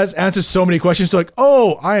 Yeah, that answers so many questions. So like,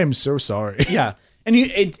 oh, I am so sorry. Yeah, and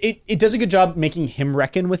it does a good job making him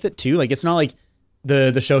reckon with it too. Like, it's not like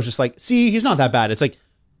the show's just like, see, he's not that bad. It's like,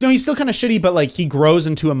 no, he's still kind of shitty, but like he grows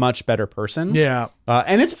into a much better person. Yeah,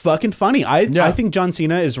 and it's fucking funny. I think John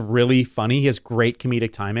Cena is really funny. He has great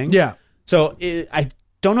comedic timing. Yeah. So I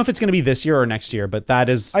don't know if it's going to be this year or next year, but that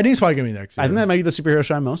is. I think it's probably going to be next year. I think that might be the superhero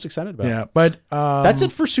show I'm most excited about. Yeah, but that's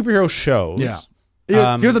it for superhero shows.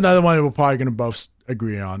 Yeah. Here's another one we're probably going to both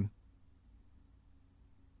agree on.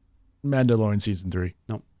 Mandalorian season 3.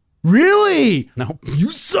 Nope. Really? No.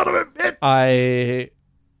 You son of a bitch.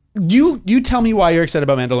 You tell me why you're excited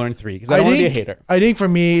about Mandalorian 3 because I don't want to be a hater. I think for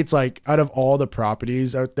me, it's like out of all the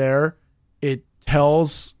properties out there, it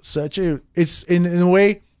tells it's in a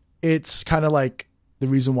way, it's kind of like the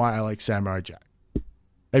reason why I like Samurai Jack.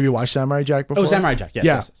 Have you watched Samurai Jack before? Oh, Samurai Jack. Yes.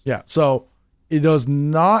 Yeah. Yes. Yeah. So there's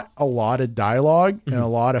not a lot of dialogue and a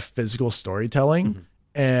lot of physical storytelling.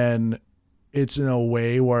 And it's in a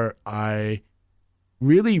way where I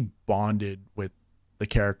really bonded with the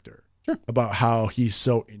character about how he's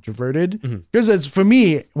so introverted. Because it's for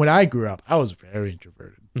me, when I grew up, I was very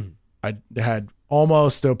introverted. I had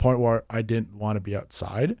almost to a point where I didn't want to be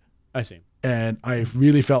outside. I see. And I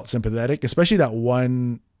really felt sympathetic, especially that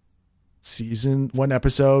one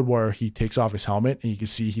episode where he takes off his helmet and you can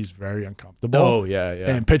see he's very uncomfortable. Oh, yeah, yeah.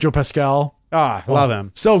 And Pedro Pascal. Love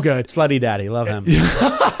him. So good. Slutty daddy. Love him.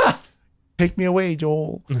 Take me away,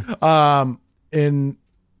 Joel. And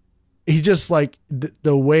he just like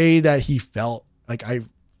the way that he felt, like I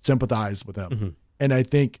sympathized with him. And I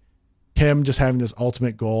think him just having this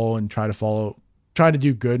ultimate goal and trying to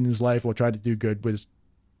do good in his life or try to do good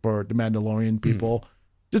for the Mandalorian people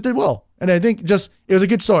just did well. And I think it was a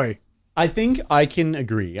good story. I think I can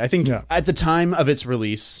agree. I think at the time of its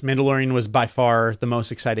release, Mandalorian was by far the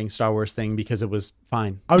most exciting Star Wars thing because it was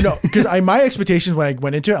fine. Oh no, because my expectations when I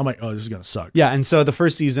went into it, I'm like, oh, this is gonna suck. Yeah, and so the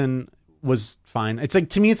first season was fine. It's like,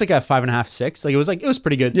 to me, it's like a 5.5, 6. Like it was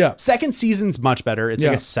pretty good. Yeah. Second season's much better. It's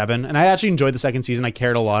like a 7, and I actually enjoyed the second season. I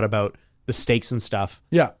cared a lot about the stakes and stuff.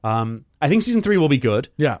 Yeah. I think season 3 will be good.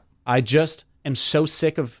 Yeah. I just am so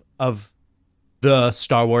sick of the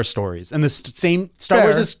Star Wars stories, and the same Star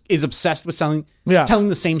Wars is obsessed with telling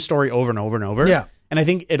the same story over and over and over. Yeah. And I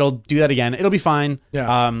think it'll do that again. It'll be fine.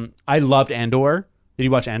 Yeah. I loved Andor. Did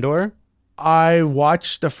you watch Andor? I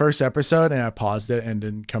watched the first episode and I paused it and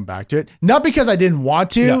didn't come back to it. Not because I didn't want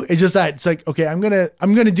to. Yeah. It's just that it's like, okay, I'm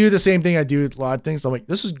gonna do the same thing I do with a lot of things. I'm like,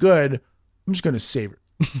 this is good. I'm just gonna save it.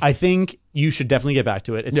 I think you should definitely get back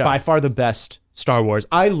to it. It's by far the best Star Wars.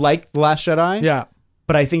 I like The Last Jedi. Yeah.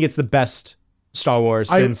 But I think it's the best Star Wars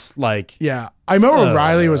since like. Yeah. I remember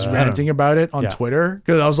Riley was ranting about it on Twitter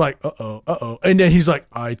because I was like, uh-oh. And then he's like,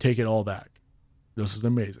 I take it all back. This is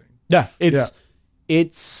amazing. Yeah.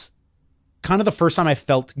 It's kind of the first time I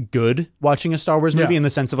felt good watching a Star Wars movie in the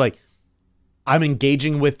sense of like, I'm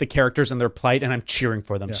engaging with the characters and their plight and I'm cheering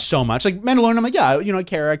for them so much. Like Mandalorian, I'm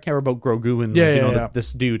like, I care about Grogu and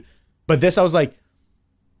this dude. But this, I was like,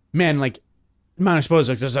 man, like, man, I suppose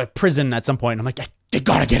like there's a prison at some point. I'm like, they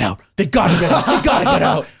gotta get out. They gotta get out. They gotta get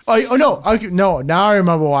out. No. Now I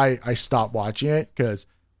remember why I stopped watching it because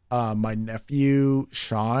my nephew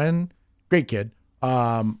Sean, great kid,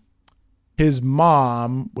 his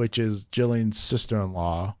mom, which is Jillian's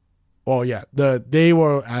sister-in-law. Well, yeah, they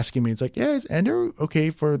were asking me. It's like, is Ender okay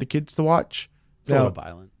for the kids to watch? It's a little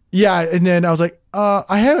violent. Yeah, and then I was like,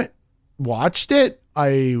 I haven't watched it.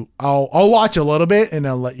 I'll watch a little bit and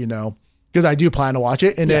I'll let you know because I do plan to watch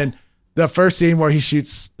it. And then the first scene where he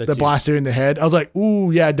shoots the blaster in the head, I was like,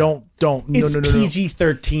 ooh, yeah, don't. It's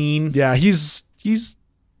PG-13. Yeah, he's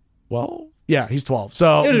 12. Yeah, he's 12.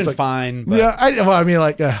 So it is like, fine. But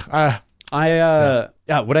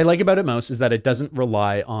what I like about it most is that it doesn't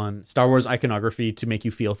rely on Star Wars iconography to make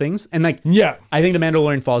you feel things. And like, I think The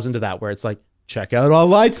Mandalorian falls into that where it's like, check out a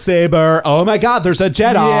lightsaber. Oh my God, there's a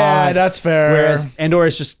Jedi. Yeah, that's fair. Whereas Andor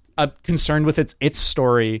is just concerned with its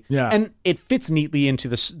story. Yeah. And it fits neatly into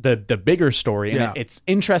the bigger story. And it's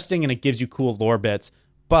interesting and it gives you cool lore bits,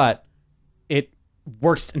 but it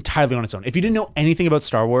works entirely on its own. If you didn't know anything about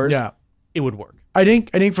Star Wars, it would work. I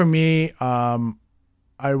think for me,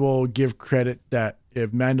 I will give credit that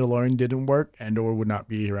if Mandalorian didn't work, Andor would not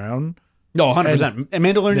be around. No, 100%. And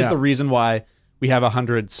Mandalorian is the reason why we have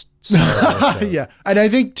 100 Star Wars shows. Yeah. And I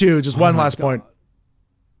think, too, just one last point.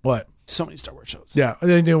 What? So many Star Wars shows. Yeah. I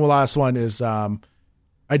think the last one is, I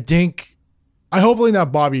hopefully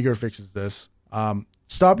not Bob Iger fixes this.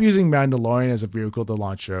 Stop using Mandalorian as a vehicle to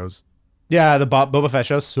launch shows. Yeah, the Boba Fett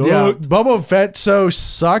show sucked. Yeah, Boba Fett so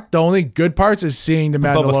sucked. The only good parts is seeing the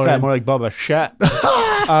Mandalorian. Boba Fett, more like Boba Shet.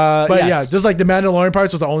 Just like the Mandalorian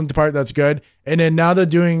parts was the only part that's good. And then now they're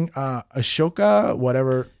doing Ahsoka,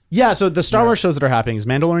 whatever. Yeah, so the Star Wars shows that are happening is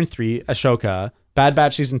Mandalorian 3, Ahsoka, Bad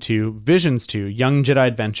Batch Season 2, Visions 2, Young Jedi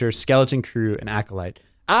Adventure, Skeleton Crew, and Acolyte.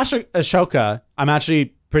 Ahsoka, I'm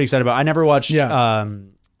actually pretty excited about. I never watched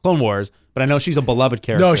Clone Wars, but I know she's a beloved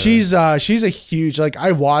character. No, she's a huge, like,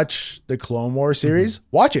 I watch the Clone Wars series.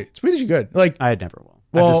 Mm-hmm. Watch it. It's pretty good. Like, I never will.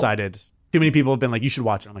 I've decided. Too many people have been like, you should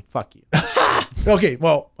watch it. I'm like, fuck you. Okay.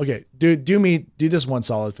 Do this one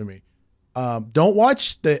solid for me. Don't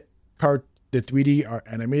watch the 3D or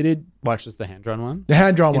animated. Watch just the hand-drawn one? The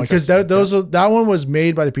hand-drawn one. Because that one was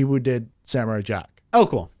made by the people who did Samurai Jack. Oh,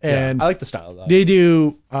 cool. And I like the style of that. They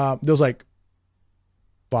do, there's like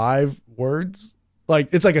 5 words.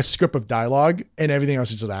 Like, it's like a script of dialogue and everything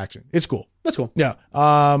else is just action. It's cool. That's cool. Yeah.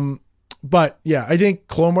 But yeah, I think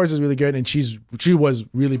Clone Wars is really good and she was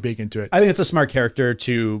really big into it. I think it's a smart character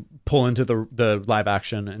to pull into the live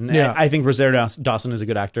action. And I think Rosario Dawson is a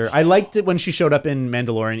good actor. I liked it when she showed up in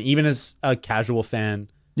Mandalorian, even as a casual fan.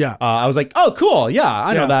 Yeah. I was like, oh, cool. Yeah,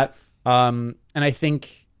 I know that. And I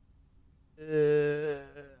think,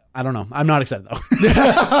 I don't know. I'm not excited though.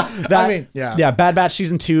 Bad Batch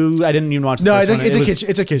Season 2. I didn't even watch the first one.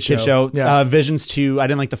 It's a kid show. Yeah. Visions 2. I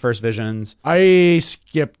didn't like the first Visions. I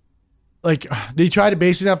skipped. Like, they try to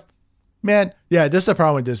base it up. Man, yeah, this is the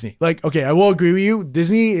problem with Disney. Like, okay, I will agree with you.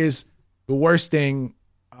 Disney is the worst thing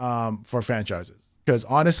for franchises. Because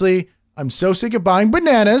honestly, I'm so sick of buying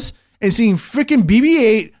bananas and seeing freaking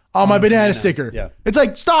BB-8 on my banana sticker. Yeah. It's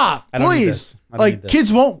like, stop, please. Like,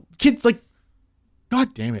 kids, like,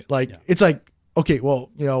 God damn it. Like, it's like, okay,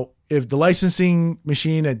 well, if the licensing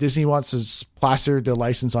machine at Disney wants to plaster the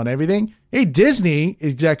license on everything, hey, Disney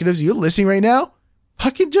executives, you're listening right now?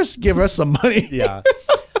 Fucking just give us some money. Yeah.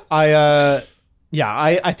 I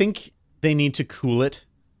think they need to cool it.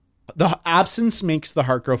 The absence makes the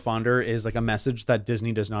heart grow fonder is like a message that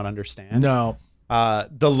Disney does not understand. No.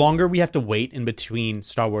 The longer we have to wait in between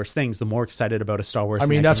Star Wars things, the more excited about a Star Wars thing. I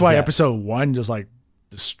mean, that's why Episode 1 just like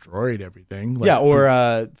destroyed everything.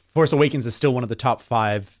 Like, Force Awakens is still one of the top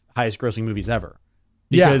 5 highest grossing movies ever.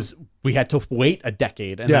 Because we had to wait a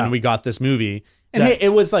decade and then we got this movie. And hey, it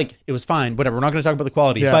was fine, whatever. We're not going to talk about the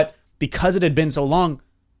quality, but because it had been so long,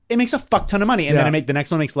 it makes a fuck ton of money. And then the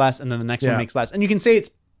next one makes less, and then the next one makes less. And you can say it's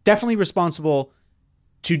definitely responsible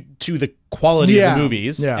to the quality of the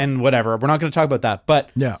movies and whatever. We're not going to talk about that, but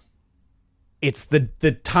it's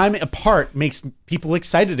the time apart makes people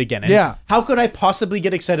excited again. And how could I possibly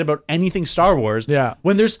get excited about anything Star Wars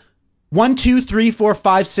when there's 1, 2, 3, 4,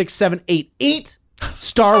 5, 6, 7, 8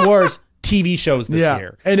 Star Wars TV shows this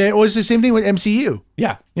year. And it was the same thing with MCU.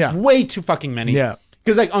 Yeah. Yeah. Way too fucking many. Yeah.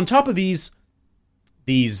 Because like on top of these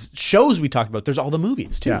shows we talked about, there's all the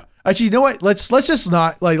movies too. Yeah. Actually, you know what? Let's just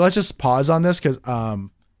not like, let's just pause on this because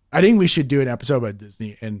I think we should do an episode about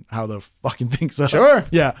Disney and how the fucking things are. Sure.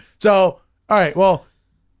 Yeah. So, all right. Well,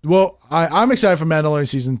 I'm excited for Mandalorian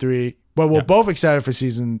season 3, but we're both excited for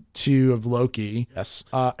season 2 of Loki. Yes.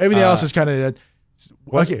 Everything else is kind of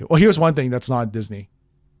okay. Well, here's one thing that's not Disney.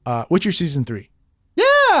 Witcher season 3.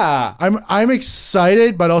 Yeah. I'm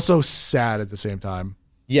excited, but also sad at the same time.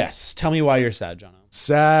 Yes. Tell me why you're sad, Jono.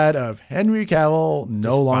 Sad of Henry Cavill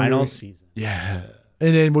no longer final season. Yeah.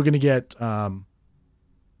 And then we're gonna get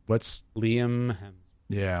what's Liam Hemsworth.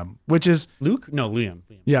 Yeah, which is Luke? No, Liam.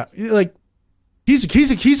 Yeah, like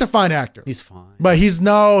he's a fine actor. He's fine, but he's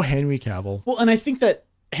no Henry Cavill. Well, and I think that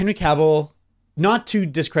Henry Cavill, not to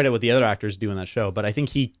discredit what the other actors do in that show, but I think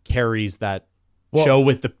he carries that show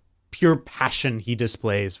with the pure passion he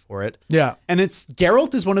displays for it. Yeah, and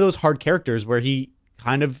Geralt is one of those hard characters where he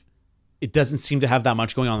kind of, it doesn't seem to have that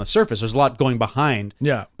much going on the surface. There's a lot going behind.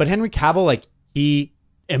 Yeah, but Henry Cavill, like he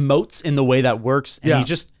emotes in the way that works, and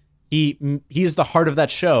he's the heart of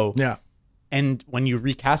that show. Yeah. And when you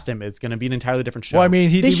recast him, it's going to be an entirely different show. Well, I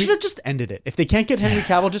mean, they should have just ended it. If they can't get Henry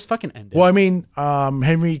Cavill, just fucking end it. Well, I mean,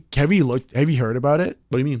 Henry, have you heard about it?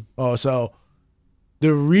 What do you mean? Oh, so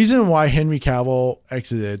the reason why Henry Cavill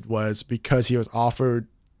exited was because he was offered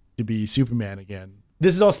to be Superman again.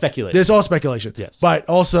 This is all speculation. This is all speculation. Yes. But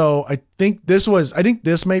also, I think this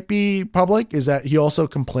might be public, is that he also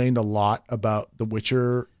complained a lot about the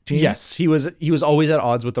Witcher team. Yes, he was always at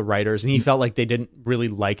odds with the writers, and he felt like they didn't really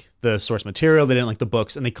like the source material, they didn't like the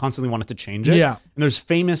books, and they constantly wanted to change it. Yeah. And there's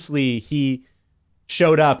famously, he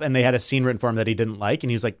showed up and they had a scene written for him that he didn't like, and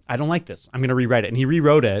he was like, I don't like this, I'm going to rewrite it. And he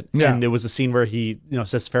rewrote it, and it was a scene where he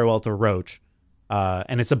says farewell to Roach,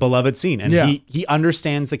 and it's a beloved scene, and he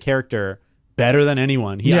understands the character better than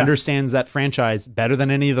anyone. He understands that franchise better than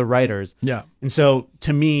any of the writers. Yeah. And so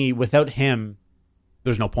to me, without him,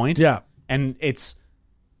 there's no point. Yeah. And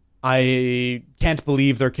I can't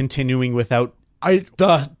believe they're continuing without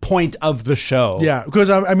the point of the show. Yeah,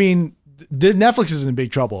 because I mean, the Netflix is in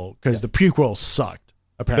big trouble because the prequel sucked.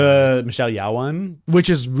 Apparently, the Michelle Yeoh one,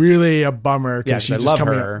 which is really a bummer because she's just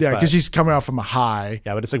coming out. Yeah, because she's coming out from a high.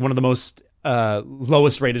 Yeah, but it's like one of the most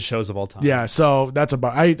lowest rated shows of all time. Yeah, so that's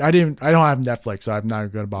about. I don't have Netflix, so I'm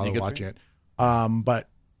not going to bother watching it. But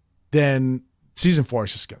then season 4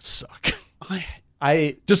 is just going to suck.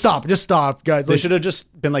 I just stop, guys. They should have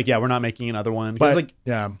just been like, yeah, we're not making another one. But,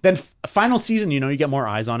 then final season, you get more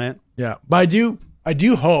eyes on it. Yeah, but I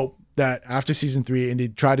do hope that after season 3 and they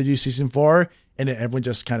try to do season 4 and then everyone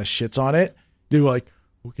just kind of shits on it, they're like,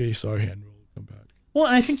 okay, sorry, Henry, come back. Well,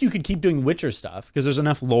 and I think you could keep doing Witcher stuff because there's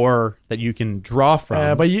enough lore that you can draw from.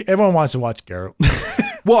 Yeah, but everyone wants to watch Geralt.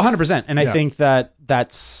 Well, 100%, and I think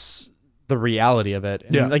that's the reality of it.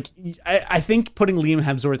 And like I think putting Liam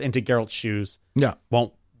Hemsworth into Geralt's shoes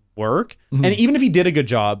won't work. Mm-hmm. And even if he did a good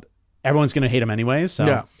job, everyone's going to hate him anyways.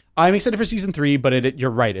 So I'm excited for season 3, but you're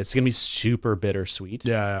right. It's going to be super bittersweet.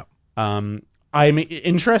 Yeah. I'm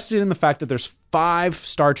interested in the fact that there's 5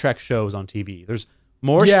 Star Trek shows on TV. There's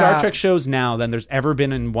more Star Trek shows now than there's ever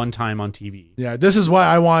been in one time on TV. Yeah. This is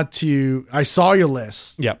why I saw your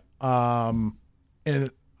list. Yep. And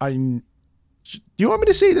do you want me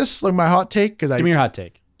to see this, like my hot take? Give me your hot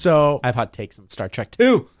take. So I have hot takes on Star Trek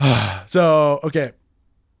too. So okay,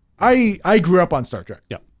 I grew up on Star Trek.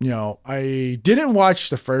 Yeah. I didn't watch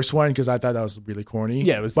the first one because I thought that was really corny.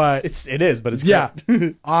 Yeah, it was. But it is, but it's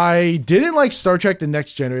great. I didn't like Star Trek: The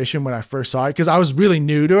Next Generation when I first saw it because I was really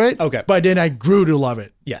new to it. Okay. But then I grew to love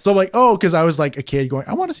it. Yes. So I'm like, because I was like a kid going,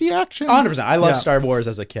 I want to see action. 100%. I love Star Wars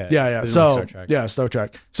as a kid. Yeah. So Star Trek. Star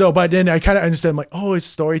Trek. So, but then I kind of understand, like, it's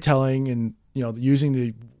storytelling and using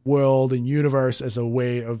the world and universe as a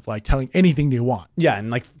way of like telling anything they want. Yeah, and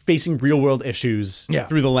like facing real world issues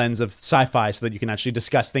through the lens of sci-fi so that you can actually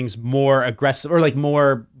discuss things more aggressive or like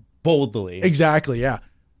more boldly. Exactly, yeah.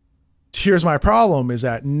 Here's my problem is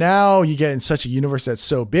that now you get in such a universe that's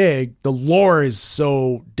so big, the lore is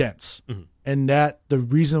so dense. Mm-hmm. And that the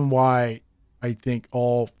reason why I think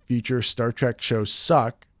all future Star Trek shows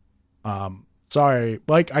suck. Sorry,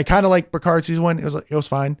 like I kind of like Picard season 1. It was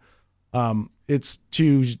fine. It's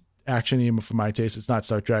too action-y for my taste. It's not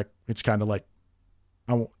Star Trek. It's kind of like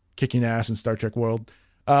I'm kicking ass in Star Trek world.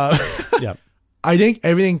 Yeah, I think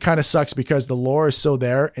everything kind of sucks because the lore is so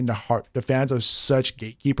there and the fans are such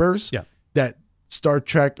gatekeepers. Yeah. That Star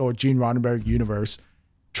Trek or Gene Roddenberry universe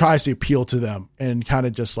tries to appeal to them and kind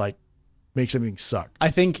of just like makes everything suck.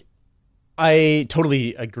 I think I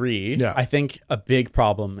totally agree. Yeah. I think a big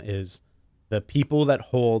problem is the people that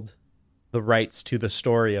hold the rights to the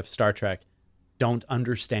story of Star Trek don't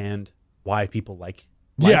understand why people like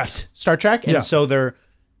Yes. Star Trek. And so they're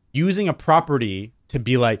using a property to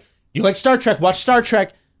be like, you like Star Trek, watch Star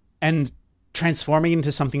Trek, and transforming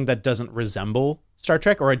into something that doesn't resemble Star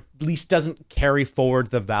Trek, or at least doesn't carry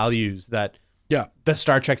forward the values that the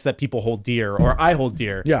Star Treks that people hold dear, or I hold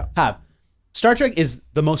dear, have. Star Trek is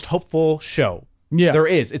the most hopeful show there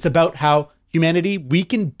is. It's about how humanity, we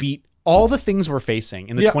can beat all the things we're facing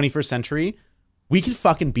in the 21st century. We can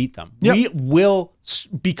fucking beat them. We will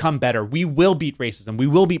become better. We will beat racism. We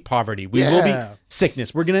will beat poverty. We will beat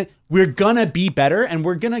sickness. We're gonna be better, and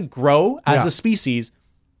we're gonna grow as a species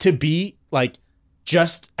to be like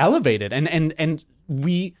just elevated. And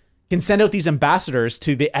we can send out these ambassadors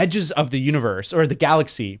to the edges of the universe or the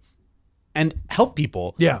galaxy and help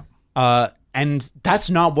people. And that's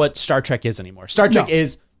not what Star Trek is anymore. Star Trek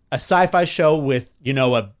is a sci-fi show with,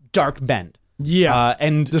 a dark bend.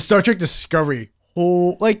 And the Star Trek Discovery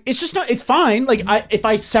it's just not, it's fine. Like if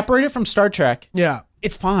I separate it from Star Trek,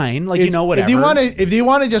 it's fine. Like, whatever. If they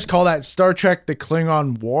want to just call that Star Trek the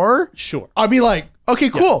Klingon War, sure. I'll be like, okay,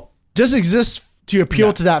 cool. Just exists to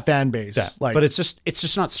appeal to that fan base. But it's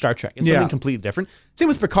just not Star Trek. It's something completely different. Same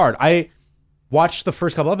with Picard. I watched the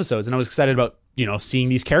first couple episodes and I was excited about, seeing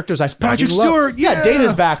these characters. Patrick Stewart.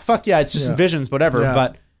 Data's back. Fuck yeah. It's just visions, whatever.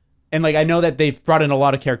 But, and like, I know that they've brought in a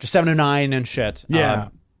lot of characters, 7 of 9 and shit.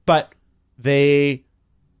 But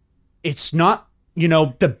it's not,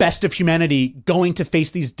 the best of humanity going to face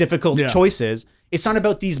these difficult choices. It's not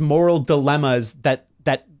about these moral dilemmas that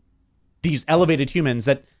these elevated humans,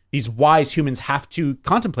 that these wise humans have to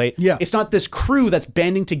contemplate. It's not this crew that's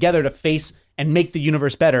banding together to face and make the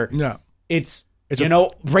universe better. It's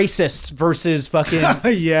racists versus fucking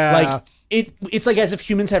like it's like as if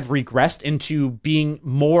humans have regressed into being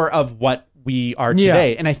more of what we are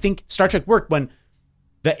today. And I think Star Trek worked when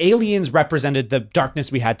the aliens represented the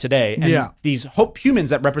darkness we had today, and these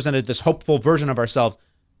humans that represented this hopeful version of ourselves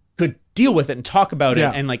could deal with it and talk about it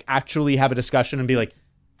and like actually have a discussion and be like,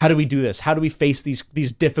 how do we do this? How do we face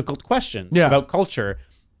these difficult questions about culture?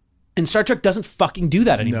 And Star Trek doesn't fucking do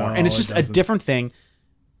that anymore. And it's just a different thing.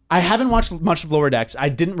 I haven't watched much of Lower Decks. I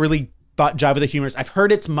didn't really jive with the humors. I've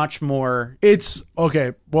heard it's much more. It's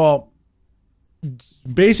okay. Well,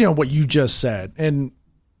 basing on what you just said, and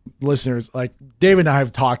listeners, like David and I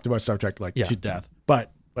have talked about Star Trek to death,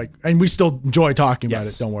 but and we still enjoy talking about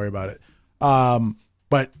it. Don't worry about it.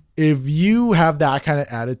 But if you have that kind of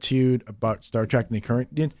attitude about Star Trek in the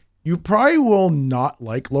current, you probably will not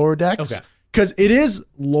like Lower Decks. Okay. Because it is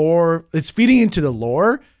lore. It's feeding into the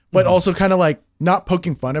lore, but also kind of like not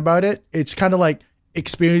poking fun about it. It's kind of like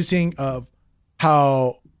experiencing of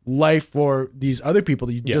how life for these other people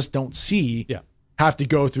that you just don't see have to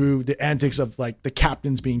go through the antics of like the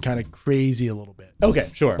captains being kind of crazy a little bit. Okay,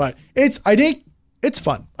 sure. But I think it's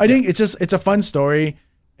fun. I think it's a fun story,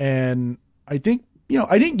 and I think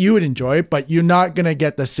you would enjoy it, but you're not going to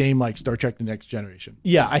get the same like Star Trek The Next Generation.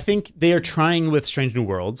 Yeah, I think they are trying with Strange New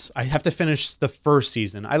Worlds. I have to finish the first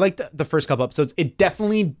season. I liked the first couple episodes. It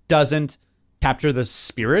definitely doesn't capture the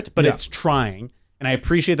spirit, but it's trying. And I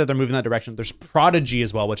appreciate that they're moving in that direction. There's Prodigy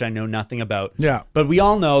as well, which I know nothing about. Yeah. But we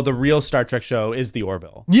all know the real Star Trek show is The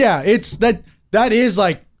Orville. Yeah, it's that is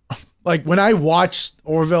like when I watched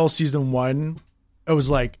Orville season 1, it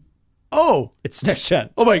was like, oh, it's next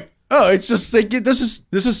gen. Oh my. Oh, it's just like this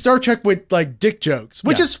is Star Trek with like dick jokes,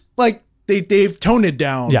 which is like they've toned it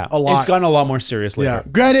down a lot. It's gotten a lot more serious later.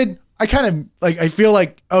 Yeah. Granted, I kind of like I feel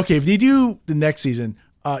like okay, if they do the next season,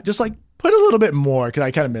 just like put a little bit more because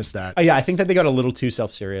I kind of missed that. Yeah, I think that they got a little too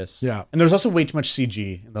self-serious. Yeah, and there's also way too much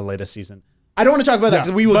CG in the latest season. I don't want to talk about that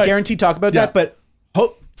because we will guarantee talk about that. But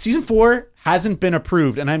season 4 hasn't been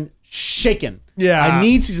approved, and I'm shaken. Yeah, I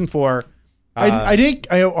need season 4. I think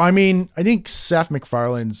Seth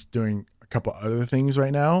MacFarlane's doing a couple other things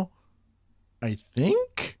right now. I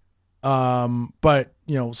think, but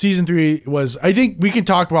season 3 was. I think we can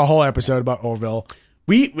talk about a whole episode about Orville.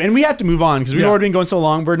 We have to move on because we've already been going so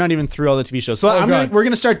long. We're not even through all the TV shows. So we're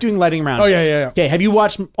gonna start doing lightning round. Oh yeah. Okay, have you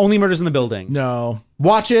watched Only Murders in the Building? No.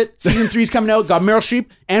 Watch it. Season 3's coming out. Got Meryl Streep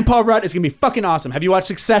and Paul Rudd. It's gonna be fucking awesome. Have you watched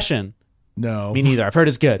Succession? No. Me neither. I've heard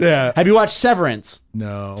it's good. Yeah. Have you watched Severance?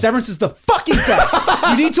 No. Severance is the fucking best.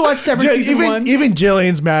 You need to watch Severance season 1. Even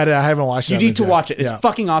Jillian's mad at it. I haven't watched it. You need to watch it. It's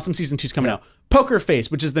fucking awesome. Season 2's coming out. Poker Face,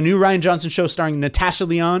 which is the new Rian Johnson show starring Natasha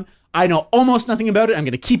Lyonne. I know almost nothing about it. I'm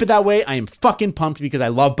going to keep it that way. I am fucking pumped because I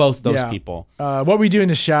love both of those people. What We Do in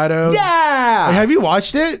the Shadows. Yeah. Have you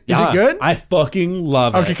watched it? Is it good? I fucking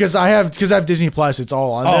love it. Okay, because I have Disney Plus. It's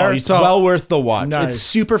all on there. It's well worth the watch. Nice. It's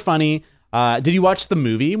super funny. Did you watch the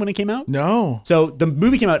movie when it came out? No. So the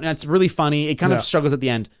movie came out and it's really funny. It kind of struggles at the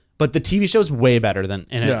end. but the TV show's way better than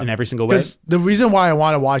in every single way. Because the reason why I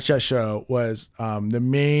want to watch that show was the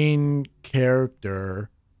main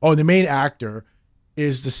actor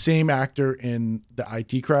is the same actor in the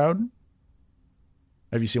IT Crowd.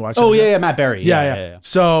 Have you seen watching? Oh yeah, Matt Berry. Yeah.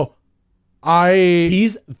 So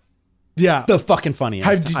he's the fucking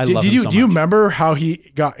funniest. I love him so much. Do you remember how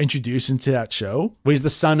he got introduced into that show? Well, he's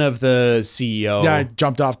the son of the CEO. Yeah,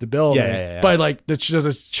 jumped off the building. Yeah. But like there's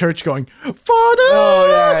a church going, Father. Oh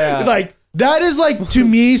yeah. Like that is like to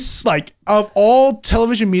me like of all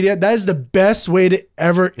television media, that is the best way to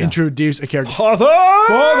ever introduce a character. Father.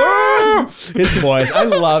 His voice, I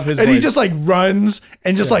love his voice. And he just like runs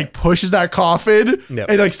and just like pushes that coffin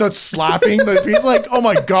and like starts slapping. He's like, oh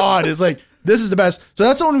my god, it's like. This is the best. So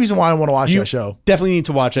that's the only reason why I want to watch that show. Definitely need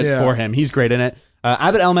to watch it for him. He's great in it.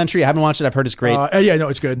 Abbott Elementary. I haven't watched it. I've heard it's great.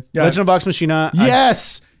 It's good. Yeah. Legend of Vox Machina.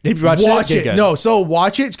 Yes. Watch it. No, so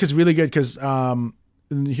watch it because really good because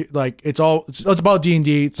like it's about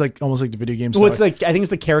D&D. It's like almost like the video game. Well, it's like I think it's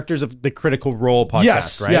the characters of the Critical Role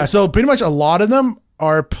podcast, right? Yeah. So pretty much a lot of them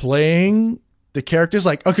are playing the characters.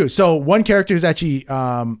 Like okay, so one character is actually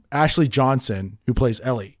Ashley Johnson who plays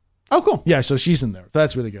Ellie. Oh, cool. Yeah, so she's in there. So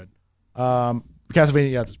that's really good.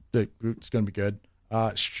 Castlevania, it's gonna be good.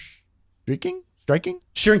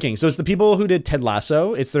 Shrinking. So it's the people who did Ted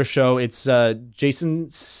Lasso. It's their show. It's Jason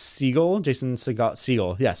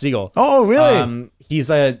Segel. Yeah, Segel. Oh, really? He's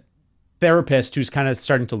a therapist who's kind of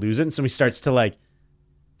starting to lose it, and so he starts to like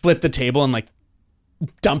flip the table and like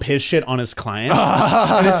dump his shit on his clients.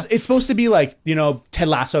 And it's supposed to be like Ted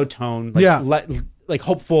Lasso tone, like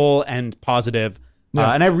hopeful and positive.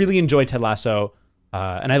 And I really enjoy Ted Lasso.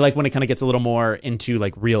 And I like when it kind of gets a little more into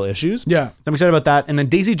like real issues. Yeah. So I'm excited about that. And then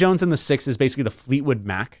Daisy Jones and the Six is basically the Fleetwood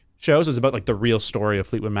Mac show. So it's about like the real story of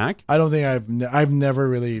Fleetwood Mac. I don't think I've never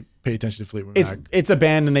really paid attention to Fleetwood Mac. It's a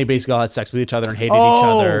band and they basically all had sex with each other and hated each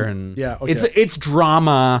other. And okay. It's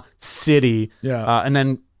drama city. Yeah. And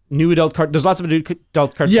then new adult there's lots of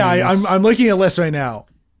adult cartoons. Yeah, I'm looking at a list right now.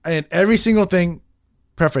 And every single thing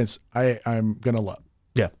preference I'm gonna love.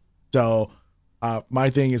 Yeah. So my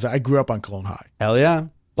thing is I grew up on Clone High. Hell yeah.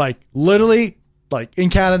 Like literally, like in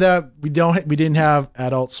Canada, we didn't have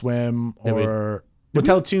Adult Swim or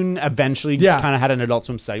Teletoon eventually kind of had an Adult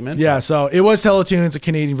Swim segment. Yeah, so it was Teletoon. It's a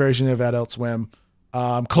Canadian version of Adult Swim.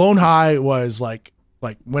 Clone High was like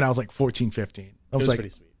when I was like 14, 15. I was like, pretty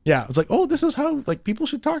sweet. Yeah, I was like, oh, this is how like people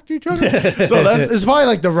should talk to each other. So it's probably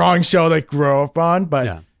like the wrong show to grow up on,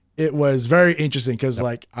 but it was very interesting because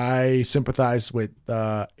like I sympathize with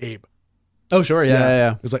Abe. Oh sure,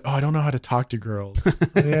 yeah. It was like, oh, I don't know how to talk to girls.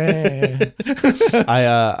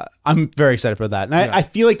 I'm very excited for that, and I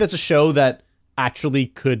feel like that's a show that actually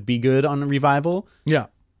could be good on a revival. Yeah.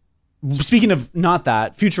 Speaking of not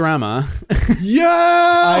that, Futurama.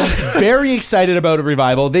 Yeah, I'm very excited about a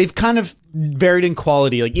revival. They've kind of varied in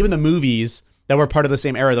quality. Like even the movies that were part of the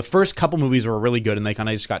same era, the first couple movies were really good, and they kind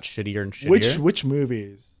of just got shittier and shittier. Which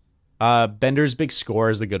movies? Bender's Big Score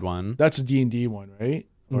is the good one. That's a D&D one, right?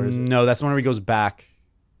 Or is it? No, that's the one where he goes back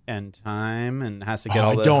in time and has to get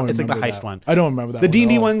all the. It's like the heist one. I don't remember that. The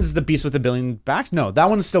D&D one's the Beast with a Billion Backs. No, that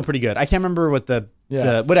one's still pretty good. I can't remember what the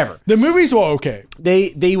whatever. The movies were okay.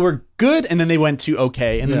 They were good, and then they went to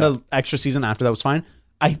okay, and then the extra season after that was fine.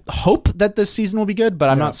 I hope that this season will be good, but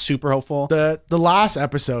I'm not super hopeful. The last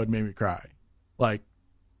episode made me cry. Like,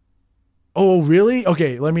 oh really?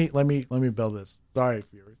 Okay, let me build this. Sorry,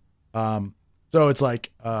 viewers. So it's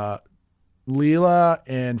like Leela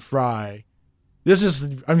and Fry.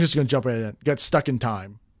 I'm just gonna jump right in. Get stuck in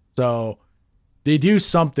time. So they do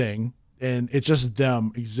something, and it's just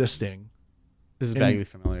them existing. This is vaguely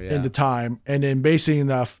familiar. Yeah. In the time, and then basically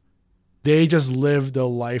enough, they just live the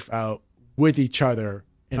life out with each other,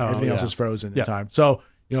 and everything else is frozen in time. So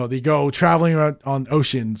they go traveling around on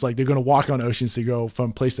oceans, like they're gonna walk on oceans to go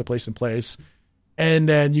from place to place and place, and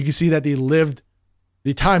then you can see that they lived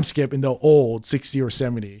the time skip in the old 60 or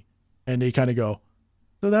 70, and they kind of go,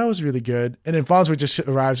 so that was really good. And then Farnsworth just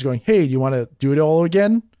arrives going, hey, do you want to do it all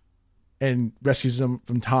again? And rescues them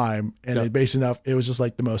from time. And it basically enough, it was just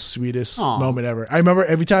like the most sweetest moment ever. I remember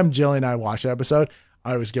every time Jill and I watched that episode,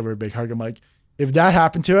 I always give her a big hug. I'm like, if that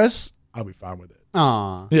happened to us, I'll be fine with it.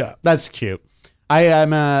 Aw. Yeah. That's cute. I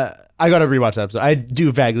got to rewatch that episode. I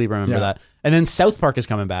do vaguely remember that. And then South Park is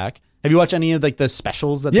coming back. Have you watched any of like the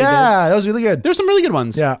specials that they did? Yeah, that was really good. There's some really good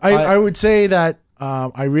ones. Yeah, I would say that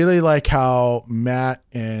I really like how Matt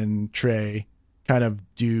and Trey kind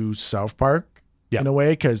of do South Park in a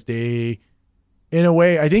way, because I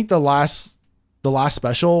think the last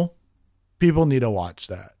special, people need to watch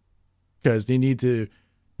that because they need to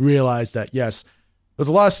realize that, yes, there's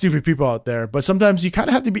a lot of stupid people out there, but sometimes you kind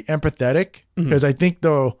of have to be empathetic because I think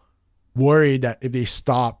the worried that if they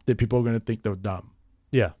stop, that people are going to think they're dumb.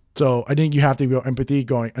 Yeah. So I think you have to go empathy,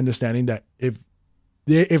 understanding that if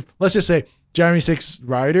let's just say January 6th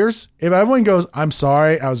rioters, if everyone goes, I'm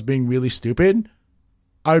sorry, I was being really stupid,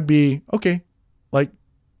 I would be okay. Like,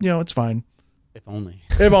 it's fine. If only.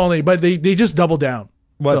 If only. But they just double down.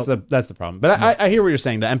 Well, that's the problem. But I hear what you're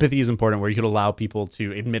saying. The empathy is important where you could allow people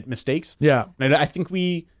to admit mistakes. Yeah. And I think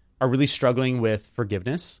we are really struggling with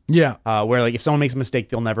forgiveness. Yeah. Where like if someone makes a mistake,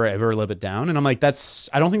 they'll never ever live it down. And I'm like,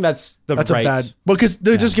 I don't think that's right. A bad, because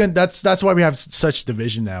they're just going to, that's why we have such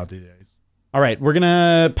division nowadays. All right, we're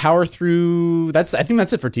gonna power through. I think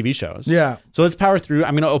that's it for TV shows. Yeah. So let's power through.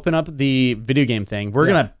 I'm gonna open up the video game thing. We're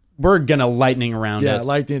gonna lightning around it. Yeah,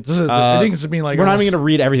 lightning. I think it's been like we're not even gonna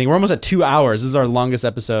read everything. We're almost at 2 hours. This is our longest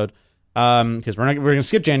episode. Because we're gonna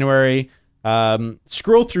skip January.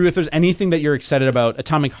 Scroll through if there's anything that you're excited about.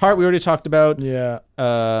 Atomic Heart we already talked about. Yeah.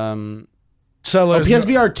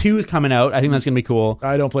 PSVR 2 is coming out. I think that's gonna be cool.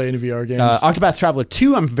 I don't play any VR games. Octopath Traveler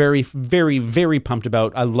 2 I'm very, very, very pumped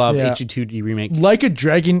about. I love HD2D remake. Like a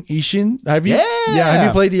Dragon Ishin. Have you? Yeah. Have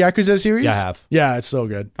you played the Yakuza series? Yeah, I have. Yeah, it's so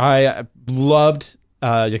good. I loved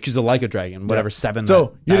Yakuza Like a Dragon, whatever 7.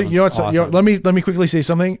 So that you know what's awesome. let me quickly say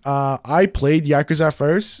something. I played Yakuza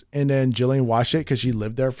first, and then Jillian watched it because she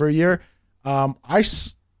lived there for a year.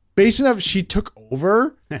 Based enough, she took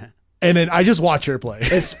over, and then I just watched her play.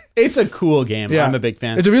 It's a cool game. Yeah. I'm a big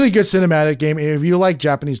fan. It's a really good cinematic game. If you like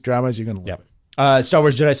Japanese dramas, you're gonna love it. Star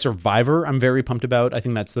Wars Jedi Survivor, I'm very pumped about. I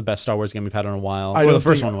think that's the best Star Wars game we've had in a while. The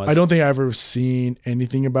first one was. I don't think I've ever seen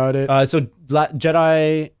anything about it. So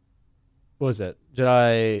Jedi, what was it?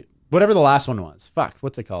 Jedi, whatever the last one was. Fuck,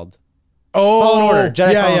 what's it called? Fallen Order.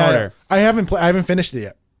 Jedi Fallen Order. I haven't finished it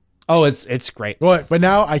yet. Oh, it's great. Well, but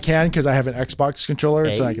now I can because I have an Xbox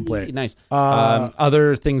controller, so I can play it. Nice.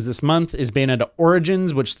 Other things this month is Bayonetta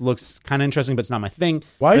Origins, which looks kind of interesting, but it's not my thing.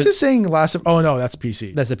 Why is it saying last of? Oh no, that's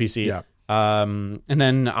PC. That's a PC. Yeah. And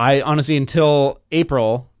then I honestly until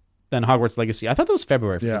April, then Hogwarts Legacy. I thought that was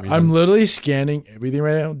February. For some reason. I'm literally scanning everything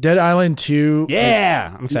right now. Dead Island 2.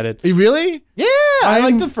 Yeah, I'm excited. Really? Yeah, I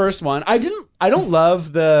like the first one. I don't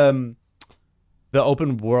love the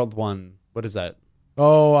open world one. What is that?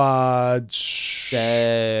 Oh,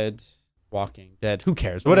 Dead Walking Dead. Who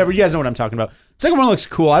cares? Whatever. You guys know what I'm talking about. Second one looks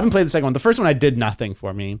cool. I haven't played the second one. The first one I did nothing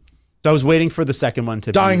for me. So I was waiting for the second one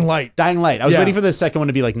to Dying Light. Dying Light. I was waiting for the second one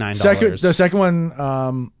to be like $9. The second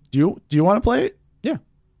one, do you want to play it? Yeah.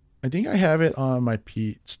 I think I have it on my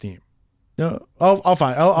Steam. No, I'll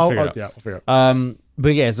find. I'll figure it out.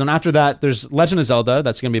 But yeah, so after that, there's Legend of Zelda.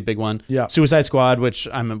 That's gonna be a big one. Yeah. Suicide Squad, which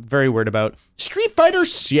I'm very worried about. Street Fighter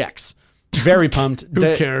 6. Very pumped. Who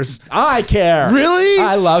cares? I care. Really?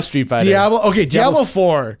 I love Street Fighter. Diablo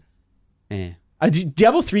 4.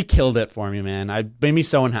 Diablo 3 killed it for me, man. Made me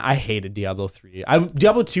so I hated Diablo 3.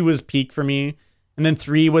 Diablo 2 was peak for me, and then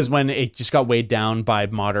 3 was when it just got weighed down by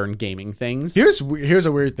modern gaming things. Here's a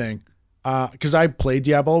weird thing. Because I played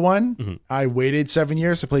Diablo 1. Mm-hmm. I waited 7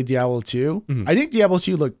 years to play Diablo 2. Mm-hmm. I think Diablo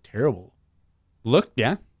 2 looked terrible.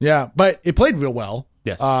 Yeah, but it played real well.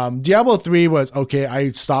 Yes. Diablo 3 was okay.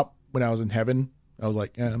 I stopped when I was in heaven. I was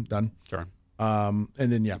like, I'm done. Sure. And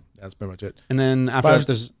then that's pretty much it. And then after that,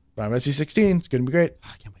 there's Final Fantasy 16. It's gonna be great.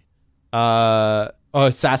 I can't wait.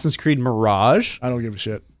 Assassin's Creed Mirage. I don't give a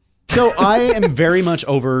shit. So I am very much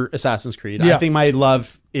over Assassin's Creed. Yeah. I think my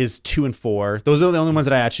love is 2 and 4. Those are the only ones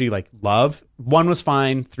that I actually love. 1 was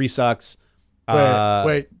fine. 3 sucks.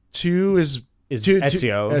 Wait. 2 is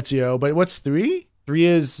Ezio. Ezio. But what's 3? 3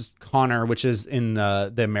 is Connor, which is in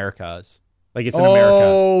the Americas. Like it's in America.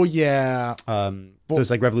 Oh yeah. So it's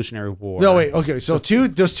like Revolutionary War. No wait. Okay. So 2.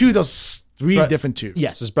 Those 3 different 2.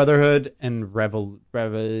 Yes. There's Brotherhood and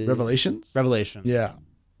Revelations. Revelation. Yeah.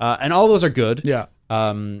 And all those are good. Yeah.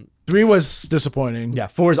 3 was disappointing. Yeah.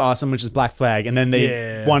 4 is awesome, which is Black Flag, and then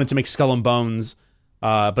they wanted to make Skull and Bones.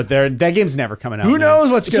 But that game's never coming out. Who knows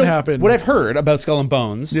what's gonna happen? What I've heard about Skull and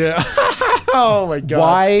Bones. Yeah. Oh my god.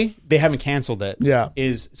 Why they haven't canceled it? Yeah.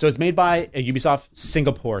 So it's made by a Ubisoft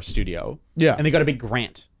Singapore studio. Yeah. And they got a big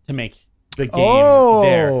grant to make the game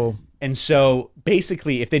there. And so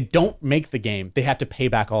basically, if they don't make the game, they have to pay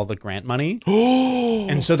back all the grant money.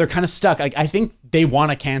 And so they're kind of stuck. I think they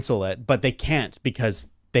want to cancel it, but they can't because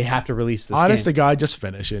they have to release this Honest game. to God, just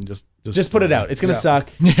finish it and just put it out. It's going to suck.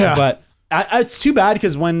 Yeah. But it's too bad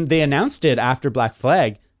because when they announced it after Black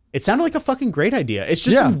Flag, it sounded like a fucking great idea. It's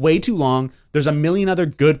just been way too long. There's a million other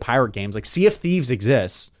good pirate games. Like Sea of Thieves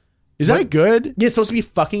exists. Is that good? Yeah, it's supposed to be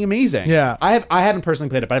fucking amazing. Yeah. I haven't personally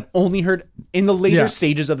played it, but I've only heard in the later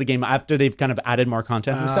stages of the game after they've kind of added more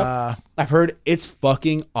content and stuff. I've heard it's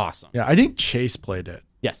fucking awesome. Yeah, I think Chase played it.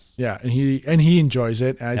 Yes. Yeah, and he enjoys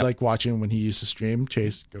it. And I like watching when he used to stream.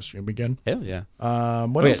 Chase, go stream again. Hell yeah.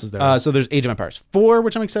 What else is there? So there's Age of Empires 4,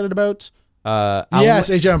 which I'm excited about.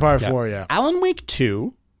 Age of Empires 4, yeah. Alan Wake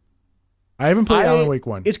 2. I haven't played Alan Wake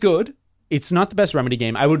 1. It's good. It's not the best Remedy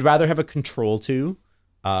game. I would rather have a Control 2.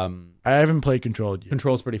 I haven't played Control yet.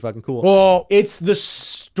 Control's pretty fucking cool. Well, it's the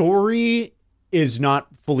story is not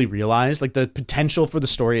fully realized. Like the potential for the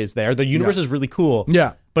story is there. The universe is really cool.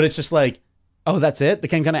 Yeah. But it's just like, oh, that's it? The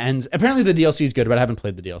game kind of ends. Apparently the DLC is good, but I haven't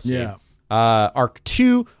played the DLC. Yeah. Arc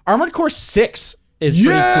 2. Armored Core 6 is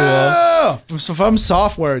pretty cool. From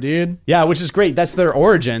Software, dude. Yeah, which is great. That's their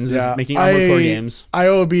origins, is making Armored Core games. I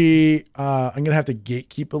will be, I'm going to have to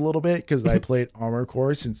gatekeep a little bit because I played Armored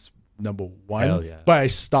Core since number 1. Hell yeah. But I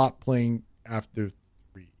stopped playing after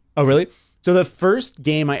 3. Oh, really? So the first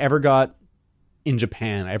game I ever got in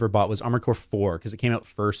Japan, I ever bought was Armored Core 4 because it came out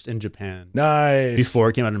first in Japan. Nice. Before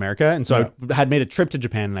it came out in America. And so I had made a trip to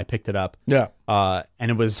Japan and I picked it up. Yeah. And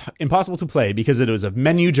it was impossible to play because it was a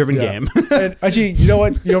menu-driven game. And actually, you know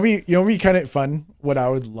what? You know me kind of fun. What I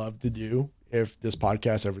would love to do if this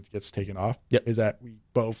podcast ever gets taken off is that we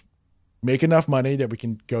both make enough money that we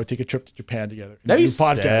can go take a trip to Japan together. That'd be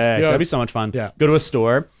podcast. Yeah. That'd be so much fun. Yeah. Go to a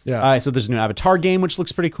store. Yeah. So there's a new Avatar game, which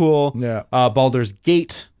looks pretty cool. Yeah. Baldur's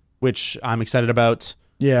Gate, which I'm excited about.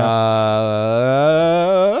 Yeah.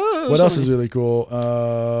 What else is really cool?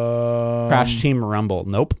 Crash Team Rumble.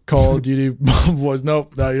 Nope. Call of Duty was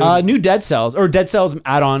nope. New Dead Cells or Dead Cells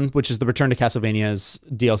add-on, which is the Return to Castlevania's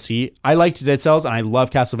DLC. I liked Dead Cells and I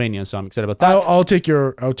love Castlevania, so I'm excited about that. I'll take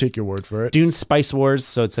your word for it. Dune Spice Wars,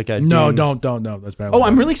 so it's like a no, Dune... don't. That's bad. Oh,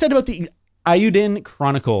 I'm really excited about the Ayuden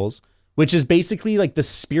Chronicles, which is basically like the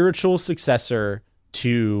spiritual successor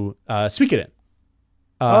to Suikoden.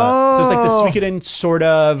 So it's like the Suikoden sort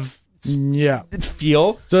of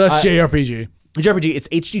feel. So that's JRPG. JRPG, it's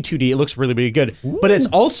HD 2D. It looks really, really good. Ooh. But it's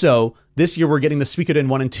also, this year we're getting the Suikoden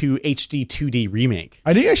 1 and 2 HD 2D remake.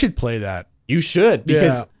 I think I should play that. You should,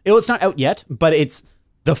 because it's not out yet, but it's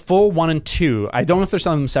the full 1 and 2. I don't know if they're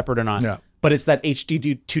selling them separate or not. Yeah. But it's that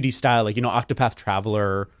HD 2D style, like, Octopath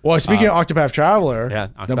Traveler. Well, speaking of Octopath Traveler. Yeah,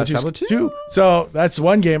 Octopath Traveler 2. So that's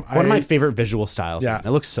one game. One of my favorite visual styles. Yeah. Man.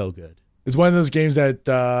 It looks so good. It's one of those games that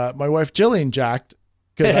my wife Jillian jacked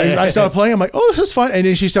because I started playing. I'm like, oh, this is fun. And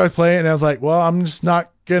then she started playing, and I was like, well, I'm just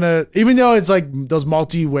not gonna. Even though it's like those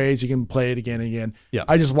multi ways you can play it again and again. Yeah.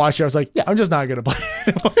 I just watched it. I was like, I'm just not gonna play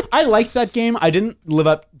it. I liked that game. I didn't live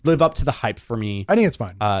up to the hype for me. I think it's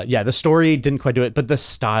fine. The story didn't quite do it, but the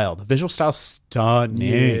visual style, stunning.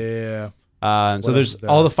 Yeah. So there's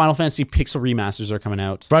all the Final Fantasy Pixel remasters are coming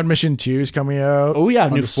out. Front Mission 2 is coming out. Oh yeah,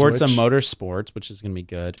 new Forza Motorsport, which is gonna be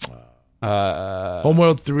good.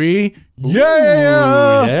 Homeworld 3.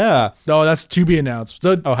 Yeah. No, that's to be announced.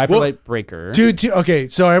 So, Hyper Light Breaker. Okay,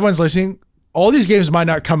 so everyone's listening. All these games might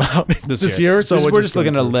not come out this year. So we're just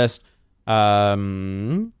looking at a list.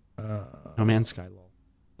 No Man's Sky.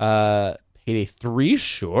 Payday 3,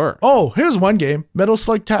 sure. Oh, here's one game. Metal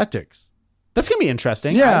Slug Tactics. That's going to be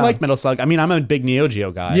interesting. Yeah. I like Metal Slug. I mean, I'm a big Neo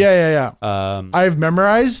Geo guy. Yeah. I've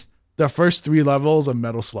memorized the first 3 levels of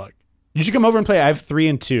Metal Slug. You should come over and play. I have 3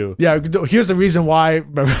 and 2. Yeah, here's the reason why I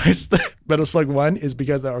memorized Metal Slug 1 is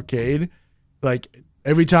because the arcade. Like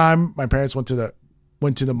every time my parents went to the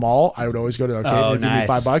mall, I would always go to the arcade and they'd give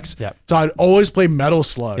me $5. Yep. So I'd always play Metal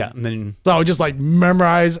Slug. Yeah, and then so I would just like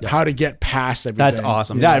memorize how to get past everything. That's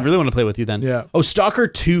awesome. Yeah, I really want to play with you then. Yeah. Oh, Stalker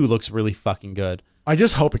 2 looks really fucking good. I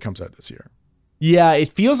just hope it comes out this year. Yeah, it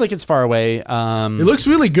feels like it's far away. It looks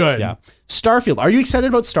really good. Yeah. Starfield. Are you excited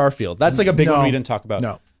about Starfield? That's like a big one we didn't talk about.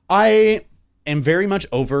 No. I am very much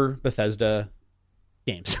over Bethesda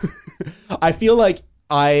games. I feel like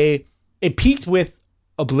it peaked with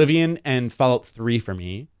Oblivion and Fallout 3 for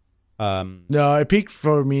me. No, it peaked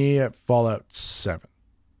for me at Fallout 7.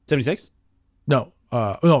 76? No.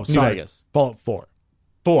 New Vegas. Fallout 4.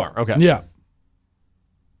 4, okay. Yeah.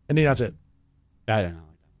 I think that's it. I don't know.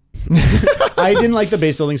 I didn't like the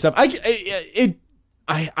base building stuff. I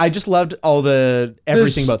just loved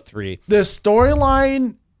everything about 3. The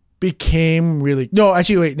storyline became really... No,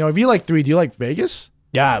 actually, wait. No, if you like 3, do you like Vegas?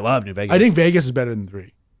 Yeah, I love New Vegas. I think Vegas is better than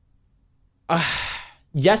 3.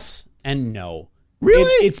 Yes and no.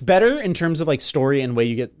 Really? It's better in terms of like story and ways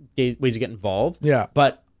you get involved. Yeah.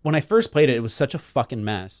 But when I first played it, it was such a fucking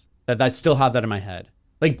mess that I still have that in my head.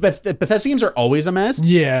 Like Bethesda games are always a mess.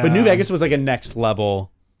 Yeah. But New Vegas was like a next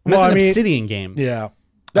level. And that's an Obsidian game. Yeah.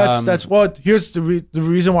 That's well. Here's the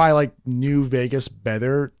reason why I like New Vegas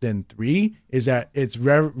better than 3 is that it's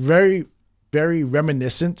very, very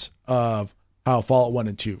reminiscent of how Fallout 1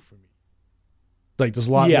 and 2 for me. Like there's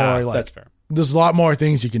a lot more. Like, that's fair. There's a lot more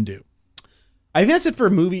things you can do. I think that's it for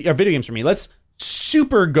video games for me.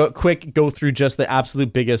 quick go through just the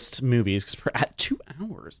absolute biggest movies because we're at 2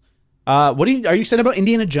 hours. Are you excited about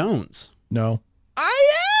Indiana Jones? No.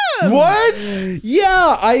 I am. What?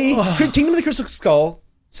 Yeah, Kingdom of the Crystal Skull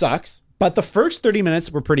sucks, but the first 30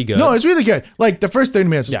 minutes were pretty good. No, it's really good. Like the first 30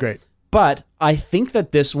 minutes is great. But I think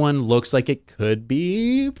that this one looks like it could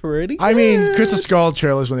be pretty good. I mean, Crystal Skull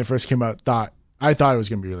trailers when they first came out, I thought it was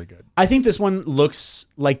going to be really good. I think this one looks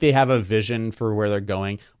like they have a vision for where they're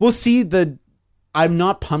going. We'll see. I'm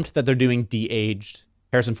not pumped that they're doing de-aged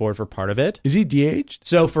Harrison Ford for part of it. Is he de-aged?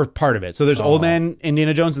 So for part of it. So there's old man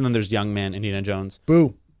Indiana Jones and then there's young man Indiana Jones.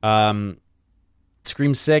 Boo.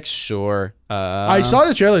 Scream 6, sure. I saw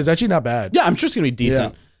the trailer. It's actually not bad. Yeah, I'm sure it's going to be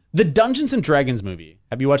decent. Yeah. The Dungeons and Dragons movie.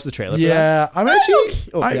 Have you watched the trailer for that? Yeah, I'm actually...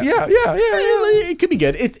 Yeah. It could be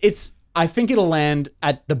good. It's. I think it'll land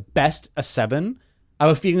at the best a 7. I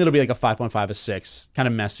have a feeling it'll be like a 5.5, a 6. Kind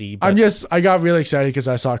of messy. But I got really excited because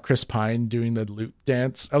I saw Chris Pine doing the loop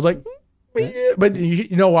dance. I was like... But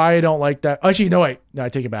you know why I don't like that? Actually, no, wait. No, I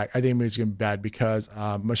take it back. I think the movie's going to be bad because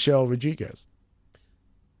Michelle Rodriguez.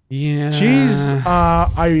 Yeah. She's...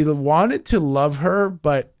 I wanted to love her,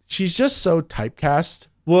 but she's just so typecast.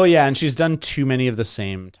 Well, yeah, and she's done too many of the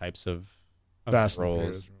same types of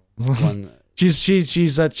roles. She's the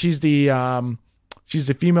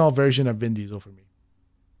female version of Vin Diesel for me.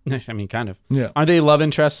 I mean, kind of. Yeah. Are they love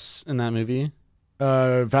interests in that movie?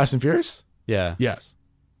 Fast and Furious? Yeah. Yes.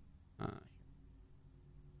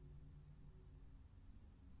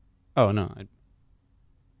 Oh, no.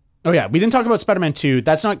 Oh, yeah. We didn't talk about Spider-Man 2.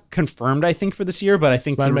 That's not confirmed, I think, for this year, but I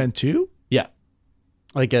think... Spider-Man 2? Yeah.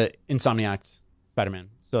 Like a Insomniac Spider-Man.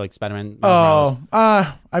 So like Spider-Man.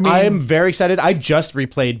 I mean... I am very excited. I just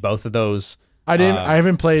replayed both of those. I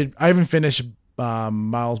haven't finished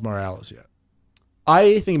Miles Morales yet.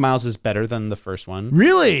 I think Miles is better than the first one.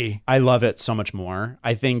 Really? I love it so much more.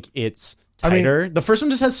 I think it's tighter. The first one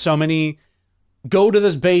just has so many... Go to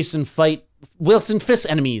this base and fight Wilson Fisk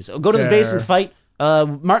enemies. Go to this base and fight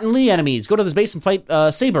Martin Lee enemies. Go to this base and fight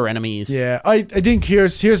Saber enemies. Yeah, I think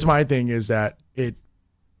here's my thing is that it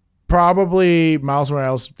probably Miles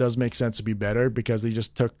Morales does make sense to be better because they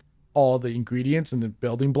just took all the ingredients and the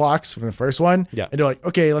building blocks from the first one. Yeah. And they're like,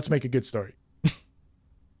 okay, let's make a good story.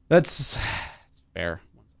 That's fair.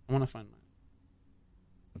 I want to find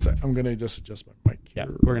mine. I'm going to just adjust my mic here.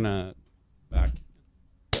 Yeah, we're going to back.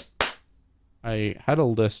 I had a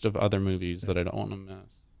list of other movies that I don't want to miss.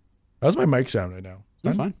 How's my mic sound right now?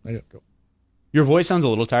 That's fine. Okay, go. Your voice sounds a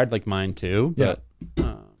little tired, like mine too. But,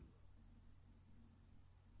 yeah.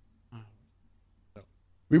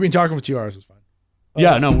 We've been talking for 2 hours. It's fine.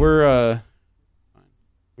 Yeah, no, we're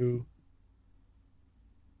fine.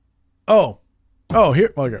 Oh,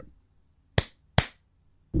 here. Okay.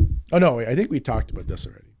 Oh no, wait. I think we talked about this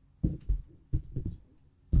already.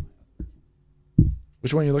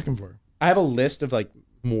 Which one are you looking for? I have a list of like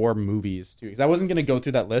more movies too, because I wasn't gonna go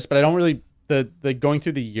through that list, but I don't really the going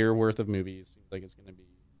through the year worth of movies seems like it's gonna be.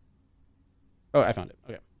 Oh, I found it.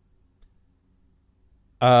 Okay.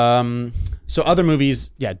 So other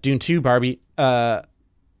movies, yeah, Dune 2, Barbie. There's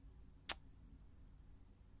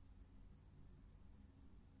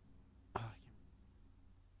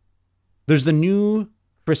the new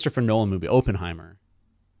Christopher Nolan movie, Oppenheimer.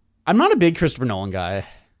 I'm not a big Christopher Nolan guy.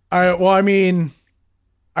 I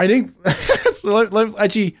think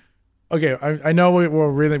actually, okay. I know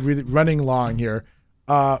we're really running long here.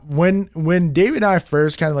 When David and I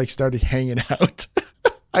first kind of like started hanging out,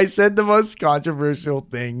 I said the most controversial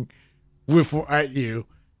thing at you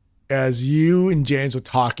as you and James were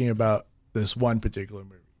talking about this one particular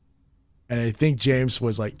movie, and I think James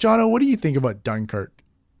was like, "Jono, what do you think about Dunkirk?"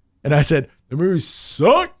 And I said, "The movie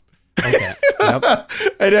sucked." Okay. Yep.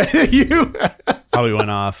 And then probably went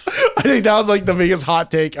off. I think that was like the biggest hot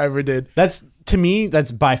take I ever did. That's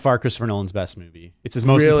by far Christopher Nolan's best movie. It's his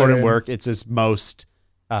most important work. It's his most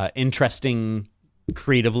interesting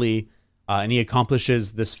creatively, and he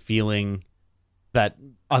accomplishes this feeling that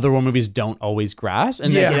other war movies don't always grasp,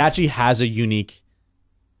 and that it actually has a unique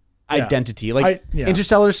identity.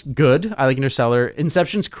 Interstellar's good. I like Interstellar.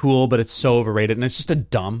 Inception's cool, but it's so overrated, and it's just a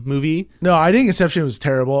dumb movie. No, I think Inception was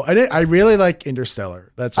terrible. I really like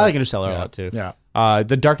Interstellar. I like Interstellar a lot too. Yeah.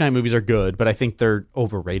 The Dark Knight movies are good, but I think they're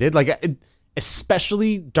overrated.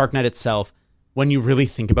 Especially Dark Knight itself. When you really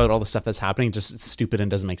think about all the stuff that's happening, just it's stupid and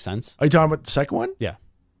doesn't make sense. Are you talking about the second one? Yeah.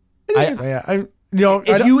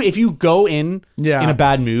 If you go in a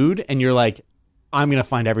bad mood and you're like, I'm gonna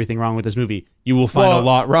find everything wrong with this movie, you will find a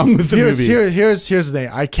lot wrong with the movie. Here's the thing.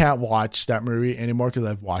 I can't watch that movie anymore because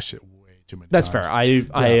I've watched it way too many times. That's fair.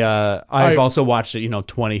 I've also watched it,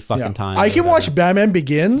 20 fucking times. I can watch Batman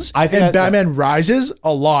Begins and Batman Rises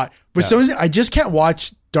a lot, For some reason, I just can't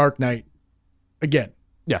watch Dark Knight again.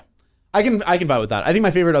 Yeah, I can vibe with that. I think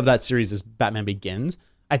my favorite of that series is Batman Begins.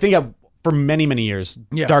 I think for many years,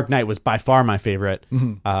 Dark Knight was by far my favorite.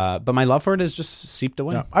 But my love for it has just seeped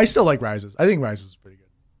away. No, I still like Rises. I think Rises is pretty good.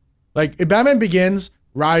 Like if Batman Begins,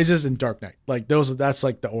 Rises, and Dark Knight. Like that's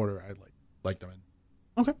like the order I like them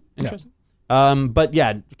in. Okay, interesting. But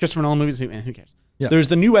yeah, Christopher Nolan movies. Who cares? Yeah. There's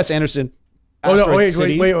the new Wes Anderson. Oh no!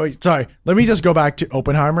 Asteroid Wait! Sorry. Let me just go back to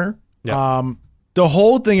Oppenheimer. Yeah. The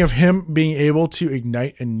whole thing of him being able to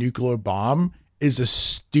ignite a nuclear bomb is the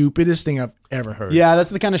stupidest thing I've ever heard. Yeah, that's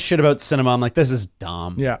the kind of shit about cinema. I'm like, this is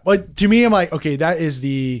dumb. Yeah, but to me, I'm like, okay, that is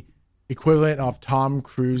the equivalent of Tom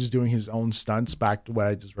Cruise doing his own stunts. Back to what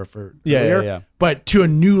I just referred earlier. Yeah. But to a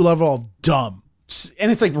new level of dumb,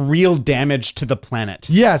 and it's like real damage to the planet.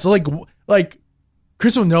 Yeah, it's like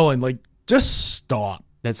Christopher Nolan, like just stop.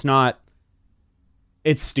 That's not.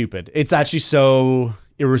 It's stupid. It's actually so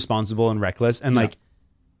irresponsible and reckless. And like,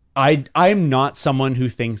 I'm not someone who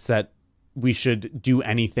thinks that we should do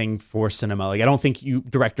anything for cinema. Like, I don't think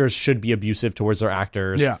directors should be abusive towards their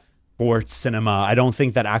actors for cinema. I don't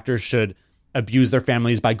think that actors should abuse their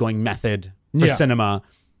families by going method for cinema.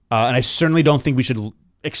 And I certainly don't think we should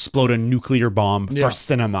explode a nuclear bomb for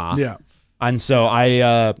cinema. Yeah. And so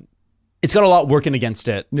it's got a lot working against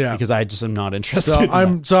it because I just am not interested.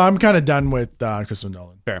 So I'm kind of done with Christopher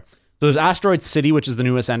Nolan. Fair. So there's Asteroid City, which is the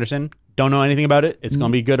newest Anderson. Don't know anything about it. It's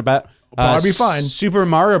going to be good about. Probably be fine. Super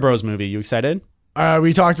Mario Bros. Movie. You excited?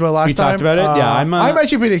 We talked about last time. We talked about it. Yeah, I'm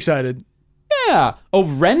actually pretty excited. Yeah. Oh,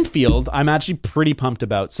 Renfield. I'm actually pretty pumped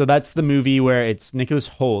about. So that's the movie where it's Nicholas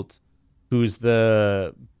Hoult, who's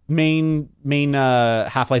the main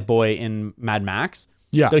Half-Life boy in Mad Max.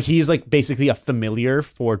 Yeah. So he's like basically a familiar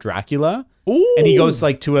for Dracula. Ooh. And he goes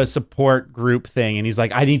like to a support group thing and he's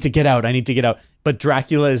like, I need to get out. But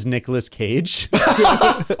Dracula is Nicolas Cage.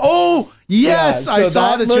 Oh, yes. So I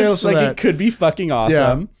saw the trailer looks like it could be fucking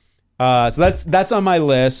awesome. Yeah. So that's on my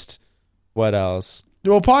list. What else?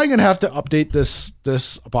 We're probably going to have to update this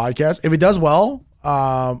podcast. If it does well,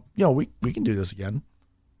 we can do this again.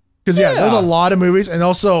 Because there's a lot of movies. And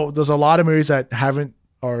also there's a lot of movies that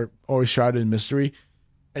are always shrouded in mystery.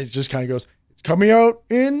 And it just kind of goes, it's coming out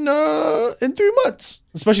in 3 months.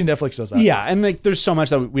 Especially Netflix does that. Yeah, and like there's so much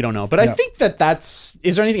that we don't know. But I think that's.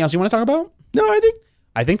 Is there anything else you want to talk about? No,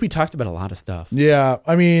 I think we talked about a lot of stuff. Yeah,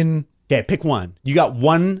 I mean, okay, pick one. You got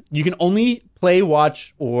one. You can only play,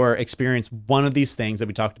 watch, or experience one of these things that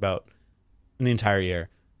we talked about in the entire year.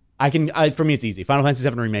 For me, it's easy. Final Fantasy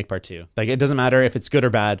VII Remake Part 2. Like it doesn't matter if it's good or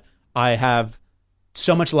bad. I have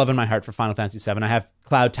so much love in my heart for Final Fantasy VII. I have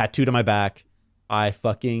Cloud tattooed on my back. Do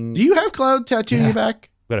you have Cloud tattooed on your back?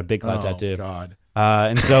 I've got a big Cloud tattoo. God.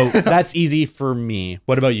 And so that's easy for me.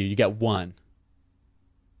 What about you? You get one.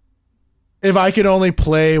 If I could only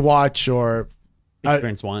play, watch, or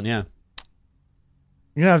experience one, yeah.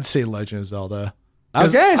 You're gonna have to say Legend of Zelda.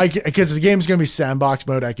 Okay. Because the game's gonna be sandbox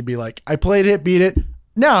mode. I could be like, I played it, beat it.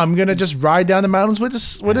 Now I'm gonna just ride down the mountains with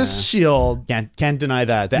a shield. Can't deny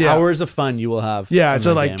that. The hours of fun you will have. Yeah.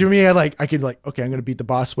 So like to me, I could okay, I'm gonna beat the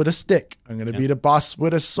boss with a stick. I'm gonna beat a boss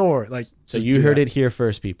with a sword. Like so, you heard it here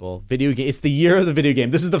first, people. Video game. It's the year of the video game.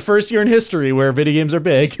 This is the first year in history where video games are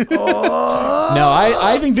big. Oh. No,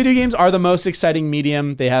 I think video games are the most exciting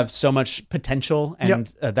medium. They have so much potential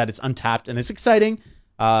and that it's untapped and it's exciting.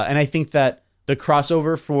 And I think that the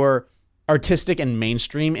crossover for artistic and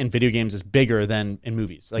mainstream in video games is bigger than in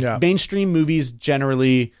movies. Like mainstream movies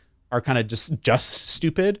generally are kind of just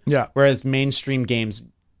stupid. Yeah. Whereas mainstream games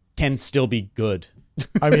can still be good.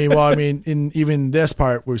 I mean, in even this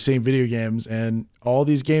part, we're seeing video games, and all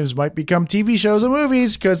these games might become TV shows and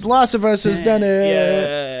movies because The Last of Us has done it.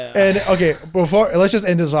 Yeah. And okay, let's just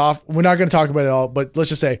end this off. We're not going to talk about it all, but let's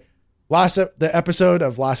just say, the episode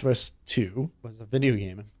of Last of Us 2 was a video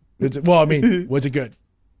game. Was it good?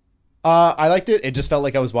 I liked it. It just felt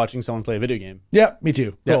like I was watching someone play a video game. Yeah, me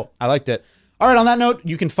too. Yeah, cool. I liked it. All right, on that note,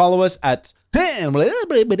 you can follow us at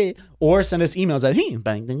or send us emails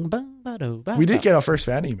at We did get our first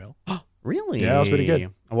fan email. Really? Yeah, that was pretty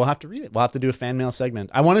good. We'll have to read it. We'll have to do a fan mail segment.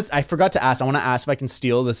 I forgot to ask. I want to ask if I can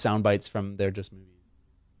steal the sound bites from They're Just Movies.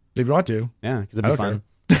 If you want to. Yeah, because it'd be fun.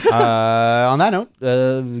 On that note,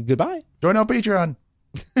 goodbye. Join our Patreon.